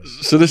anything in.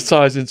 So this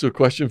ties into a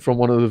question from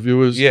one of the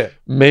viewers. Yeah.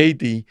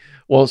 Mady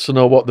wants to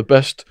know what the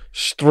best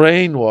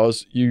strain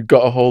was you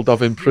got a hold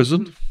of in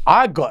prison.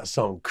 I got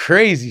some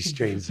crazy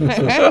strains.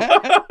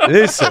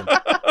 Listen,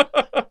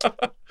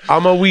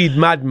 I'm a weed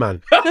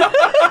madman.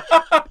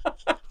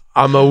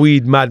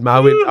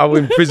 I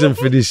went in prison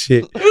for this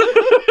shit.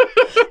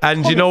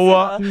 And you know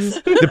what?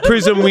 The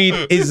prison weed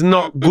is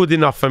not good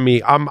enough for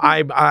me. I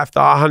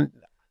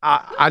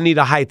need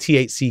a high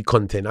THC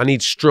content. I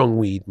need strong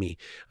weed,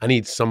 I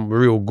need some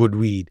real good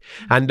weed.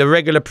 And the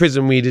regular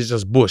prison weed is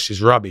just bush.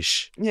 It's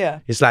rubbish. Yeah.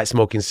 It's like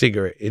smoking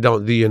cigarette. It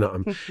don't do you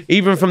nothing.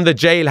 Even from the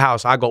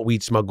jailhouse, I got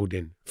weed smuggled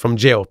in from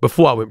jail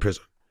before I went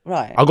prison.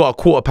 Right. I got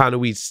a £1/4 of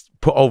weed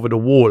put over the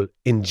wall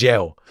in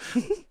jail.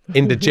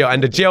 in the jail.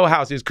 And the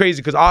jailhouse is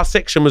crazy because our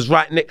section was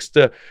right next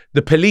to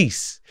the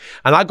police.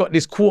 And I got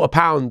this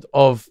 £1/4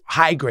 of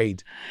high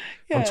grade.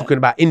 Yeah. I'm talking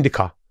about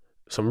indica,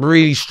 some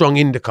really strong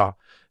indica,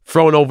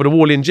 thrown over the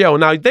wall in jail.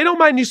 Now, they don't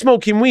mind you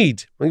smoking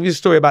weed. I'll give you a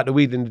story about the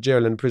weed in the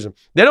jail and the prison.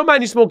 They don't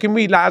mind you smoking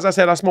weed. Like, as I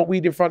said, I smoke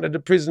weed in front of the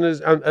prisoners,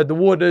 and the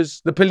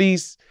warders, the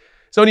police.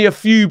 It's only a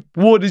few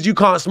warders you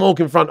can't smoke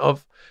in front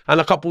of,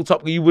 and a couple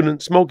top you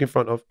wouldn't smoke in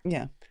front of.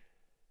 Yeah.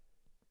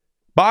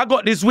 But I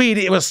got this weed,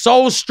 it was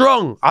so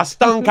strong, I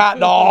stunk out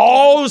the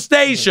whole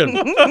station.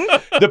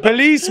 The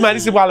policeman,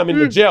 this is while I'm in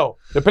the jail,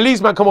 the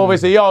policeman come over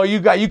and say, yo,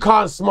 you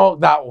can't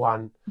smoke that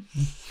one.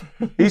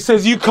 He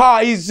says, you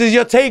can't, he says,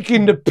 you're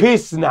taking the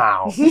piss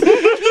now.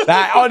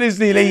 Like,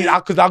 honestly,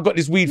 because I got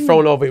this weed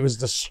thrown over, it was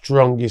the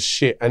strongest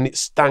shit, and it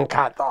stank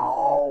out the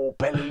whole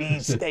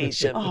police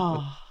station.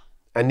 Oh.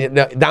 And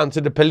down to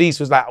the police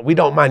was like, we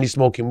don't mind you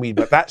smoking weed,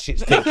 but that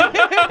shit's taking.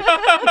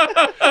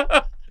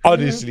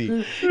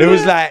 Honestly, it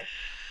was like,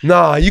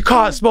 nah, you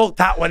can't smoke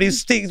that one. It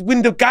stinks.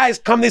 When the guys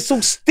come, they're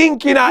so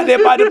stinking out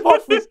there by the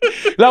office.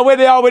 Like where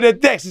they are with the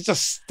decks, it's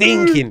just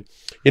stinking.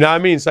 You know what I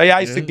mean? So yeah,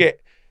 I used to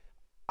get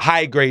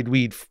high grade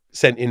weed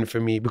sent in for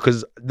me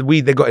because the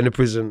weed they got in the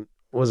prison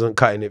wasn't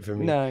cutting it for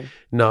me.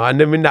 No. And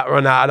then when that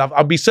run out,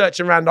 I'd be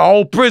searching around the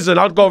whole prison.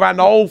 I'd go around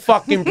the whole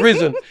fucking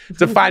prison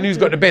to find who's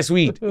got the best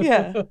weed.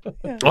 Yeah.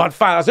 I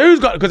said, who's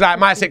got, because like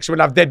my section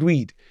would have dead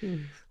weed.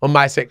 On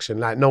my section,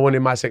 like no one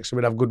in my section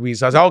would have good weed.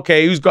 So I was like,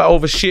 okay, who's got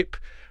over ship,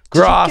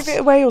 grass? Do you give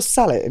it away or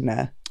sell it in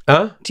there?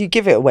 Huh? Do you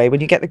give it away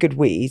when you get the good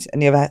weed and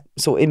the other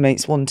sort of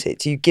inmates want it?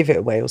 Do you give it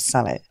away or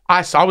sell it?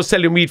 I was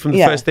selling weed from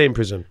the first day in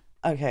prison.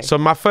 Okay. So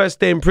my first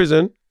day in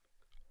prison,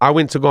 I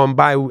went to go and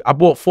I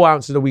bought 4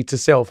 ounces of weed to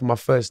sell for my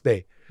first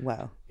day.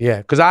 Wow. Yeah,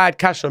 because I had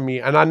cash on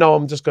me and I know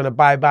I'm just going to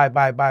buy.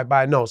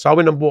 No. So I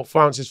went and bought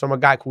 4 ounces from a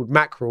guy called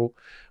Mackerel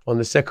on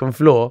the 2nd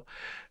floor.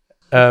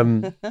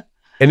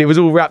 And it was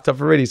all wrapped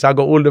up already. So I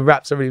got all the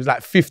wraps already. It was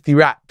like 50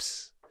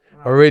 wraps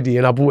already.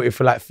 And I bought it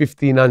for like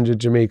 1,500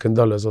 Jamaican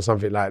dollars or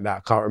something like that. I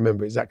can't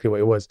remember exactly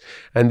what it was.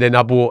 And then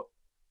I bought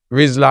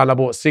Rizla and I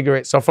bought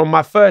cigarettes. So from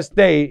my first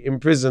day in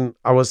prison,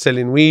 I was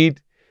selling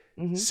weed,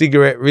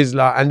 cigarette,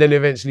 Rizla, and then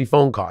eventually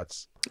phone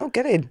cards. Oh,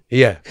 get in.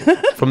 Yeah,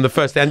 from the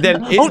first day. And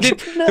then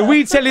the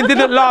weed selling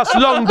didn't last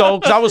long though,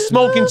 because I was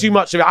smoking too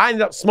much of it. I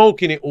ended up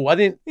smoking it all. I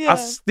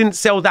didn't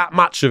sell that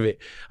much of it.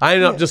 I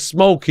ended up just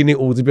smoking it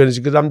all, to be honest,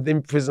 because I'm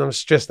in prison, I'm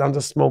stressed. I'm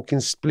just smoking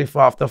spliff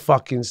after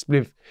fucking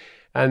spliff.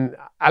 And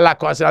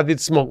like what I said, I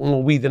did smoke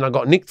more weed than I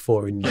got nicked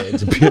for in there,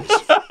 to be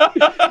honest.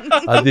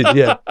 I did,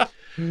 yeah.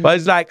 But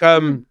it's like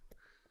a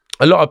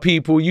lot of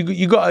people,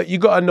 you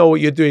gotta know what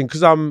you're doing,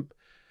 because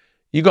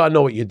you got to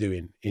know what you're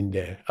doing in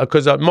there,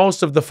 because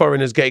most of the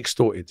foreigners get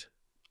extorted.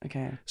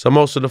 Okay. So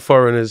most of the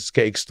foreigners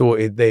get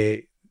extorted.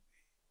 They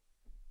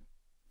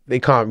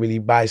can't really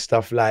buy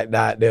stuff like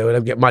that. They'll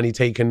get money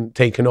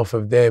taken off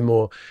of them,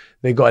 or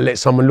they got to let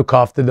someone look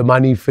after the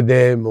money for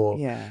them, or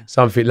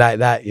something like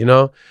that, you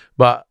know?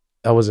 But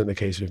that wasn't the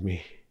case with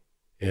me.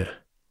 Yeah.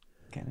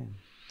 Get in.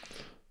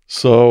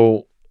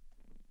 So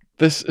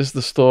this is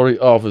the story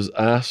of, as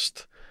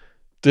asked,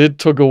 did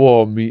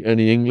Tuggawar meet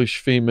any English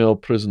female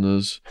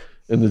prisoners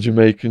in the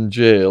Jamaican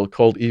jail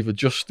called either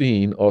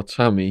Justine or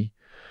Tammy?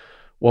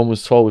 One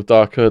was tall with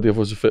dark hair, the other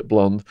was a fit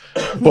blonde.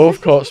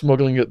 Both caught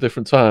smuggling at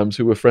different times,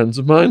 who were friends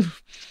of mine.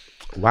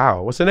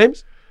 Wow, what's their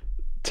names?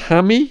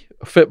 Tammy,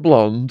 a fit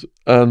blonde,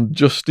 and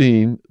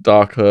Justine,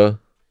 dark hair.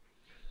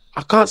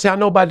 I can't say I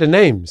know by the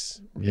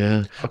names.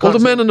 Yeah. Well, the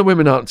men and the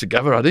women aren't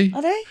together, are they?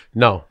 Are they?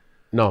 No.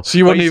 So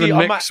you wouldn't even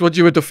mix, would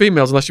you, with the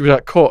females unless you were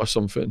at court or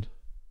something?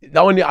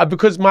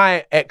 Because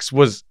my ex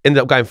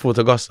ended up going Fort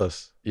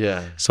Augustus.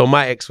 Yeah. So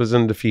my ex was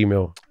in the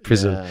female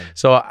prison. Yeah.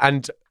 So,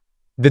 and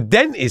the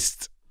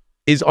dentist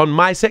is on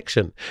my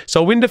section.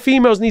 So when the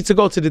females need to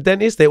go to the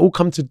dentist, they all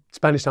come to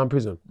Spanish Town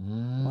Prison.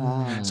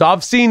 Wow. So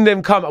I've seen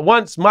them come.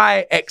 Once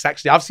my ex,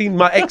 actually, I've seen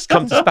my ex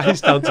come to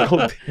Spanish Town to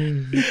go.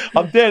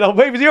 I'm dead. I'm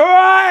waving. You all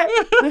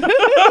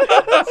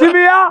right? See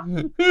me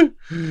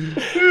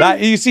out?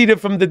 Like, you see them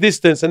from the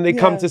distance and they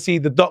come to see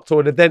the doctor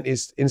or the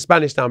dentist in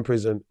Spanish Town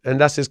Prison. And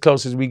that's as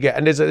close as we get.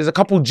 And there's a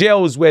couple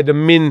jails where the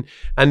men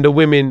and the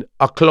women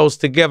are close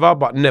together,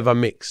 but never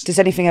mixed. Does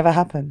anything ever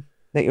happen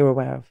that you're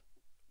aware of?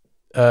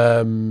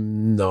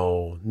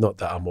 No, not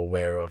that I'm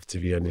aware of, to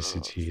be honest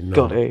with you. No.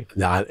 Got it.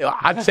 Nah,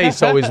 I'd say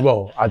so as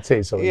well. I'd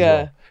say so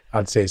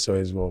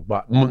as well.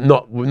 But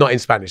not in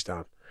Spanish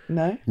Town.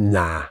 No?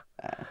 Nah,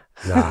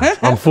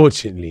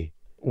 unfortunately.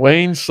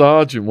 Wayne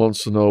Sargent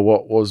wants to know,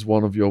 what was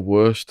one of your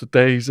worst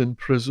days in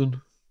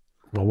prison?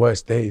 My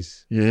worst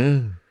days?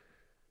 Yeah.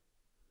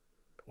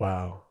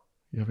 Wow.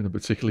 You're having a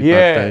particularly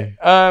bad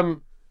day.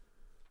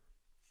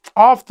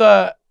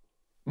 After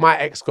my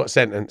ex got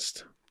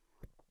sentenced,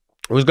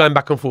 I was going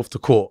back and forth to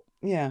court.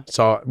 Yeah.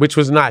 So, which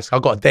was nice. I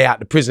got a day out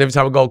the prison. Every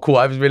time I go to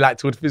court, I was really like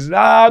towards the prison.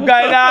 I'm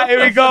going out, here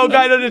we go,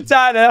 going on the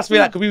town. And that's me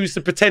like, because we used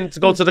to pretend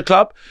to go to the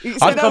club.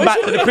 I'd come back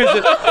to the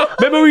prison.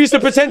 Remember we used to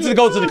pretend to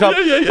go to the club?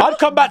 Yeah. I'd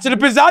come back to the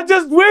prison. I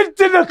just went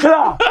to the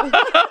club.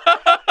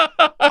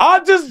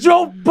 I just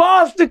drove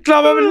past the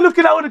club. I was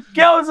looking at all the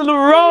girls on the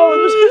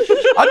road.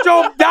 I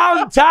drove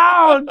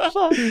downtown.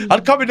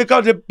 I'd come in the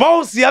club,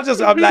 bossy.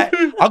 I'm like,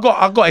 I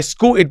got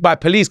escorted by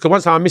police because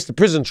one time I missed the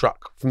prison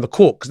truck from the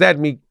court because they had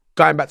me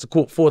going back to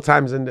court 4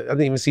 times and I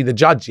didn't even see the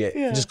judge yet.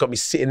 It just got me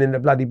sitting in the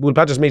bloody bull.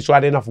 I just made sure I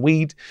had enough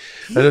weed.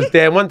 And I was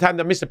there. One time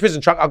I missed the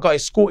prison truck, I got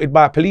escorted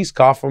by a police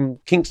car from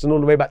Kingston all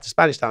the way back to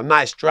Spanish Town.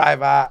 Nice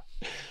drive out.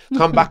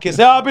 Come back and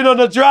say, I've been on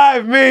the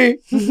drive, me.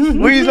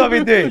 What you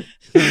been doing?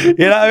 You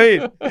know what I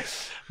mean?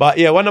 But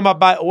yeah, one of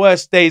my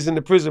worst days in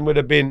the prison would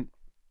have been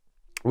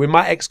when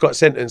my ex got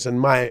sentenced and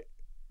my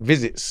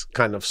visits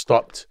kind of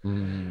stopped.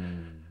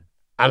 And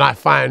I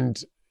find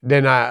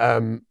then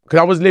because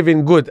I was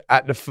living good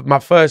at my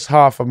first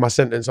half of my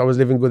sentence. I was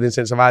living good in the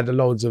sense of I had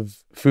loads of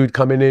food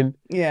coming in.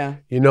 Yeah.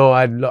 You know,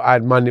 I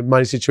had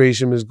money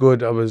situation was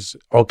good. I was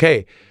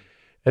okay.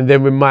 And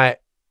then when my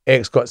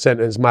ex got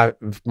sentenced, my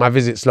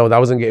visits slowed. I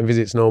wasn't getting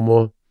visits no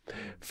more.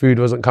 Food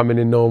wasn't coming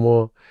in no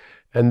more.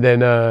 And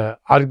then I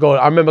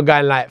remember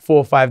going like 4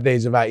 or 5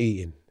 days without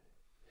eating.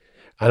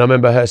 And I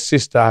remember her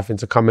sister having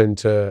to come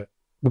into,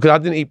 because I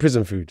didn't eat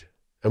prison food.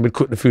 And we'd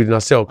cook the food in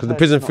our cell because the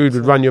prison food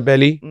would run your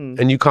belly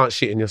and you can't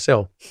shit in your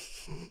cell.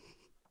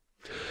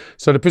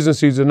 So the prison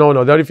foods are no.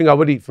 The only thing I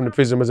would eat from the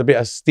prison was a bit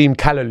of steamed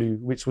callaloo,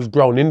 which was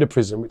grown in the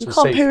prison, which was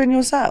safe. You can't poo in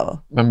your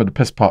cell? Remember the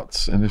piss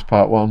pots in this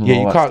part 1?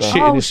 Yeah, you can't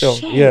shit in your cell.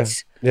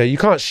 Yeah, you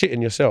can't shit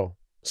in your cell.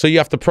 So you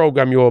have to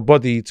program your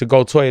body to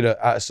go toilet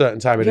at a certain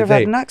time of the day. Have you ever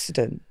had an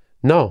accident?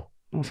 No.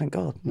 Oh, thank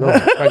God. No,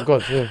 thank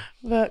God, yeah.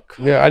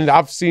 Yeah, and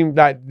I've seen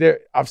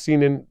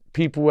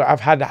people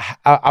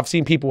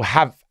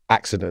have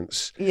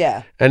accidents.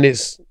 Yeah. And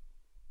it's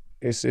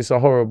a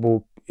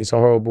horrible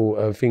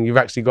thing. You've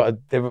actually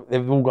got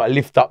they've all got to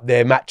lift up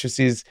their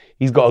mattresses.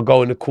 He's got to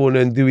go in the corner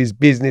and do his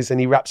business and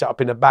he wraps it up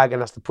in a bag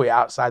and has to put it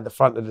outside the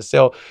front of the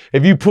cell.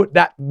 If you put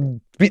that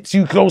bit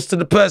too close to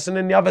the person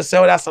in the other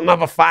cell, that's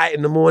another fight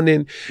in the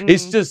morning.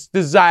 It's just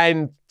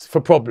designed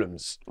for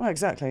problems. Well,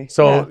 exactly.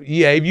 So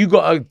yeah if you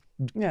got to,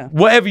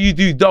 whatever you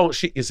do, don't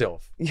shit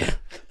yourself. Yeah.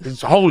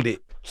 Just hold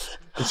it.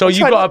 So you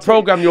got to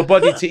program your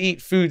body to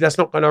eat food that's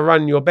not going to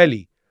run your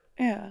belly.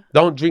 Yeah.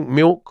 Don't drink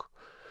milk.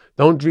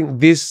 Don't drink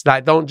this.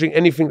 Like, don't drink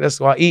anything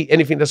eat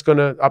anything that's going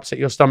to upset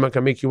your stomach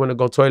and make you want to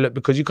go toilet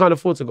because you can't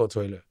afford to go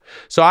toilet.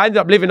 So I ended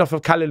up living off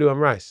of callaloo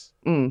and rice.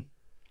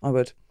 I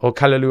would. Or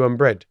callaloo and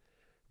bread.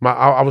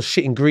 I was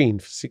shitting green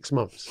for 6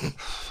 months.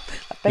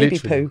 Baby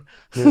poo.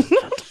 Yeah.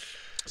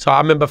 So I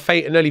remember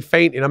nearly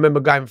fainting. I remember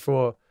going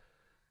for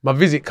my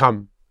visit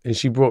and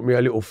she brought me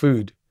a little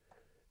food.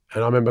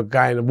 And I remember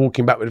going and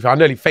walking back with the food. I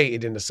nearly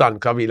fainted in the sun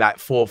because I'd be like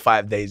 4 or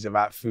 5 days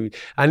without food.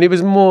 And it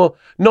was more,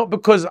 not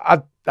because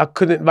I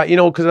couldn't, but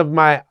because of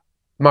my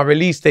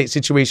release date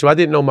situation. I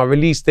didn't know my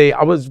release date.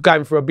 I was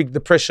going through a big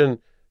depression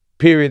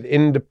period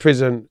in the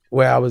prison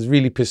where I was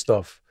really pissed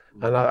off.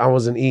 And I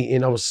wasn't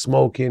eating, I was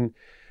smoking.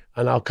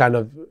 And I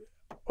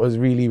was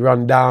really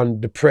run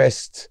down,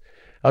 depressed.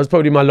 I was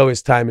probably my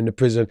lowest time in the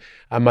prison.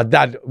 And my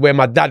dad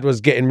was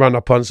getting run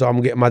up on, so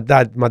my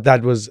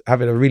dad was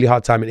having a really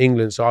hard time in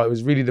England. So it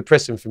was really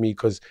depressing for me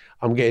because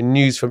I'm getting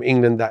news from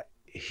England that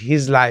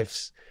his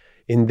life's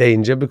in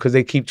danger because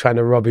they keep trying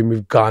to rob him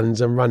with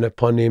guns and run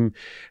upon him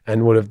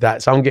and all of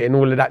that. So I'm getting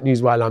all of that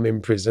news while I'm in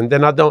prison.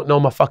 Then I don't know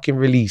my fucking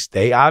release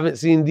date. I haven't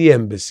seen the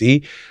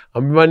embassy.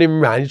 I'm running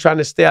around trying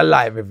to stay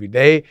alive every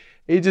day.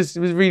 It was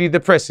really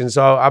depressing.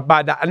 So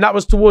and that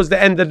was towards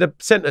the end of the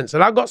sentence.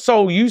 And I got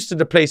so used to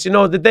the place.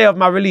 The day of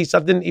my release, I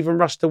didn't even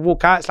rush to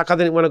walk out. It's like I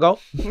didn't want to go.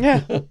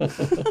 Yeah.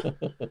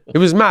 It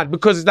was mad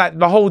because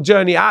the whole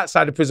journey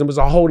outside the prison was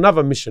a whole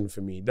nother mission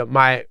for me. That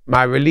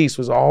my release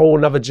was a whole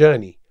nother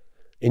journey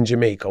in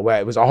Jamaica, where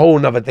it was a whole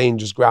nother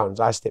dangerous grounds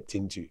I stepped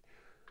into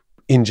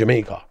in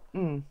Jamaica.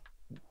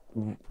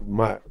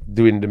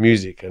 Doing the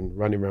music and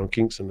running around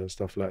Kingston and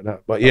stuff like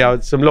that. But yeah,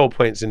 some low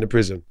points in the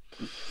prison.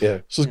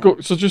 Yeah. So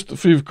just a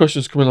few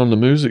questions coming on the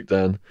music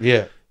then.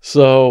 Yeah.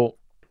 So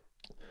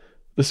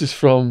this is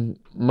from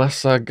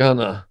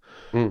Masagana.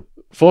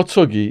 For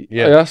Tuggy,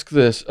 I ask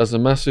this as a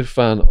massive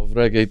fan of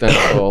reggae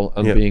dancehall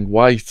and being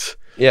white.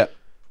 Yeah.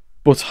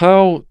 But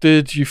how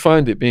did you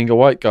find it being a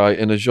white guy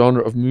in a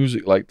genre of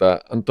music like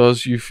that? And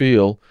does you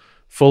feel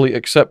fully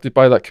accepted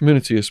by that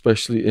community,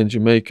 especially in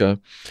Jamaica?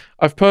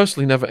 I've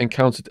personally never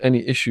encountered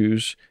any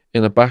issues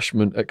in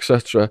abashment,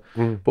 etc.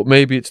 But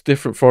maybe it's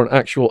different for an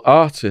actual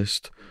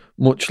artist,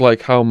 much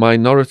like how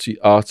minority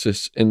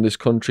artists in this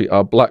country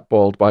are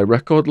blackballed by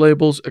record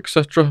labels,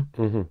 etc.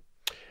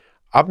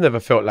 I've never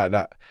felt like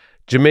that.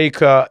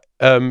 Jamaica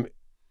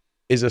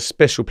is a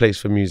special place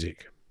for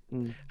music.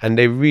 And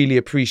they really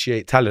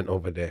appreciate talent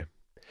over there.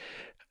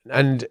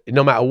 And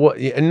no matter what,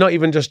 and not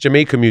even just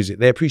Jamaican music,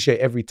 they appreciate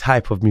every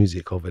type of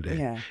music over there.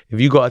 Yeah. If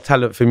you got a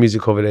talent for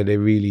music over there, they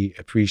really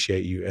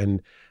appreciate you.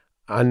 And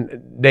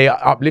and they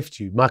uplift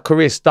you. My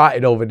career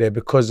started over there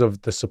because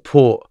of the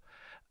support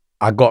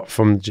I got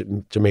from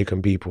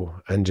Jamaican people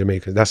and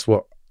Jamaicans. That's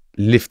what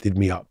lifted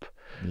me up.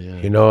 Yeah.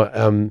 You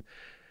know,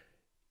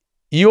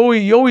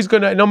 you always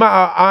gonna, no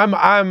matter,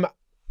 I'm an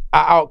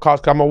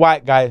outcast, 'cause I'm a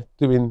white guy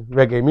doing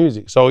reggae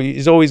music. So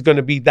it's always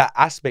gonna be that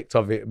aspect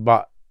of it.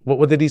 But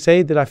what did he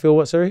say? Did I feel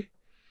what, sorry?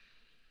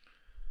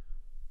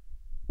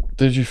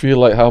 Did you feel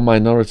like how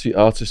minority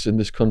artists in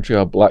this country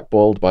are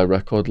blackballed by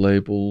record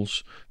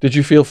labels? Did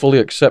you feel fully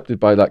accepted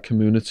by that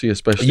community,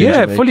 especially in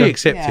Jamaica? Fully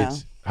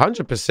accepted.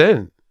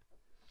 100%.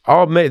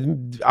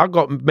 I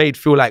got made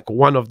feel like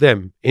one of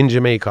them in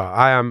Jamaica.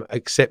 I am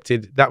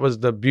accepted. That was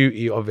the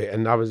beauty of it.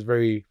 And I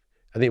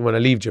didn't want to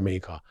leave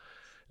Jamaica.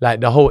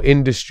 Like the whole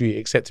industry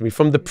accepted me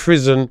from the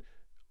prison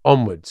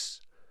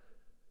onwards,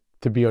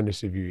 to be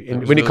honest with you.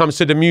 When it comes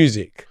to the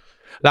music.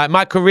 Like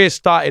my career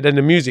started in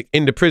the music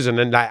in the prison,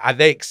 and like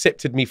they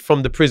accepted me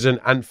from the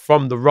prison and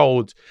from the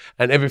road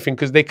and everything,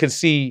 because they could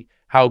see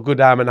how good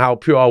I am and how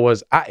pure I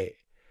was at it.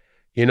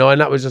 You know,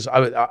 and that was just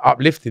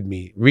uplifted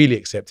me, really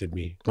accepted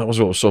me. That was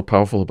what was so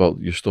powerful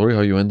about your story,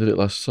 how you ended it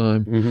last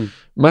time.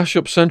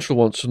 Mashup Central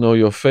wants to know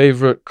your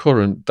favourite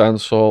current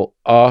dancehall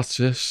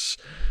artists.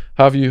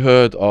 Have you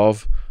heard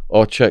of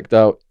or checked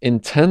out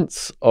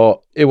Intense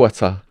or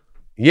Iwata?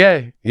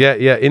 Yeah.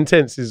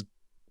 Intense is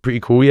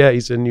pretty cool. Yeah,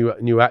 he's a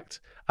new act.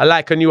 I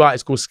like a new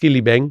artist called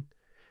Skilly Bang.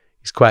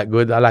 He's quite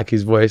good. I like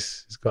his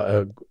voice. He's got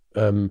a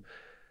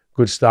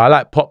good style. I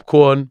like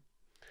Popcorn.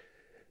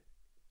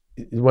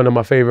 He's one of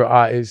my favourite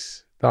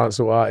artists,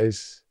 dancehall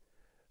artists.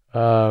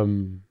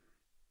 Mavado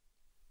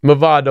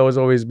has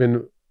always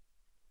been,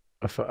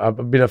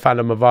 I've been a fan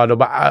of Mavado,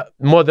 but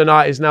modern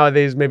artists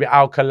nowadays, maybe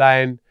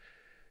Alkaline,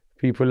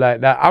 people like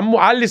that.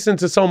 I listen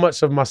to so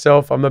much of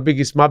myself. I'm the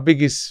biggest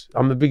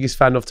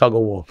fan of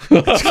Tuggawar.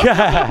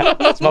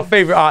 It's my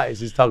favourite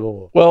artist is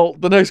Tuggawar. Well,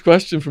 the next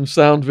question from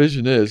Sound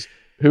Vision is,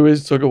 who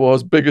is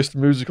Tuggawar's biggest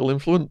musical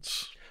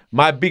influence?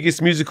 My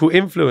biggest musical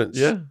influence?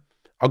 Yeah.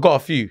 I got a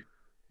few.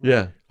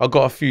 Yeah. I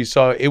got a few.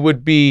 So it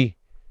would be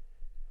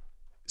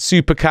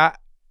Supercat,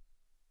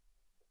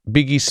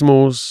 Biggie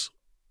Smalls,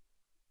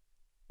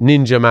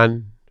 Ninja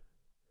Man,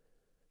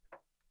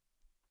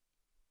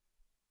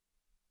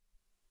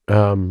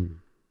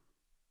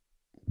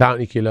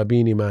 Bounty Killer,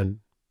 Beanie Man.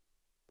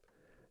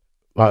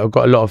 I've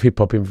got a lot of hip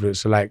hop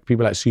influence. So like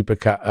people like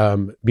Supercat,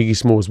 Biggie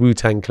Smalls,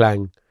 Wu-Tang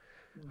Clan.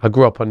 I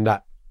grew up on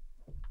that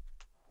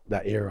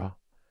era,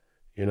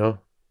 you know.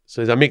 So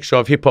there's a mixture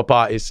of hip hop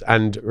artists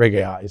and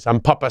reggae artists.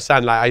 And Papa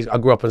San, like I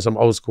grew up on some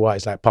old school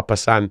artists like Papa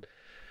San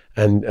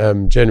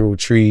and General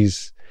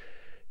Trees.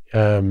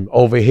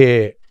 Over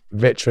here,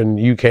 veteran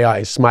UK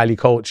artist Smiley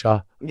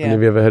Culture. Yeah.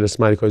 Have you ever heard of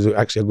Smiley Culture? He's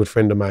actually a good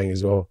friend of mine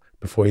as well.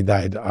 Before he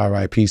died,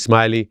 R.I.P.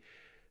 Smiley.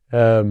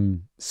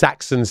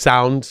 Saxon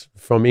Sound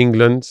from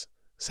England,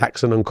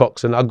 Saxon and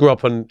Coxon. I grew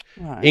up on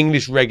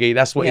English reggae.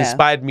 That's what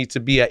inspired me to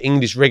be an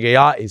English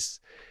reggae artist,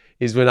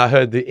 is when I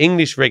heard the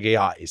English reggae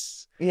artists.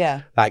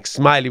 Yeah. Like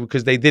Smiley,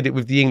 because they did it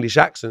with the English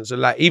accent. So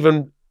like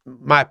even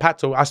my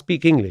Pato, I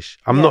speak English.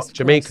 I'm not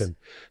Jamaican.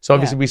 So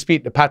obviously we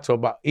speak the Pato,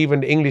 but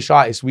even the English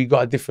artists, we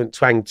got a different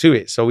twang to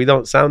it. So we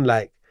don't sound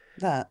like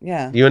that.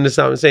 Yeah. You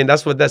understand what I'm saying?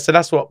 That's what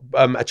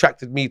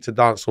attracted me to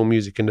dancehall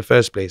music in the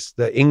first place.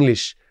 The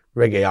English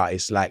reggae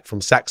artists, like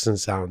from Saxon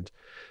Sound,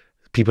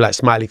 people like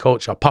Smiley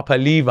Culture, Papa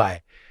Levi,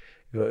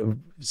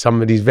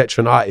 some of these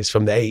veteran artists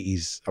from the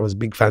 80s. I was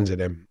big fans of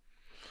them.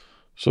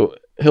 So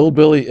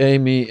Hillbilly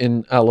Amy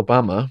in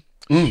Alabama,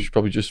 she's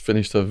probably just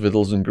finished her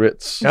Viddles and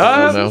Grits. You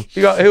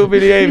got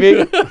Hillbilly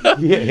Amy.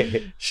 Yeah.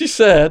 She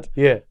said,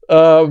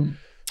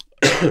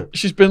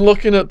 she's been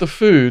looking at the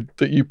food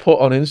that you put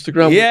on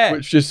Instagram,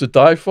 which is to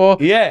die for.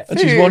 Yeah, and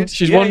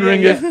she's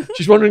wondering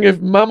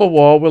if Mama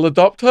War will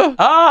adopt her.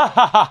 I'm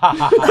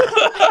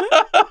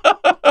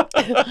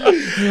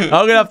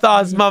gonna have to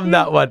ask Mum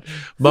that one.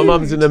 My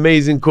mum's an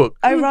amazing cook.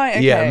 Oh right,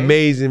 okay. Yeah,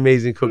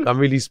 amazing cook. I'm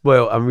really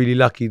spoiled. I'm really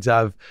lucky to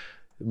have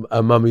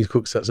a mum who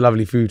cooks such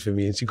lovely food for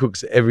me, and she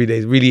cooks every day.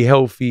 It's really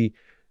healthy.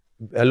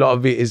 A lot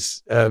of it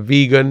is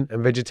vegan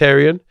and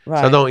vegetarian, so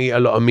I don't eat a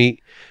lot of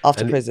meat.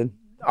 After prison.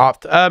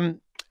 Not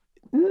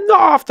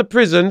after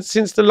prison,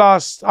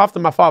 after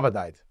my father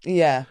died.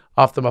 Yeah.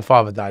 After my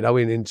father died,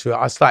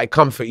 I started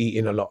comfort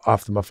eating a lot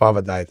after my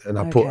father died, and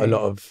I put a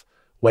lot of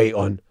weight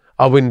on.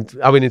 I went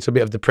into a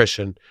bit of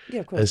depression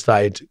and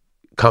started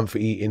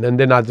comfort eating, and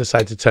then I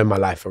decided to turn my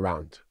life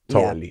around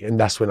totally, and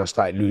that's when I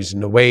started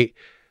losing the weight.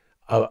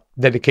 I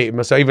dedicated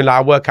myself, even like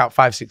I work out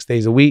 5-6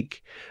 days a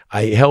week.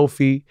 I eat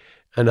healthy,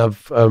 and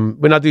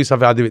when I do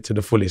something, I do it to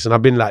the fullest, and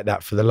I've been like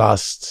that for the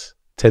last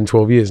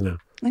 10-12 years now.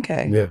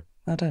 Okay. Yeah.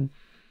 Well done.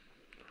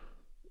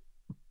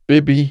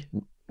 Bibby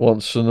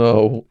wants to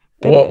know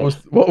what was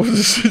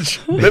the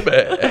situation. Bibby.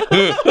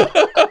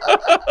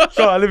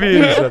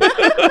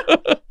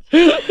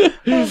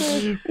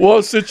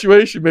 What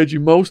situation made you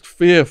most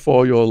fear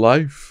for your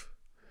life?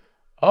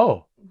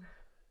 Oh.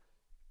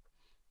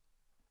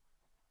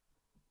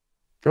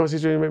 What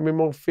situation made me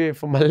more fear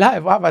for my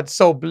life? I've had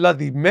so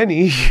bloody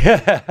many.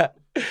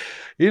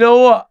 You know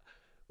what?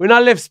 When I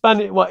left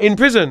Spanish, what, in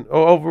prison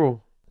or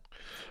overall?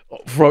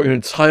 Throughout your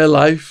entire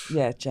life?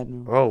 Yeah,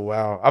 general. Oh,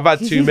 wow. I've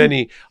had too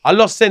many. I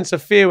lost sense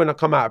of fear when I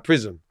come out of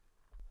prison.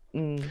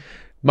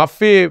 My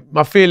fear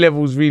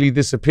levels really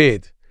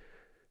disappeared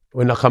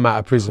when I come out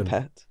of prison.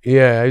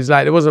 Yeah, it's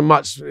like there wasn't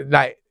much,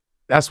 like,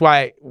 that's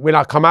why when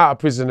I come out of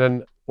prison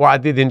and what I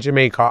did in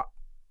Jamaica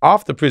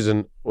after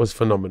prison was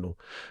phenomenal,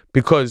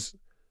 because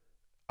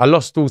I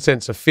lost all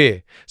sense of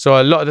fear. So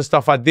a lot of the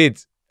stuff I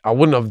did, I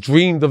wouldn't have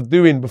dreamed of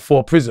doing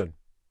before prison.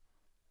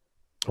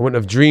 I wouldn't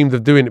have dreamed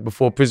of doing it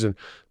before prison.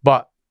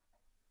 But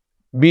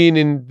being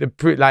in the,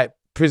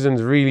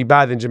 prison's really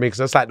bad in Jamaica.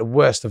 So that's like the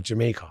worst of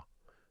Jamaica.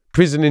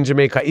 Prison in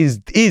Jamaica is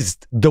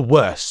the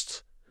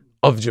worst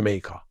of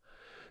Jamaica.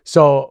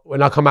 So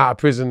when I come out of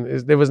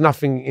prison, there was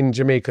nothing in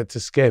Jamaica to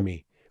scare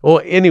me,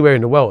 or anywhere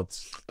in the world.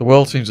 The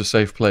world seems a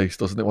safe place,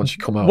 doesn't it? Once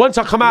you come out. Once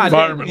I come out,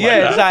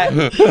 it's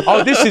like,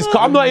 oh, this is.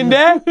 I'm not in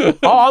there.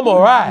 Oh, I'm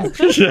all right.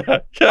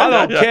 I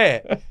don't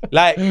care.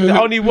 Like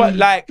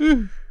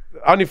the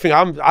only thing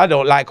I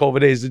don't like over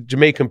there is the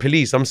Jamaican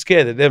police. I'm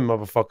scared of them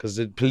motherfuckers.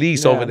 The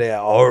police over there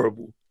are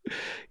horrible.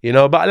 You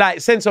know, but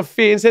like sense of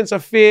fear,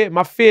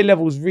 my fear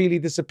levels really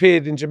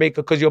disappeared in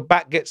Jamaica because your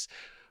back gets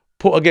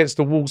put against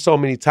the wall so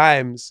many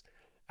times,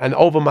 and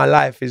over my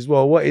life as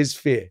well. What is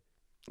fear?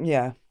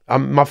 Yeah.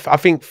 I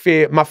think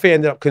my fear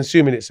ended up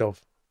consuming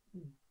itself.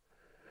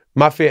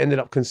 My fear ended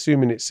up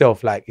consuming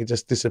itself. Like it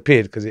just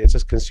disappeared because it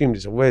just consumed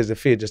itself. Where's the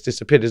fear? Just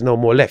disappeared. There's no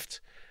more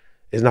left.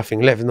 There's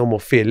nothing left. There's no more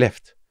fear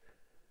left.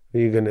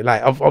 You're gonna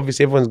like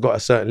obviously everyone's got a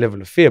certain level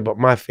of fear, but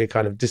my fear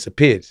kind of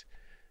disappeared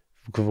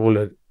because of all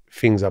the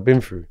things I've been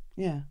through.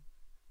 Yeah.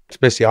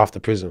 Especially after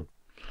prison.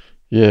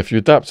 Yeah, if you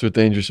adapt to a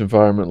dangerous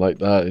environment like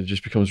that, it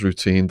just becomes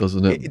routine,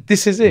 doesn't it?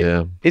 This is it.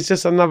 Yeah. It's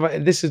just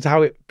this is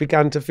how it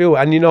began to feel.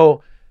 And you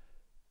know,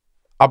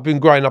 I've been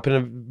growing up in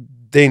a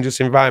dangerous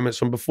environment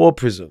from before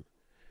prison.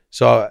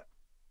 So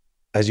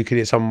as you can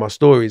hear some of my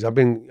stories, I've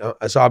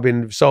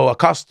been so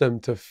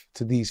accustomed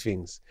to these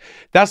things.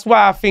 That's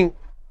why I think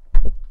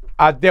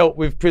I dealt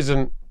with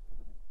prison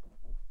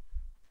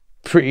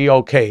pretty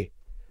okay,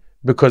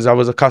 because I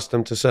was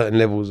accustomed to certain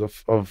levels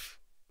of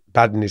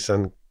badness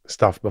and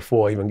stuff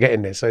before even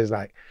getting there. So it's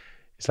like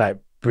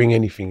bring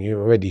anything,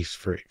 you're ready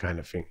for it kind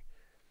of thing.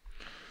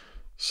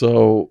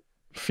 So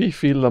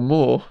Fifi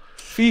L'Amour.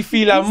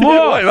 Fifi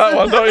L'Amour. Like that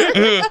one, don't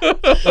you?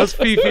 That's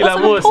Fifi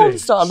L'Amour. That's a porn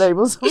star name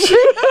or something.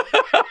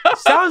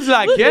 Sounds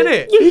like, get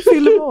it? Fifi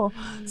L'Amour.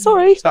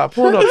 Sorry. It's that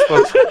porn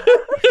sponsor.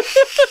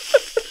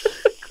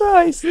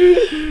 Christ.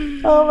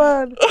 Oh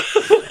man.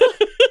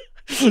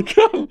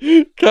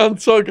 Can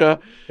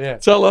Tugger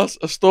tell us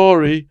a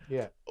story,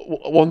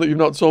 one that you've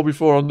not told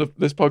before on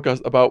this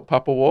podcast, about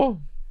Papa War?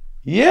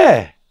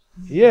 Yeah,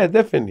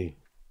 definitely.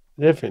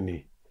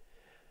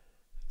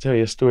 Tell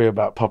you a story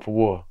about Papa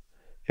War.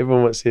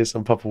 Everyone wants to hear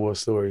some Papa War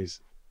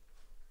stories.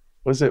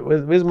 Where's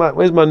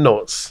my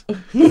notes?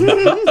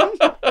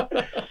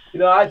 You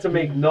know, I had to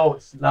make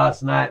notes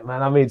last night,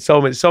 man. I made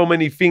so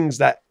many things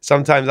that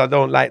sometimes I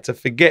don't like to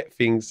forget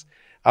things.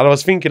 And I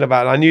was thinking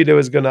about it. I knew they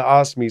was going to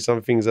ask me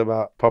some things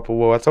about Papa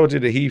War. I told you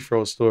the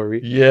Heathrow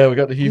story. Yeah, we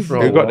got the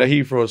Heathrow. We got the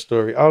Heathrow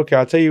story. Okay,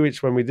 I'll tell you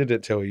which one we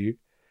didn't tell you.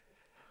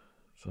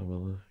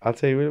 I'll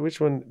tell you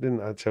which one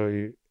didn't I tell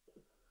you.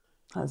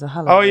 That was a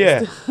hell of Oh,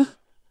 yeah.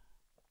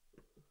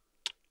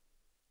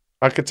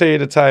 I could tell you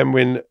the time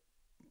when,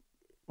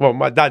 well,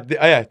 my dad,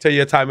 tell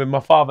you a time when my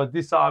father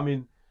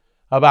disarming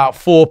about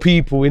 4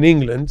 people in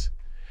England.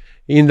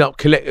 He ended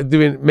up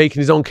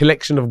making his own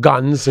collection of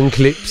guns and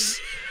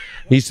clips.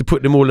 He used to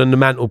put them all on the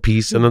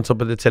mantelpiece and on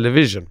top of the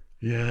television.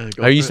 Yeah.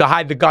 I used to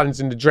hide the guns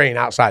in the drain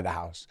outside the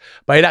house.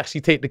 But he'd actually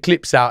take the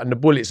clips out and the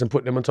bullets and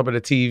put them on top of the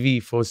TV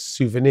for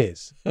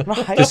souvenirs.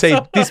 Right. To say,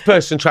 this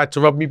person tried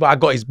to rob me, but I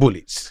got his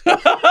bullets.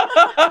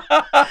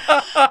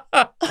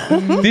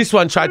 This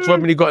one tried to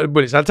rob me, he got the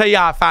bullets. I'll tell you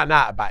how I found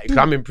out about it, because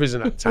I'm in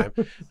prison at the time.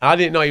 And I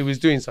didn't know he was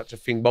doing such a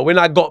thing. But when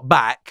I got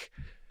back,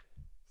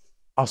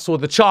 I saw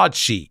the charge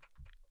sheet.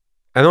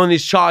 And on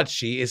his charge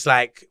sheet, it's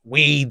like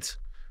weed,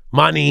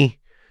 money,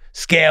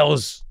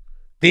 scales,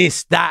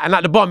 this, that, and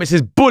at the bottom it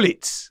says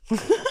bullets. And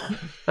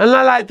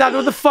I'm like, Dad,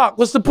 what the fuck?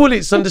 What's the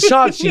bullets on the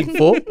charge sheet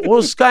for?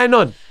 What's going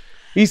on?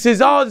 He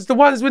says, oh, it's the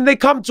ones when they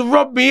come to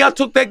rob me, I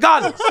took their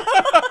guns.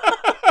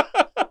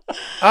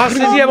 I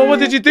said, yeah, but what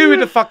did you do with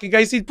the fucking guy?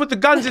 He said, he put the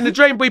guns in the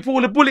drain, but he put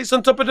all the bullets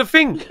on top of the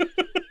thing.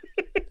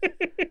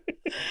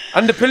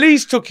 And the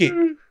police took it.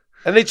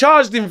 And they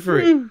charged him for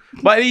it.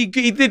 But they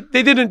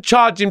didn't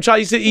charge him.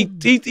 He said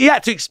he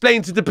had to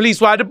explain to the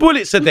police why the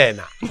bullets are there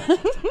now.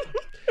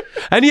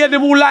 And he had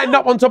them all lined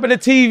up on top of the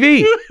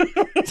TV.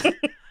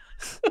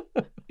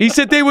 He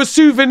said they were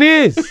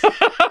souvenirs.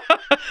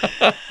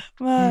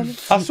 Man.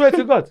 I swear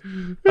to God.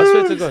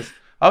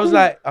 I was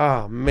like,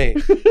 oh, mate.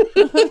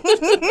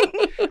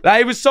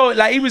 Like, it was so,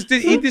 like,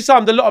 he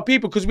disarmed a lot of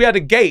people because we had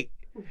a gate.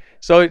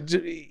 So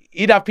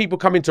he'd have people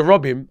coming to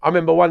rob him. I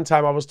remember one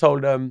time I was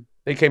told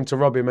they came to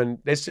rob him and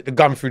they stick the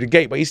gun through the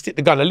gate, but he stick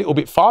the gun a little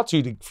bit far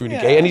through the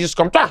gate and he just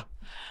gone, bah!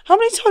 How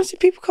many times did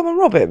people come and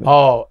rob him?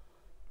 Oh,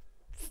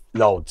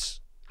 loads.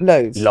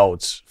 Loads.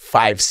 Loads.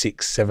 5,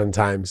 6, 7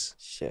 times.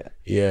 Shit.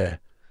 Yeah.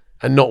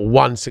 And not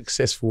one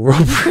successful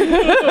robbery.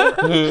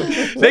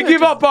 They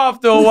give up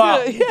after a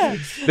while. Yeah.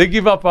 They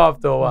give up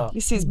after a while.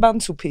 This is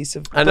mantelpiece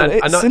of And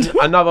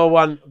another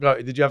one.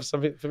 Did you have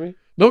something for me?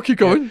 No, keep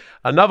going. Yeah.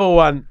 Another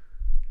one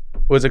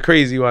was a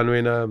crazy one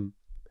when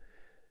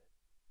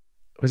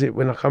was it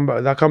when I come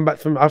back?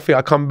 I think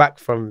I come back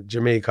from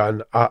Jamaica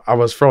and I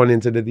was thrown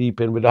into the deep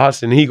end with the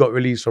hustle and he got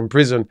released from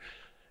prison.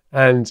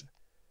 And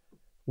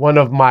one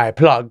of my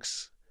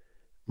plugs,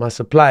 my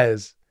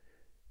suppliers,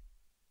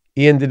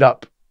 he ended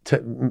up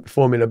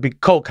forming a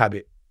big coke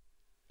habit.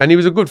 And he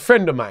was a good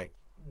friend of mine.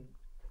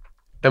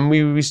 And we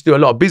used to do a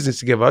lot of business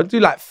together. I'd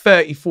do like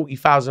 30,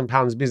 40,000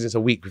 pounds business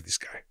a week with this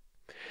guy.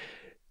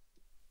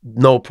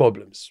 No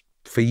problems.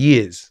 For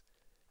years.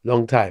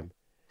 Long time.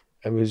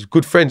 And we was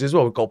good friends as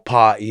well. We'd go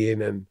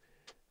partying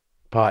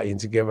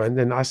together. And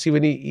then I see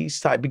when he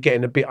started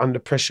getting a bit under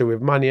pressure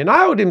with money. And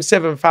I owed him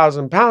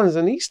 £7,000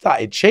 and he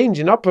started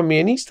changing up on me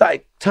and he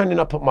started turning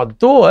up at my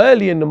door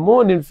early in the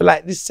morning for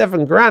like this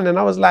 £7,000. And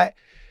I was like,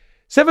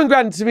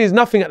 £7,000 to me is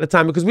nothing at the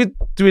time because we're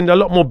doing a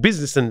lot more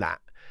business than that.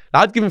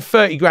 Like I'd give him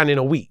 30 grand in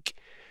a week.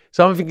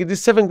 So I'm thinking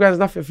this £7,000 is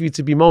nothing for you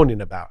to be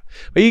moaning about.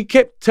 But he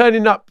kept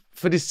turning up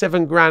for this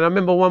 £7,000. I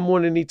remember one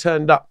morning he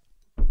turned up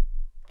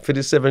for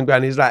this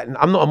 £7,000. He's like,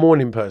 I'm not a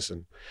morning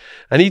person.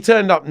 And he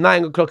turned up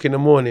 9 o'clock in the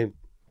morning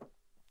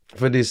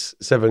for this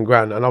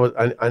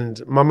 £7,000.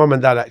 And my mum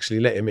and dad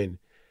actually let him in.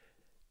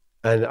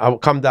 And I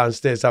would come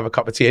downstairs to have a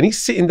cup of tea. And he's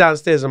sitting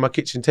downstairs on my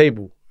kitchen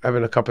table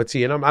having a cup of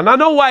tea. And I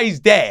know why he's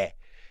there.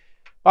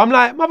 I'm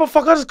like,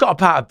 motherfucker, I just got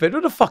up out of bed.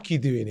 What the fuck you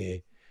doing here?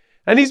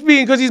 And he's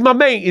being, because he's my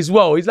mate as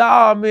well. He's like,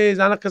 oh, man,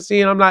 and I can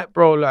see. And I'm like,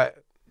 bro, like,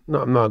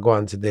 no, I'm not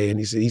going today. And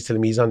he's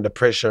telling me he's under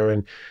pressure.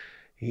 And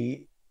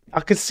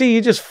I could see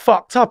you just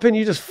fucked up and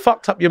you just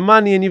fucked up your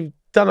money and you've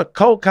done a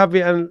coke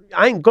habit and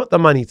I ain't got the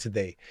money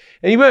today.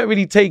 And he weren't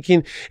really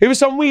taking, it was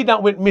some weed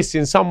that went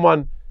missing.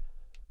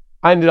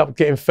 I ended up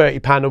getting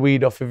 £30 of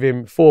weed off of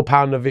him.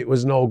 £4 of it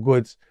was no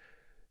good.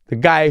 The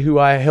guy who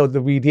I held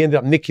the weed, he ended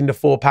up nicking the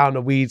 £4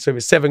 of weed. So it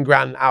was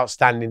 £7,000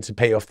 outstanding to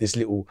pay off this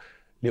little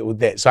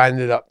debt. So I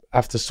ended up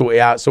have to sort it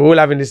out. So we're all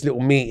having this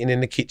little meeting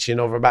in the kitchen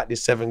over about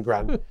this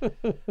 £7,000.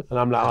 And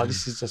I'm like, oh,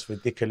 this is just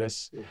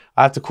ridiculous.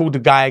 I had to call the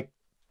guy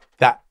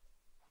that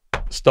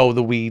stole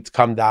the weed to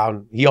come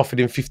down. He offered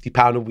him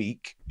 £50 a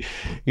week.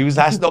 He was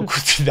like, that's not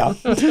good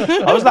enough.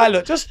 I was like,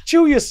 look, just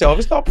chill yourself.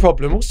 It's not a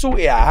problem. We'll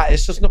sort it out.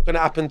 It's just not going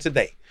to happen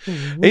today.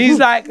 And he's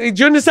like, do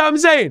you understand what I'm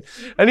saying?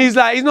 And he's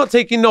like, he's not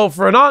taking no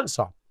for an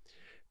answer.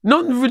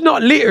 Not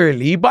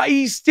literally, but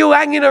he's still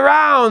hanging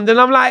around. And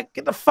I'm like,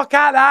 get the fuck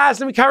out of the house.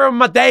 Let me carry on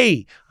my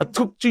day. I'll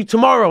talk to you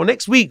tomorrow,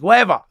 next week,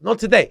 whatever. Not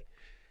today.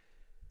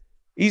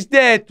 He's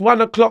there at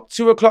 1 o'clock,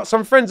 2 o'clock.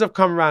 Some friends have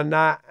come around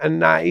now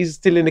and he's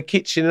still in the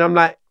kitchen. And I'm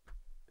like,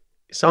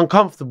 it's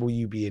uncomfortable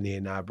you being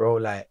here now, bro.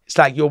 Like, it's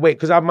like you're waiting.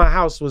 Because my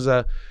house was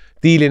a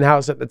dealing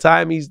house at the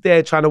time. He's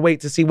there trying to wait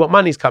to see what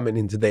money's coming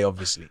in today,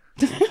 obviously.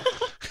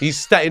 He's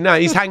staying now.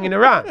 He's hanging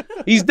around.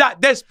 He's that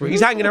desperate.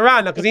 He's hanging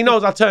around because he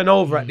knows I turn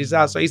over at this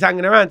house. So he's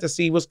hanging around to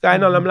see what's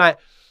going on. I'm like,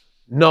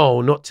 no,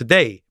 not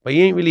today. But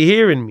he ain't really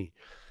hearing me.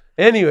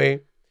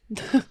 Anyway,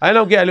 I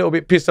don't get a little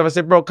bit pissed off. I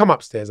said, bro, come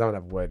upstairs. I want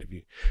to have a word with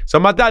you. So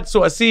my dad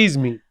sort of sees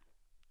me,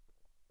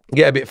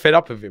 get a bit fed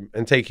up of him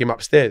and take him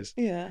upstairs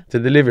to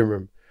the living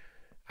room.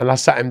 And I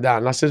sat him down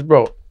and I says,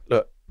 bro,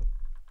 look,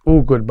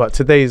 all good, but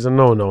today is a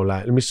no-no.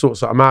 Like, let me sort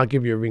something. I'll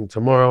give you a ring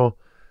tomorrow.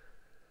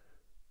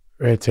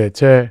 Like,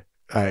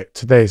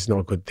 today is not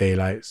a good day.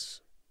 Like,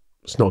 it's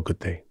not a good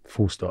day.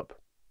 Full stop.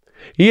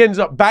 He ends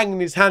up banging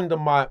his hand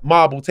on my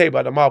marble table,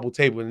 at the marble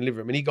table in the living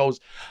room, and he goes,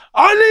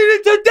 I need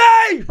it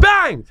today!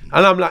 Bang!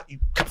 And I'm like,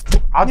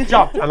 I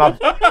jumped and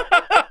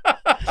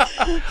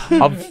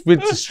I've been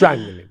to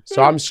strangle him.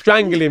 So I'm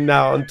strangling him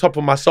now on top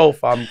of my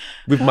sofa. I'm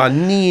with my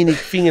knee in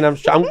his thing, and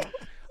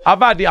I've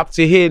had it up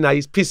to here now.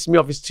 He's pissed me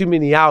off. It's too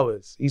many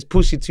hours. He's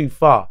pushing too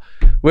far.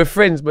 We're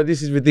friends, but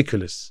this is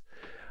ridiculous.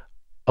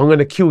 I'm going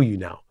to kill you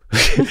now.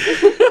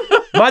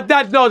 My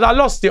dad knows I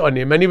lost it on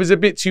him and it was a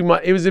bit too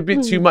much. It was a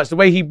bit too much. The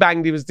way he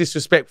banged, it was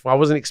disrespectful. I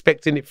wasn't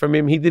expecting it from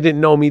him. He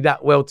didn't know me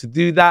that well to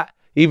do that.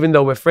 Even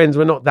though we're friends,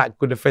 we're not that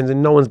good of friends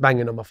and no one's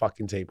banging on my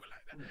fucking table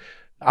like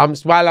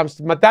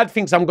that. My dad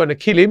thinks I'm going to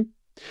kill him.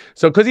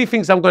 So because he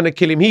thinks I'm going to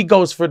kill him, he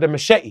goes for the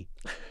machete.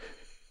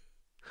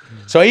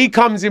 So he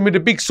comes in with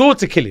a big sword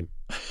to kill him.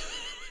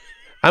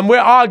 And we're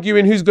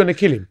arguing who's going to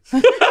kill him.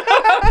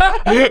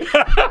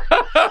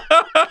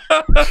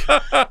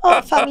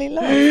 Oh, family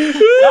love.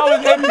 That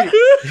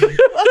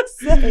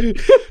was envy.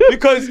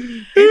 Because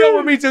he don't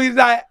want me to, he's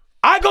like,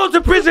 I go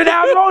to prison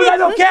now, I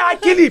don't care, I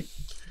kill him.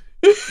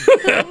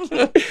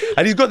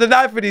 And he's got the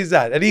knife in his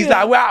hand. And he's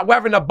like, we're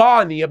having a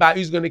Barney about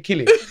who's going to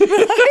kill him.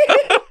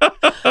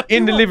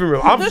 In the living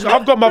room.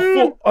 I've got my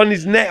foot on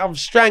his neck, I'm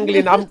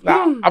strangling, I've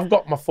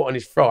got my foot on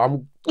his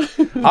throat.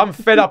 I'm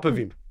fed up of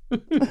him.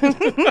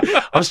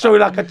 I'm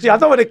showing like I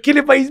don't want to kill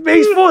him, but he's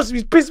forced me.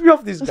 He's pissed me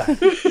off, this guy.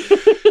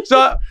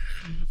 So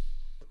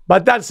my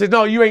dad said,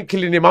 no, you ain't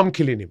killing him, I'm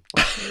killing him.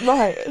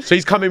 Right. So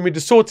he's coming with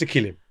the sword to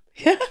kill him.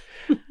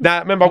 Now,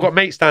 remember, I've got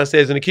mates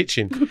downstairs in the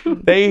kitchen.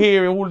 They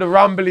hear all the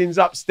rumblings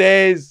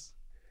upstairs.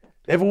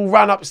 They've all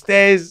run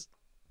upstairs.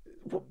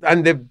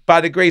 And they've,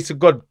 by the grace of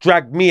God,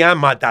 dragged me and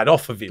my dad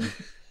off of him.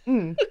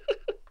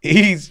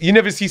 You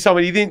never see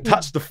someone, he didn't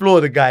touch the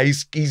floor, the guy.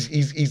 He's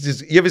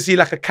just, you ever see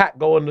like a cat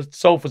go on the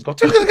sofas, go,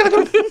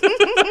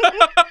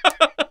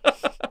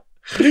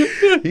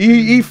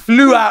 he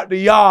flew out the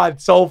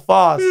yard so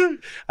fast.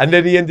 And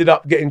then he ended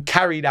up getting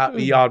carried out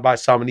the yard by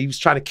someone. He was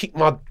trying to kick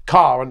my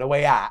car on the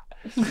way out.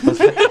 Don't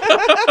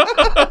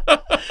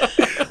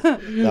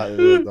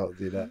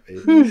do that,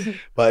 mate.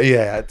 But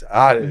yeah,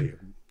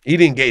 he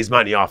didn't get his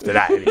money after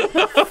that.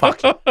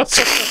 Fuck it.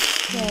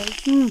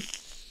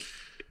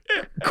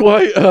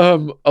 Quite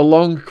a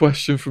long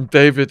question from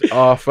David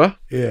Arthur.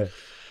 Yeah.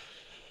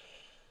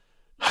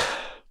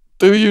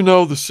 Do you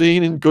know the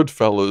scene in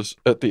Goodfellas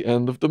at the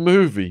end of the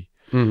movie?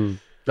 Mm-hmm.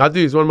 I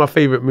do. It's one of my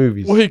favourite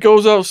movies. Well, he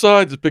goes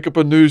outside to pick up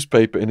a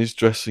newspaper in his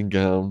dressing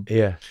gown.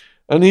 Yeah.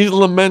 And he's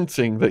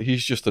lamenting that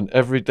he's just an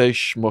everyday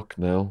schmuck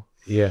now.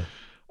 Yeah.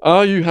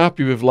 Are you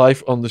happy with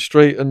life on the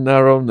straight and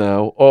narrow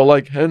now? Or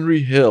like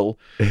Henry Hill,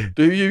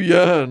 do you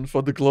yearn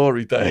for the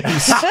glory days?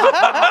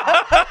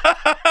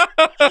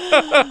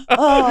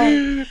 What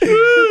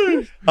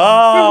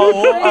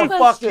a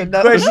fucking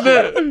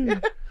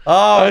question.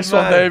 Oh, nice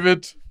one,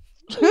 David.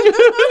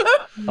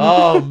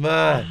 Oh,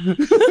 man.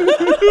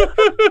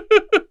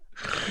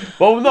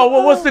 Well, no,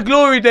 what's the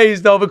glory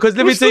days, though? Because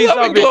let me tell you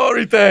something.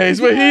 Glory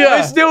days, we're here.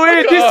 We're still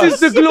here.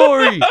 This is the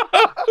glory.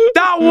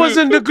 That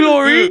wasn't the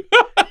glory.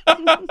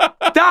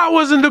 That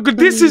wasn't the.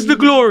 This is the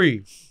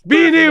glory.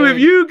 Being here with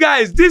you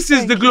guys, this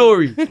is the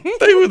glory.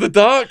 They were the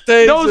dark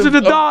days. Those are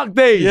the dark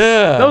days.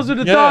 Yeah. Those are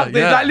the dark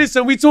days. Yeah. Like,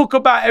 listen, we talk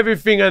about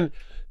everything, and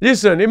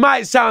listen, it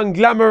might sound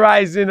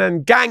glamorizing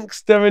and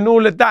gangster and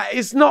all of that.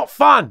 It's not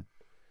fun.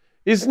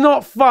 It's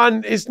not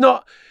fun. It's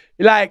not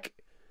like.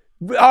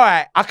 All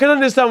right, I can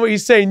understand what you're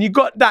saying. You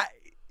got that.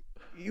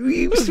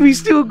 We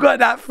still got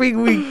that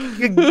thing. We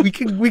can go.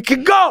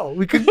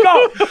 We can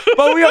go.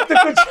 But we have to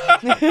control.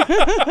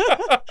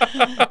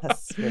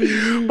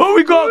 But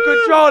we got to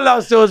control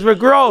ourselves. We're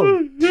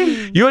grown.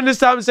 You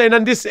understand what I'm saying?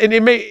 And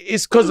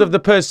it's because of the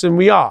person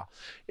we are.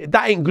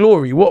 That ain't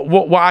glory.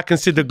 What I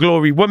consider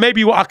glory. Well,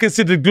 maybe what I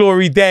considered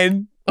glory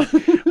then,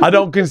 I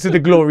don't consider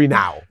glory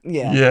now.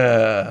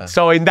 Yeah.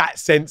 So in that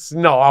sense,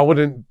 no, I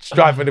wouldn't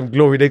strive for them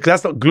glory days,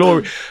 because that's not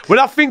glory. When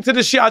I think to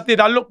the shit I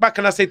did, I look back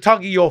and I say,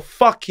 Tuggy, you're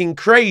fucking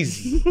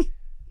crazy.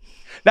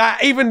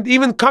 Like,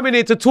 even coming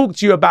here to talk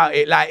to you about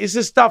it, like, it's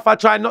the stuff I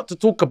try not to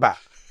talk about.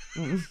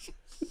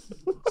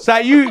 It's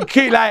like, you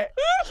keep, like,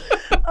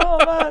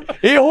 Oh, man.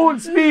 it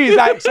haunts me.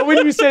 Like, so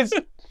when you said,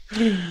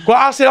 well,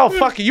 I said, oh,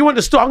 fuck it, you want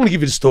the story? I'm going to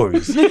give you the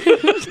stories.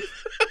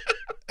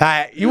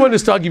 You want to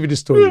start giving the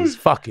stories?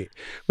 Fuck it.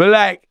 But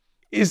like,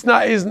 it's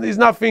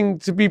nothing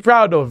to be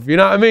proud of. You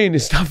know what I mean?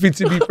 It's nothing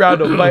to be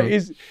proud of. But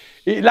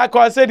like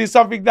what I said, it's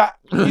something that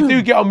you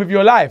do get on with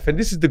your life. And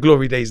this is the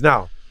glory days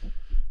now.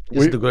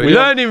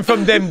 Learning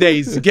from them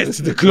days to get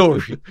to the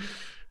glory.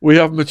 We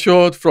have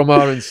matured from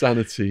our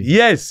insanity.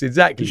 Yes,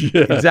 exactly.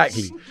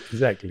 Yes.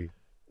 Exactly.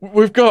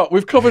 We've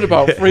covered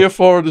about 3 or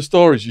 4 of the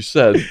stories you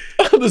said.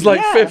 There's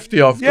like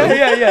 50 of them.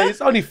 Yeah.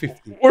 It's only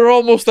 50. We're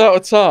almost out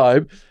of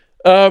time.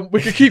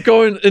 We could keep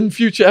going in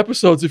future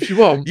episodes if you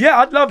want. Yeah,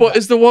 I'd love But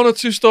is there 1 or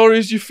 2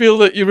 stories you feel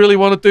that you really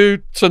want to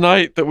do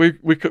tonight that we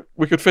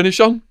could finish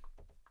on?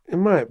 It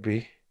might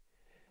be.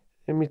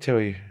 Let me tell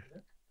you.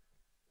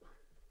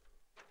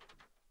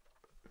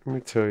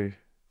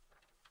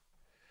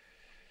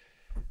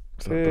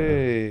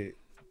 Hey.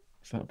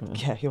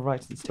 Yeah, you're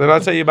right. Did I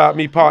tell you about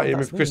me partying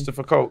with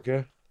Christopher Coke,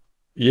 yeah?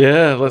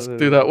 Yeah, let's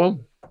do that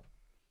one.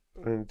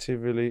 And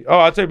Tivoli. Oh,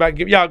 I'll tell you about,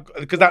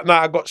 because that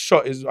night I got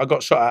shot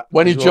at.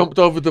 When he jumped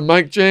over the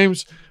mic,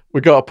 James,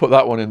 we got to put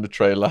that one in the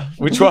trailer.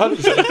 Which one?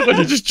 When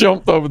he just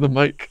jumped over the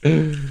mic.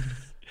 So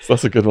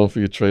that's a good one for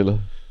your trailer.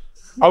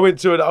 I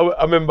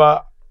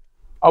remember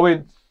I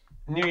went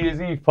New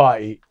Year's Eve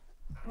party.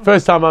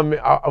 First time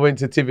I went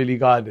to Tivoli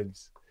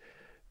Gardens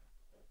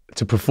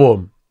to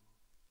perform.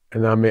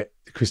 And I met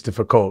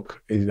Christopher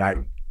Coke. He's like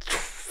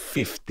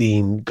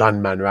 15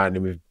 gunmen around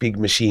him with big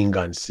machine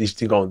guns. Just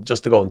to go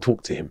and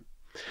talk to him.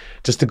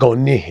 Just to go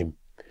near him.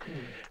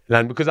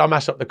 And because I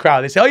mash up the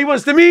crowd, they say, oh, he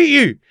wants to meet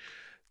you.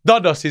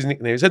 Dodos, his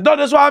nickname. He said,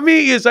 Dodos, why I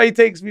meet you? So he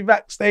takes me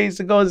backstage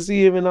to go and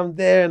see him, and I'm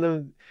there,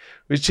 and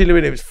we're chilling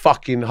with it. It was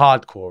fucking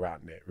hardcore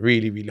around there.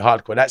 Really, really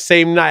hardcore. That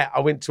same night, I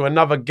went to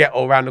another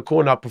ghetto around the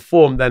corner, I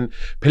performed, and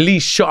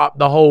police shot up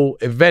the whole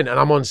event, and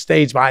I'm on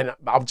stage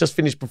I've just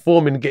finished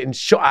performing and getting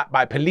shot at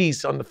by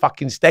police on the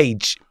fucking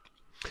stage,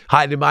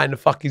 hiding behind the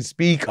fucking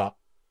speaker.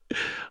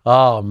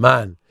 Oh,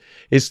 man.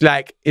 It's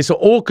like, it's an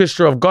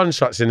orchestra of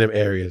gunshots in them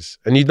areas,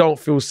 and you don't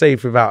feel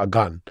safe without a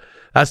gun.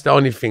 That's the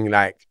only thing,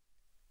 like,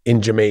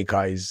 in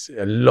Jamaica is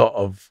a lot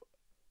of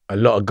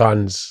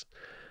guns,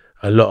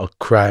 a lot of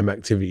crime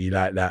activity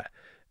like that.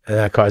 And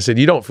like I said,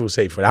 you don't feel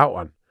safe without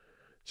one,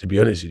 to be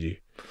honest with you.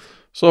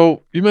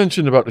 So you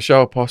mentioned about the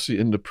shower posse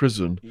in the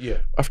prison. Yeah.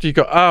 After you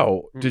got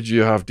out, did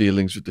you have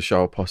dealings with the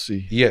shower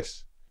posse?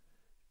 Yes.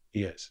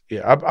 Yes,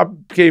 yeah. I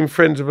became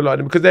friends with a lot of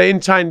them because they're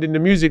entwined in the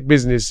music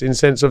business in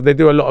sense of they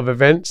do a lot of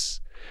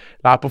events.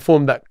 Like I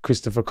performed at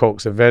Christopher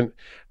Coke's event,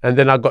 and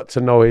then I got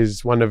to know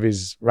one of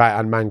his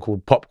right-hand man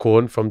called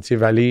Popcorn from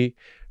Tivoli.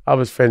 I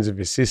was friends with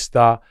his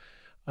sister.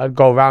 I'd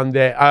go around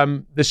there.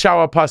 The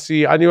Shower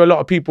Posse, I knew a lot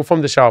of people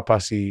from the Shower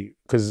Posse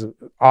because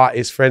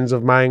artists, friends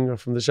of mine are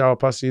from the Shower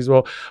Posse as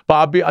well.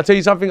 But I'll tell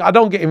you something, I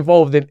don't get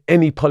involved in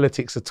any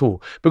politics at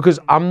all because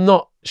I'm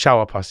not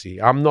Shower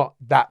Posse. I'm not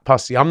that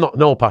posse. I'm not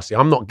no posse.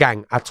 I'm not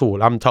gang at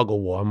all. I'm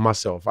Tuggawar. I'm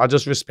myself. I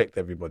just respect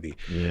everybody.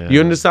 Yeah. You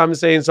understand what I'm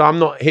saying? So I'm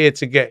not here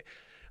to get...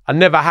 I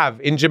never have.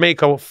 In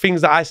Jamaica,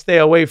 things that I stay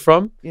away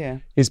from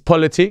is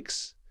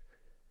politics.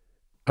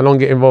 I don't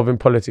get involved in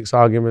politics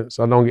arguments.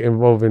 I don't get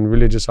involved in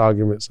religious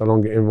arguments. I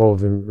don't get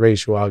involved in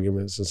racial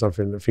arguments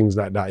and things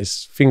like that.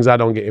 It's things I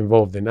don't get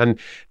involved in. And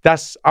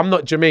I'm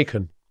not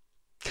Jamaican.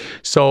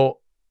 So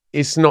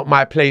it's not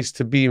my place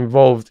to be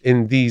involved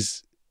in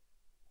these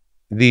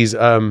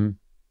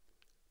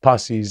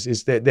posses.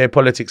 It's their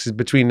politics is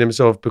between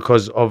themselves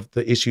because of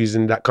the issues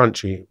in that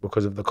country,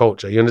 because of the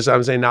culture. You understand what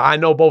I'm saying? Now, I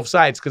know both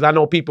sides because I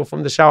know people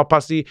from the Shower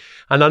Posse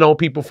and I know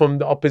people from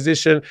the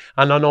opposition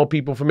and I know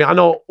people from here. I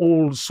know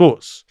all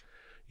sorts,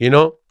 you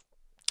know?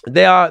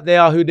 They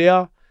are who they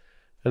are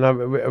and I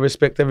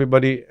respect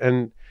everybody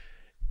and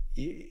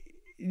you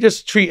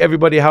just treat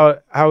everybody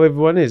how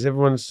everyone is.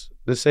 Everyone's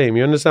the same.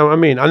 You understand what I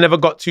mean? I never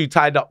got too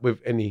tied up with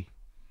any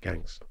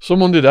gangs.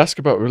 Someone did ask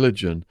about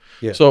religion.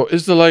 Yeah. So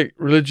is there like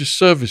religious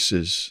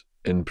services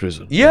in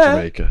prison in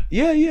Jamaica?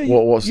 Yeah.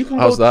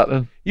 How's that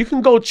then? You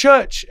can go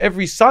church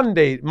every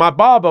Sunday. My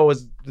barber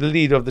was the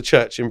leader of the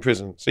church in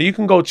prison. So you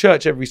can go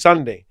church every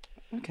Sunday.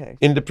 Okay.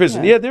 In the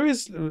prison. Yeah, there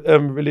is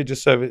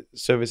religious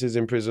services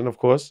in prison, of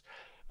course.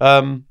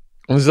 And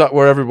is that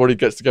where everybody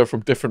gets to go from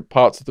different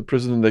parts of the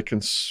prison and they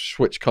can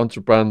switch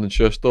contraband and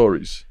share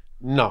stories?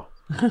 No.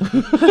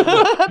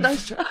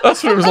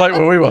 That's what it was like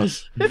when we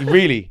was.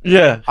 Really?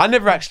 Yeah. I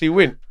never actually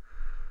went.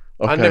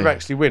 Okay. I never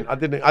actually went. I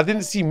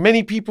didn't see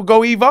many people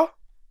go either,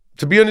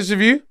 to be honest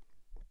with you.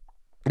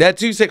 There are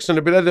two sections,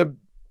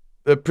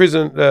 the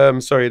prison,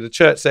 the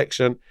church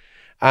section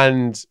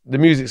and the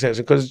music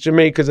section, because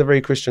Jamaica's a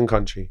very Christian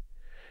country.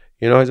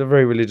 You know, it's a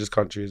very religious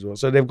country as well.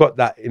 So they've got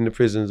that in the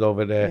prisons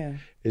over there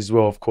as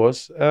well, of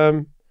course.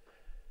 But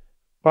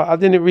I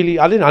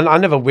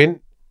never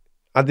went.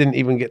 I didn't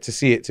even get to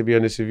see it, to be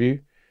honest with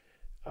you.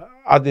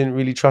 I didn't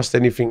really trust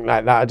anything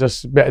like that. I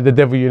just better the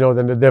devil you know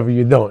than the devil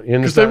you don't. You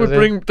understand?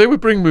 Because they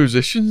would bring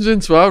musicians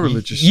into our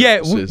religious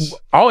services.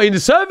 In the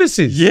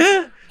services?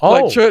 Yeah.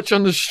 Like Church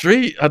on the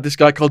Street had this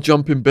guy called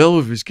Jumping Bill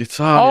with his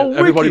guitar.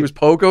 Everybody was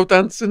pogo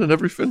dancing and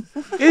everything.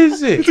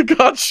 Is it? The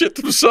guards shit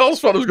themselves,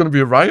 thought it was going to be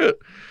a riot.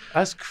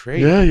 That's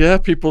crazy. Yeah.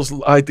 People's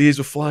ideas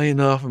were flying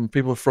off and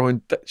people were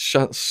throwing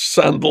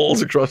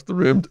sandals across the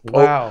room.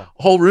 Wow.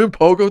 Whole room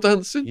pogo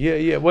dancing.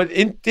 Yeah. Well,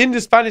 in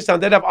the Spanish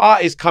town, they'd have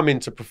artists come in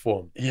to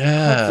perform.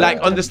 Yeah.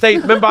 Like on the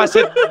stage. Remember I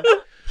said,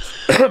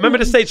 remember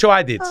the stage show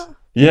I did?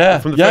 Yeah.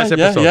 From the first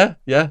episode?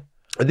 Yeah.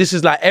 And this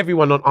is like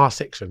everyone on our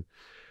section.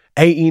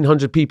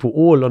 1,800 people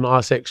all on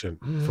our section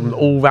from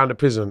all around the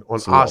prison on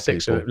our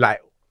section. Like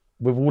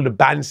with all the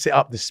bands set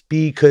up, the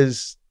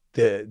speakers,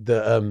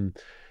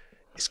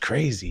 it's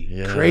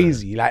crazy,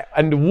 crazy. Like,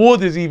 and the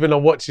warders even are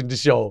watching the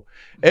show.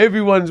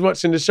 Everyone's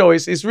watching the show.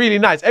 It's really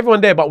nice.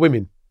 Everyone there but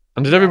women.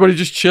 And did everybody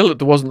just chill?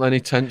 There wasn't any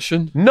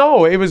tension?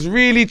 No, it was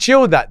really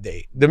chill that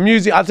day. The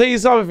music, I'll tell you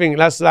something,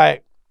 that's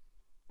like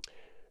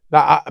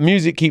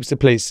music keeps the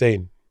place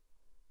sane.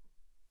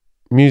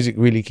 Music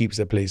really keeps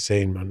the place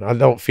sane, man. I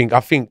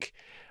think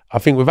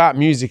without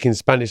music in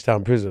Spanish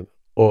Town prison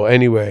or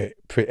anywhere,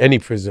 any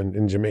prison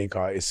in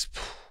Jamaica,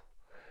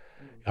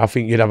 I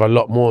think you'd have a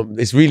lot more.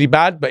 It's really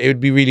bad, but it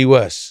would be really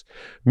worse.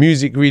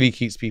 Music really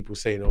keeps people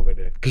sane over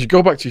there. Because you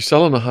go back to your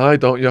cell on a high,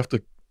 don't you? After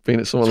being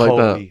at something like that.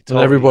 Totally. And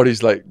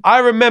everybody's like... I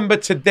remember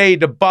today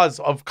the buzz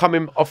of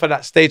coming off of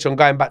that stage and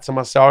going back to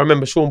my cell. I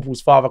remember Sean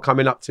Paul's father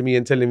coming up to me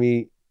and telling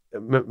me,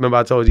 remember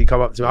I told you he come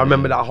up to me. I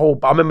remember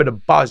I remember the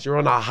buzz. You're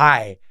on a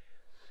high.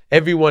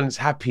 Everyone's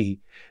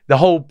happy. The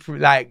whole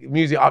like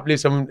music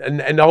uplifts and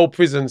the whole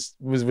prison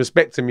was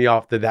respecting me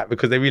after that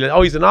because they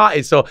realized, he's an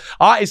artist. So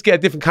artists get a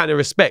different kind of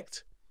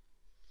respect.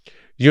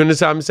 You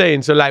understand what I'm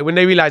saying? So like when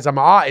they realize I'm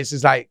an artist,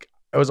 it's like,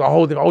 it was a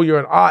whole thing. You're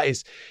an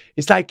artist.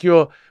 It's like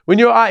when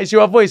you're an artist,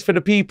 you're a voice for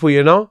the people,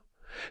 you know?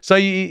 So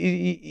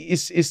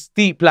it's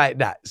deep like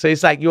that. So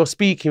it's like you're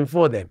speaking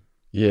for them.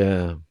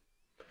 Yeah.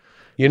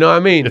 You know what I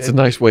mean? It's a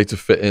nice way to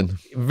fit in.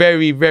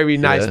 Very, very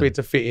nice way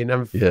to fit in.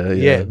 And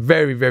yeah,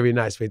 very, very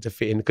nice way to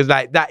fit in. Because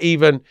like that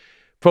even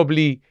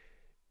probably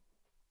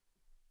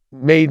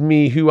made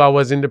me who I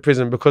was in the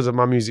prison because of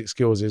my music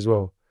skills as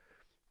well.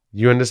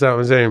 You understand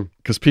what I'm saying?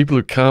 Because people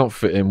who can't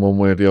fit in one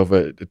way or the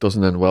other, it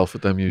doesn't end well for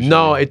them usually.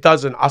 No, it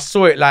doesn't. I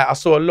saw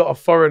a lot of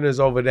foreigners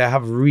over there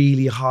have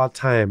really hard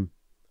time.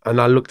 And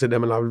I looked at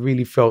them and I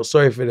really felt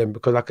sorry for them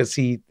because I could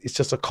see it's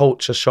just a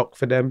culture shock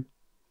for them.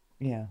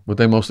 Yeah. Were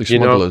they mostly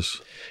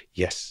smugglers?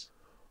 Yes.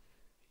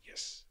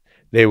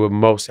 They were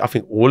I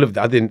think all of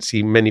them. I didn't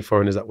see many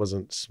foreigners that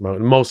wasn't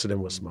smugglers. Most of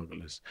them were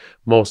smugglers.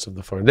 Most of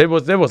the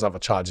foreigners. There was other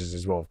charges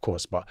as well, of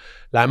course, but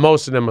like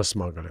most of them were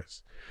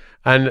smugglers.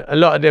 And a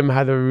lot of them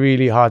had a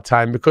really hard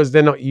time because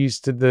they're not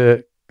used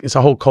to it's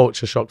a whole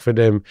culture shock for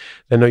them.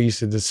 They're not used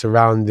to the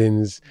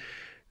surroundings,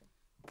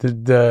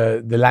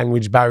 the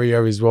language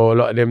barrier as well. A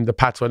lot of them, the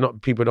patois,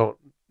 people don't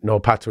know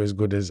patois as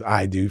good as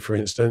I do, for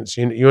instance.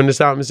 You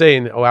understand what I'm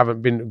saying? Or I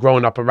haven't been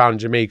growing up around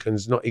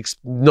Jamaicans,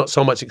 not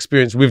so much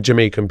experience with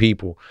Jamaican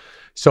people.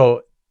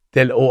 So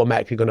they're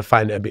automatically going to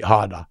find it a bit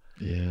harder.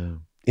 Yeah.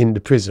 In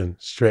the prison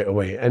straight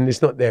away. And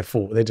it's not their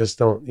fault. They just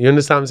don't. You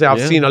understand what I'm saying?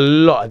 I've seen a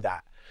lot of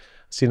that.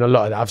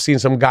 I've seen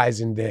some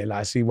guys in there. Like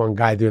I see one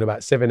guy doing about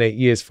 7-8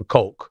 years for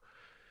coke.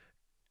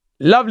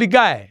 Lovely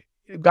guy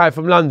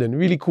from London,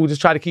 really cool.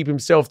 Just try to keep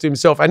himself to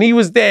himself. And he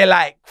was there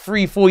like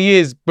 3-4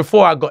 years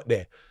before I got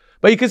there.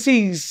 But you can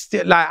see,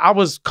 like I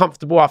was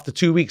comfortable after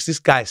 2 weeks. This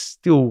guy's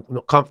still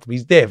not comfortable.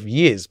 He's there for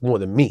years more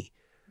than me.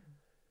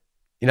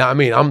 You know what I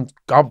mean? I'm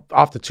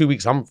after 2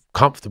 weeks, I'm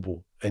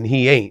comfortable. And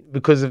he ain't,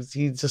 because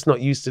he's just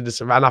not used to this.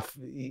 And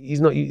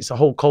he's not. It's a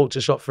whole culture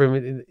shock for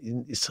him.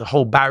 It's a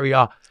whole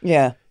barrier.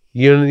 Yeah.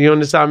 You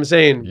understand what I'm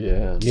saying?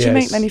 Yeah. Did you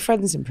make many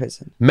friends in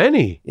prison?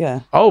 Many. Yeah.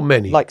 Oh,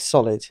 many. Like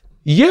solid.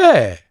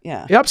 Yeah.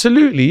 Yeah.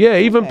 Absolutely. Yeah.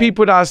 Even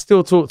people that I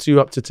still talk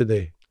to up to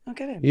today.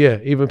 Okay. Yeah.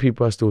 Even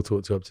people I still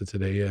talk to up to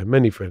today. Yeah.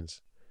 Many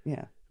friends.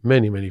 Yeah.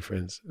 Many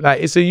friends.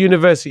 Like it's a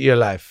university of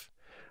life.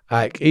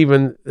 Like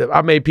even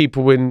I met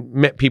people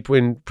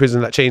in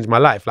prison that changed my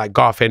life. Like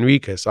Garth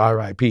Enriquez,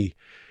 R.I.P.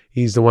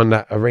 He's the one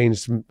that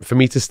arranged for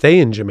me to stay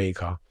in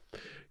Jamaica.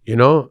 You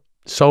know,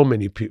 so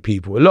many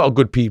people, a lot of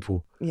good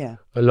people. Yeah.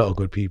 A lot of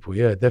good people.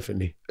 Yeah,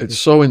 definitely. It's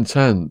so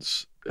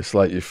intense. It's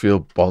like you feel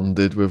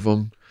bonded with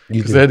them.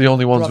 Because they're the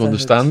only ones who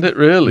understand it,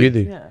 really. You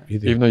do. Yeah. You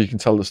do. Even though you can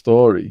tell the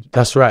story.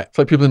 That's right. It's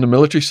like people in the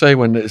military say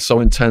when it's so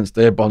intense,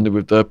 they're bonded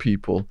with their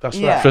people. That's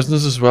Yeah. right.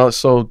 Prisoners as well, it's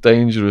so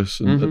dangerous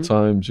and at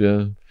times,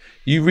 yeah.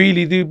 You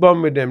really do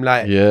bond with them.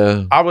 Like,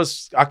 yeah.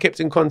 I kept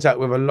in contact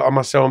with a lot of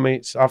my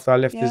cellmates after I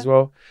left as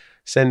well.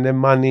 Send them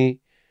money,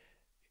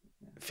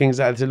 things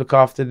like that to look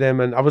after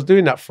them. And I was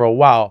doing that for a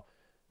while.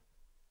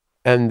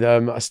 And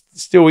I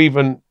still,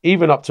 even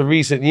up to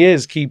recent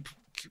years,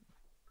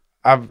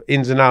 have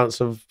ins and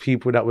outs of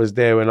people that was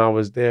there when I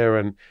was there,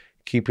 and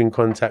keep in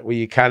contact where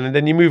you can. And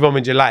then you move on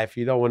with your life.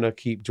 You don't want to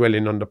keep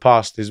dwelling on the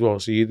past as well.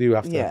 So you do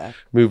have to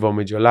move on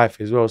with your life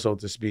as well, so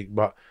to speak.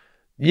 But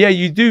yeah,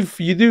 you do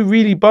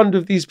really bond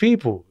with these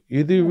people.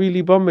 You do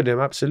really bond with them,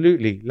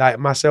 absolutely. Like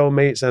my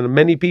cellmates and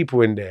many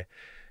people in there.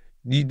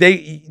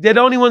 They're the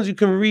only ones who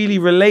can really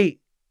relate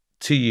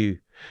to you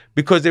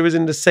because they was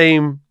in the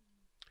same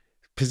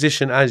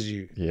position as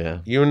you. Yeah.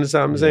 You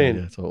understand what I'm saying?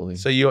 Yeah, totally.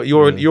 So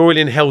you're all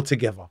in hell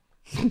together.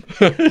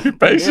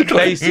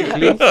 Basically.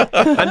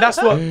 And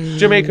that's what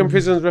Jamaican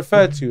prisons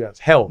refer to as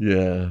hell.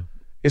 Yeah.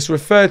 It's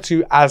referred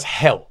to as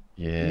hell.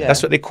 Yeah.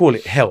 That's what they call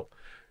it, hell.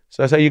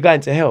 So that's how you're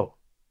going to hell.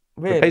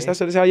 Really? That's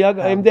how you're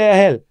going there,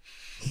 hell.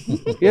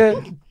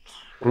 Yeah.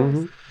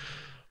 Mm-hmm.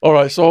 All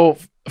right, so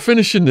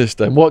finishing this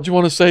then, what do you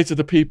want to say to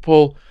the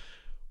people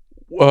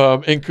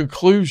in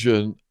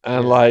conclusion,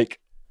 and like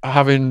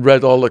having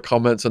read all the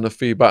comments and the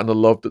feedback and the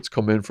love that's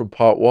come in from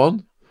part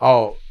one?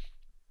 Oh,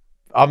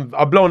 I'm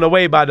blown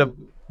away by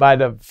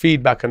the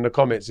feedback and the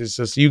comments. It's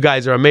just, you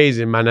guys are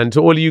amazing, man. And to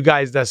all of you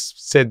guys that's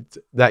said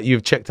that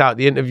you've checked out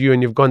the interview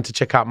and you've gone to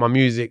check out my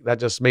music, that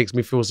just makes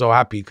me feel so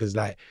happy, because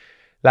like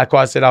what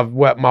I said, I've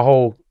worked my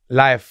whole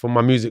life for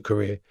my music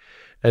career,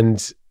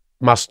 and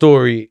my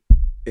story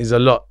is a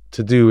lot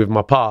to do with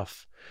my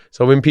path.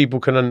 So when people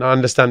can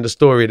understand the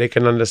story, they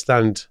can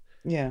understand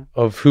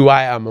of who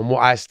I am and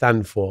what I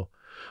stand for,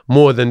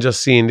 more than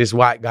just seeing this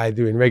white guy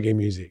doing reggae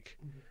music.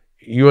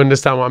 You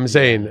understand what I'm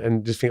saying?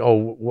 And just think,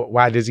 oh,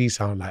 why does he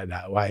sound like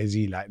that? Why is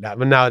he like that?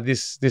 But now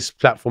this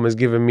platform has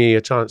given me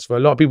a chance for a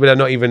lot of people that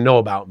don't even know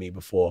about me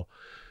before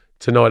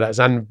to know that.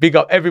 And big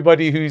up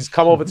everybody who's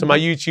come over to my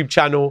YouTube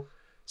channel,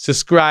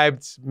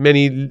 subscribed,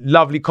 many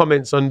lovely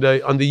comments on the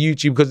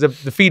YouTube, because the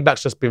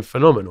feedback's just been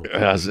phenomenal.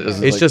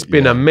 It's just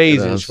been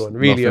amazing, Sean.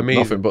 Really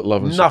amazing. Nothing but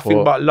love and support.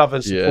 Nothing but love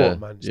and support,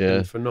 man. It's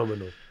been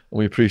phenomenal. And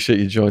we appreciate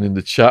you joining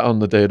the chat on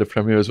the day of the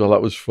premiere as well.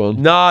 That was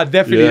fun. Nah,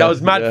 definitely. That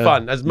was mad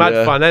fun. That was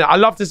mad fun. And I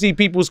love to see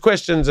people's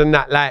questions and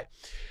that. Like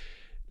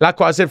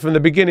what I said from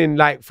the beginning,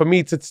 like for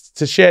me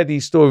to share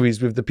these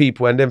stories with the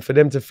people and then for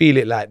them to feel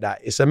it like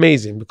that, it's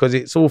amazing, because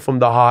it's all from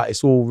the heart.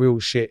 It's all real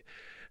shit.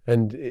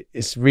 And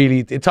it's really,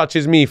 it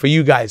touches me for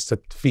you guys to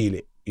feel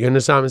it. You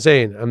understand what I'm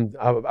saying? And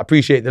I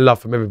appreciate the love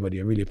from everybody.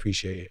 I really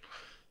appreciate it.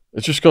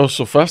 It just goes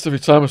so fast every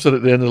time. I said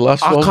at the end of the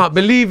last one. I can't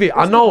believe it.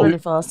 I know. Really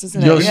fast,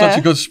 isn't it? You're such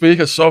a good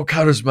speaker, so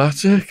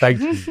charismatic. Thank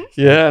you.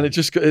 Yeah, and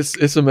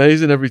it's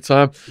amazing every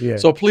time. Yeah.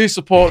 So please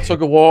support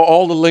Tuggawar.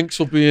 All the links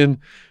will be in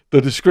the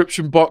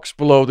description box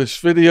below this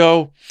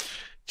video.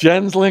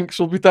 Jen's links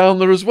will be down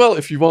there as well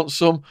if you want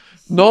some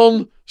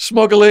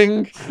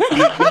non-smuggling,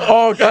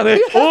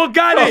 organic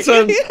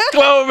cotton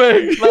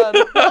clothing.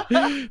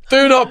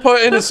 Do not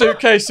put in a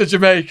suitcase to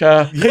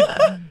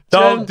Jamaica.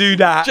 Don't do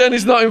that. Jen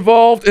is not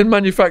involved in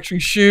manufacturing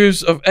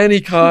shoes of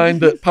any kind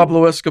that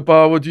Pablo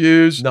Escobar would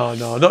use. No,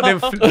 not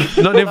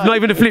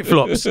even the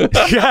flip-flops.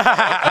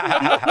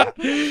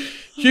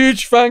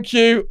 Huge thank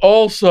you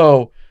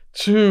also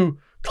to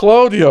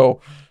Claudio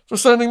for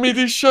sending me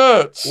these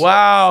shirts.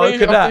 Wow,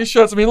 look at that. These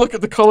shirts. I mean, look at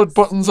the coloured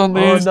buttons on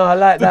these. Oh, no, I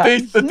like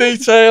that. The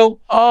detail.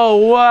 Oh,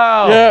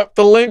 wow. Yeah,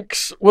 the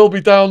links will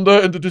be down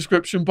there in the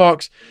description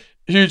box.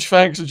 Huge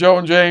thanks to Joe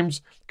and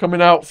James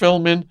coming out,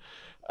 filming.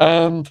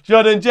 And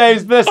John and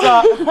James, bless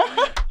up.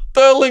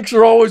 Their links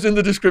are always in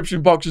the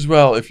description box as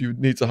well if you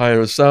need to hire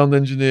a sound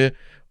engineer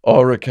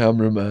or a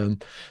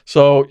cameraman.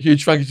 So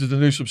huge thank you to the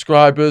new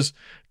subscribers.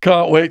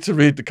 Can't wait to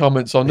read the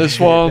comments on this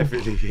one.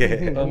 Definitely,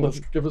 yeah. And let's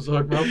give us a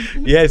hug, man.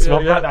 Yes,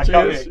 my brother.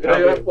 Cheers.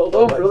 Well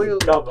done,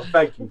 brilliant.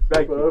 Thank you.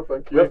 Thank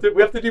you.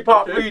 We have to do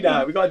part 3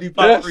 now. We got to do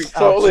part 3.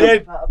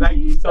 Totally. Thank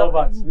you so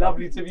much.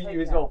 Lovely to meet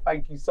you as well.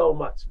 Thank you so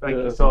much. Thank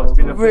you so much. It's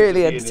been a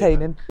really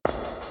entertaining.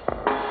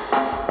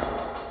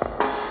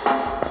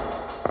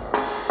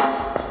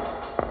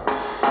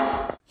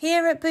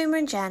 Here at Boomer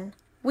and Jen,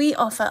 we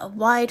offer a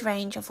wide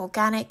range of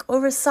organic or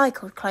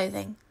recycled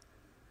clothing.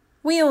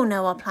 We all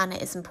know our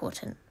planet is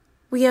important.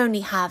 We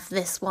only have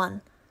this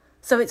one,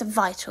 so it's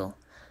vital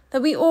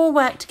that we all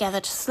work together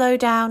to slow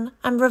down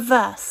and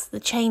reverse the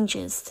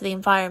changes to the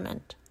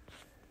environment.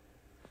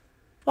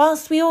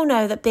 Whilst we all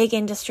know that big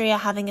industry are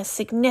having a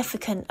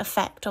significant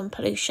effect on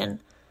pollution,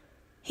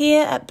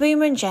 here at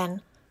Boomer and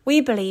Jen, we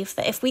believe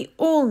that if we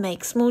all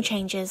make small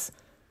changes,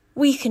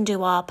 we can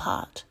do our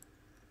part.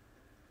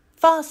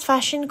 Fast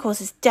fashion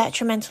causes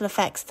detrimental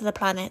effects to the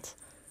planet.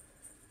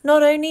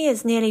 Not only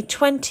is nearly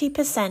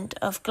 20%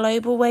 of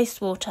global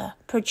wastewater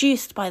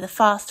produced by the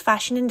fast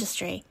fashion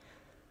industry,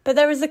 but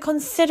there is a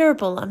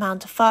considerable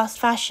amount of fast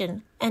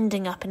fashion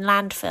ending up in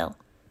landfill.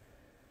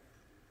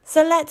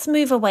 So let's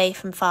move away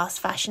from fast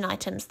fashion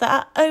items that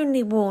are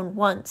only worn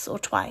once or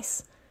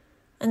twice,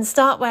 and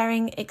start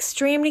wearing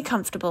extremely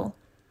comfortable,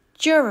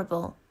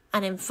 durable,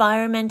 and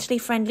environmentally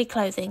friendly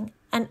clothing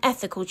and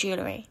ethical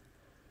jewellery.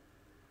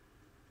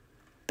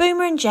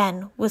 Boomer and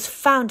Jen was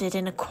founded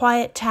in a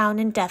quiet town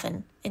in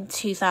Devon in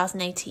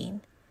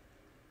 2018.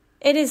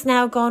 It has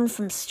now gone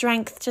from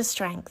strength to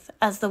strength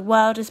as the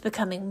world is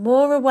becoming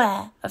more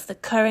aware of the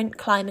current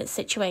climate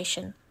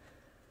situation,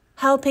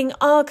 helping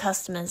our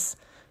customers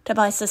to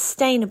buy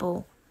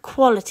sustainable,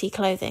 quality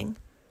clothing.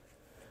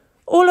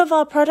 All of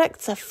our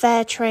products are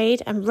fair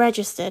trade and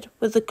registered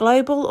with the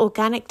Global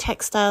Organic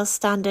Textiles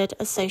Standard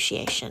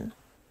Association.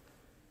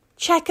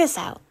 Check us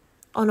out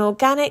on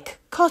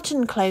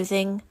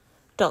organiccottonclothing.co.uk.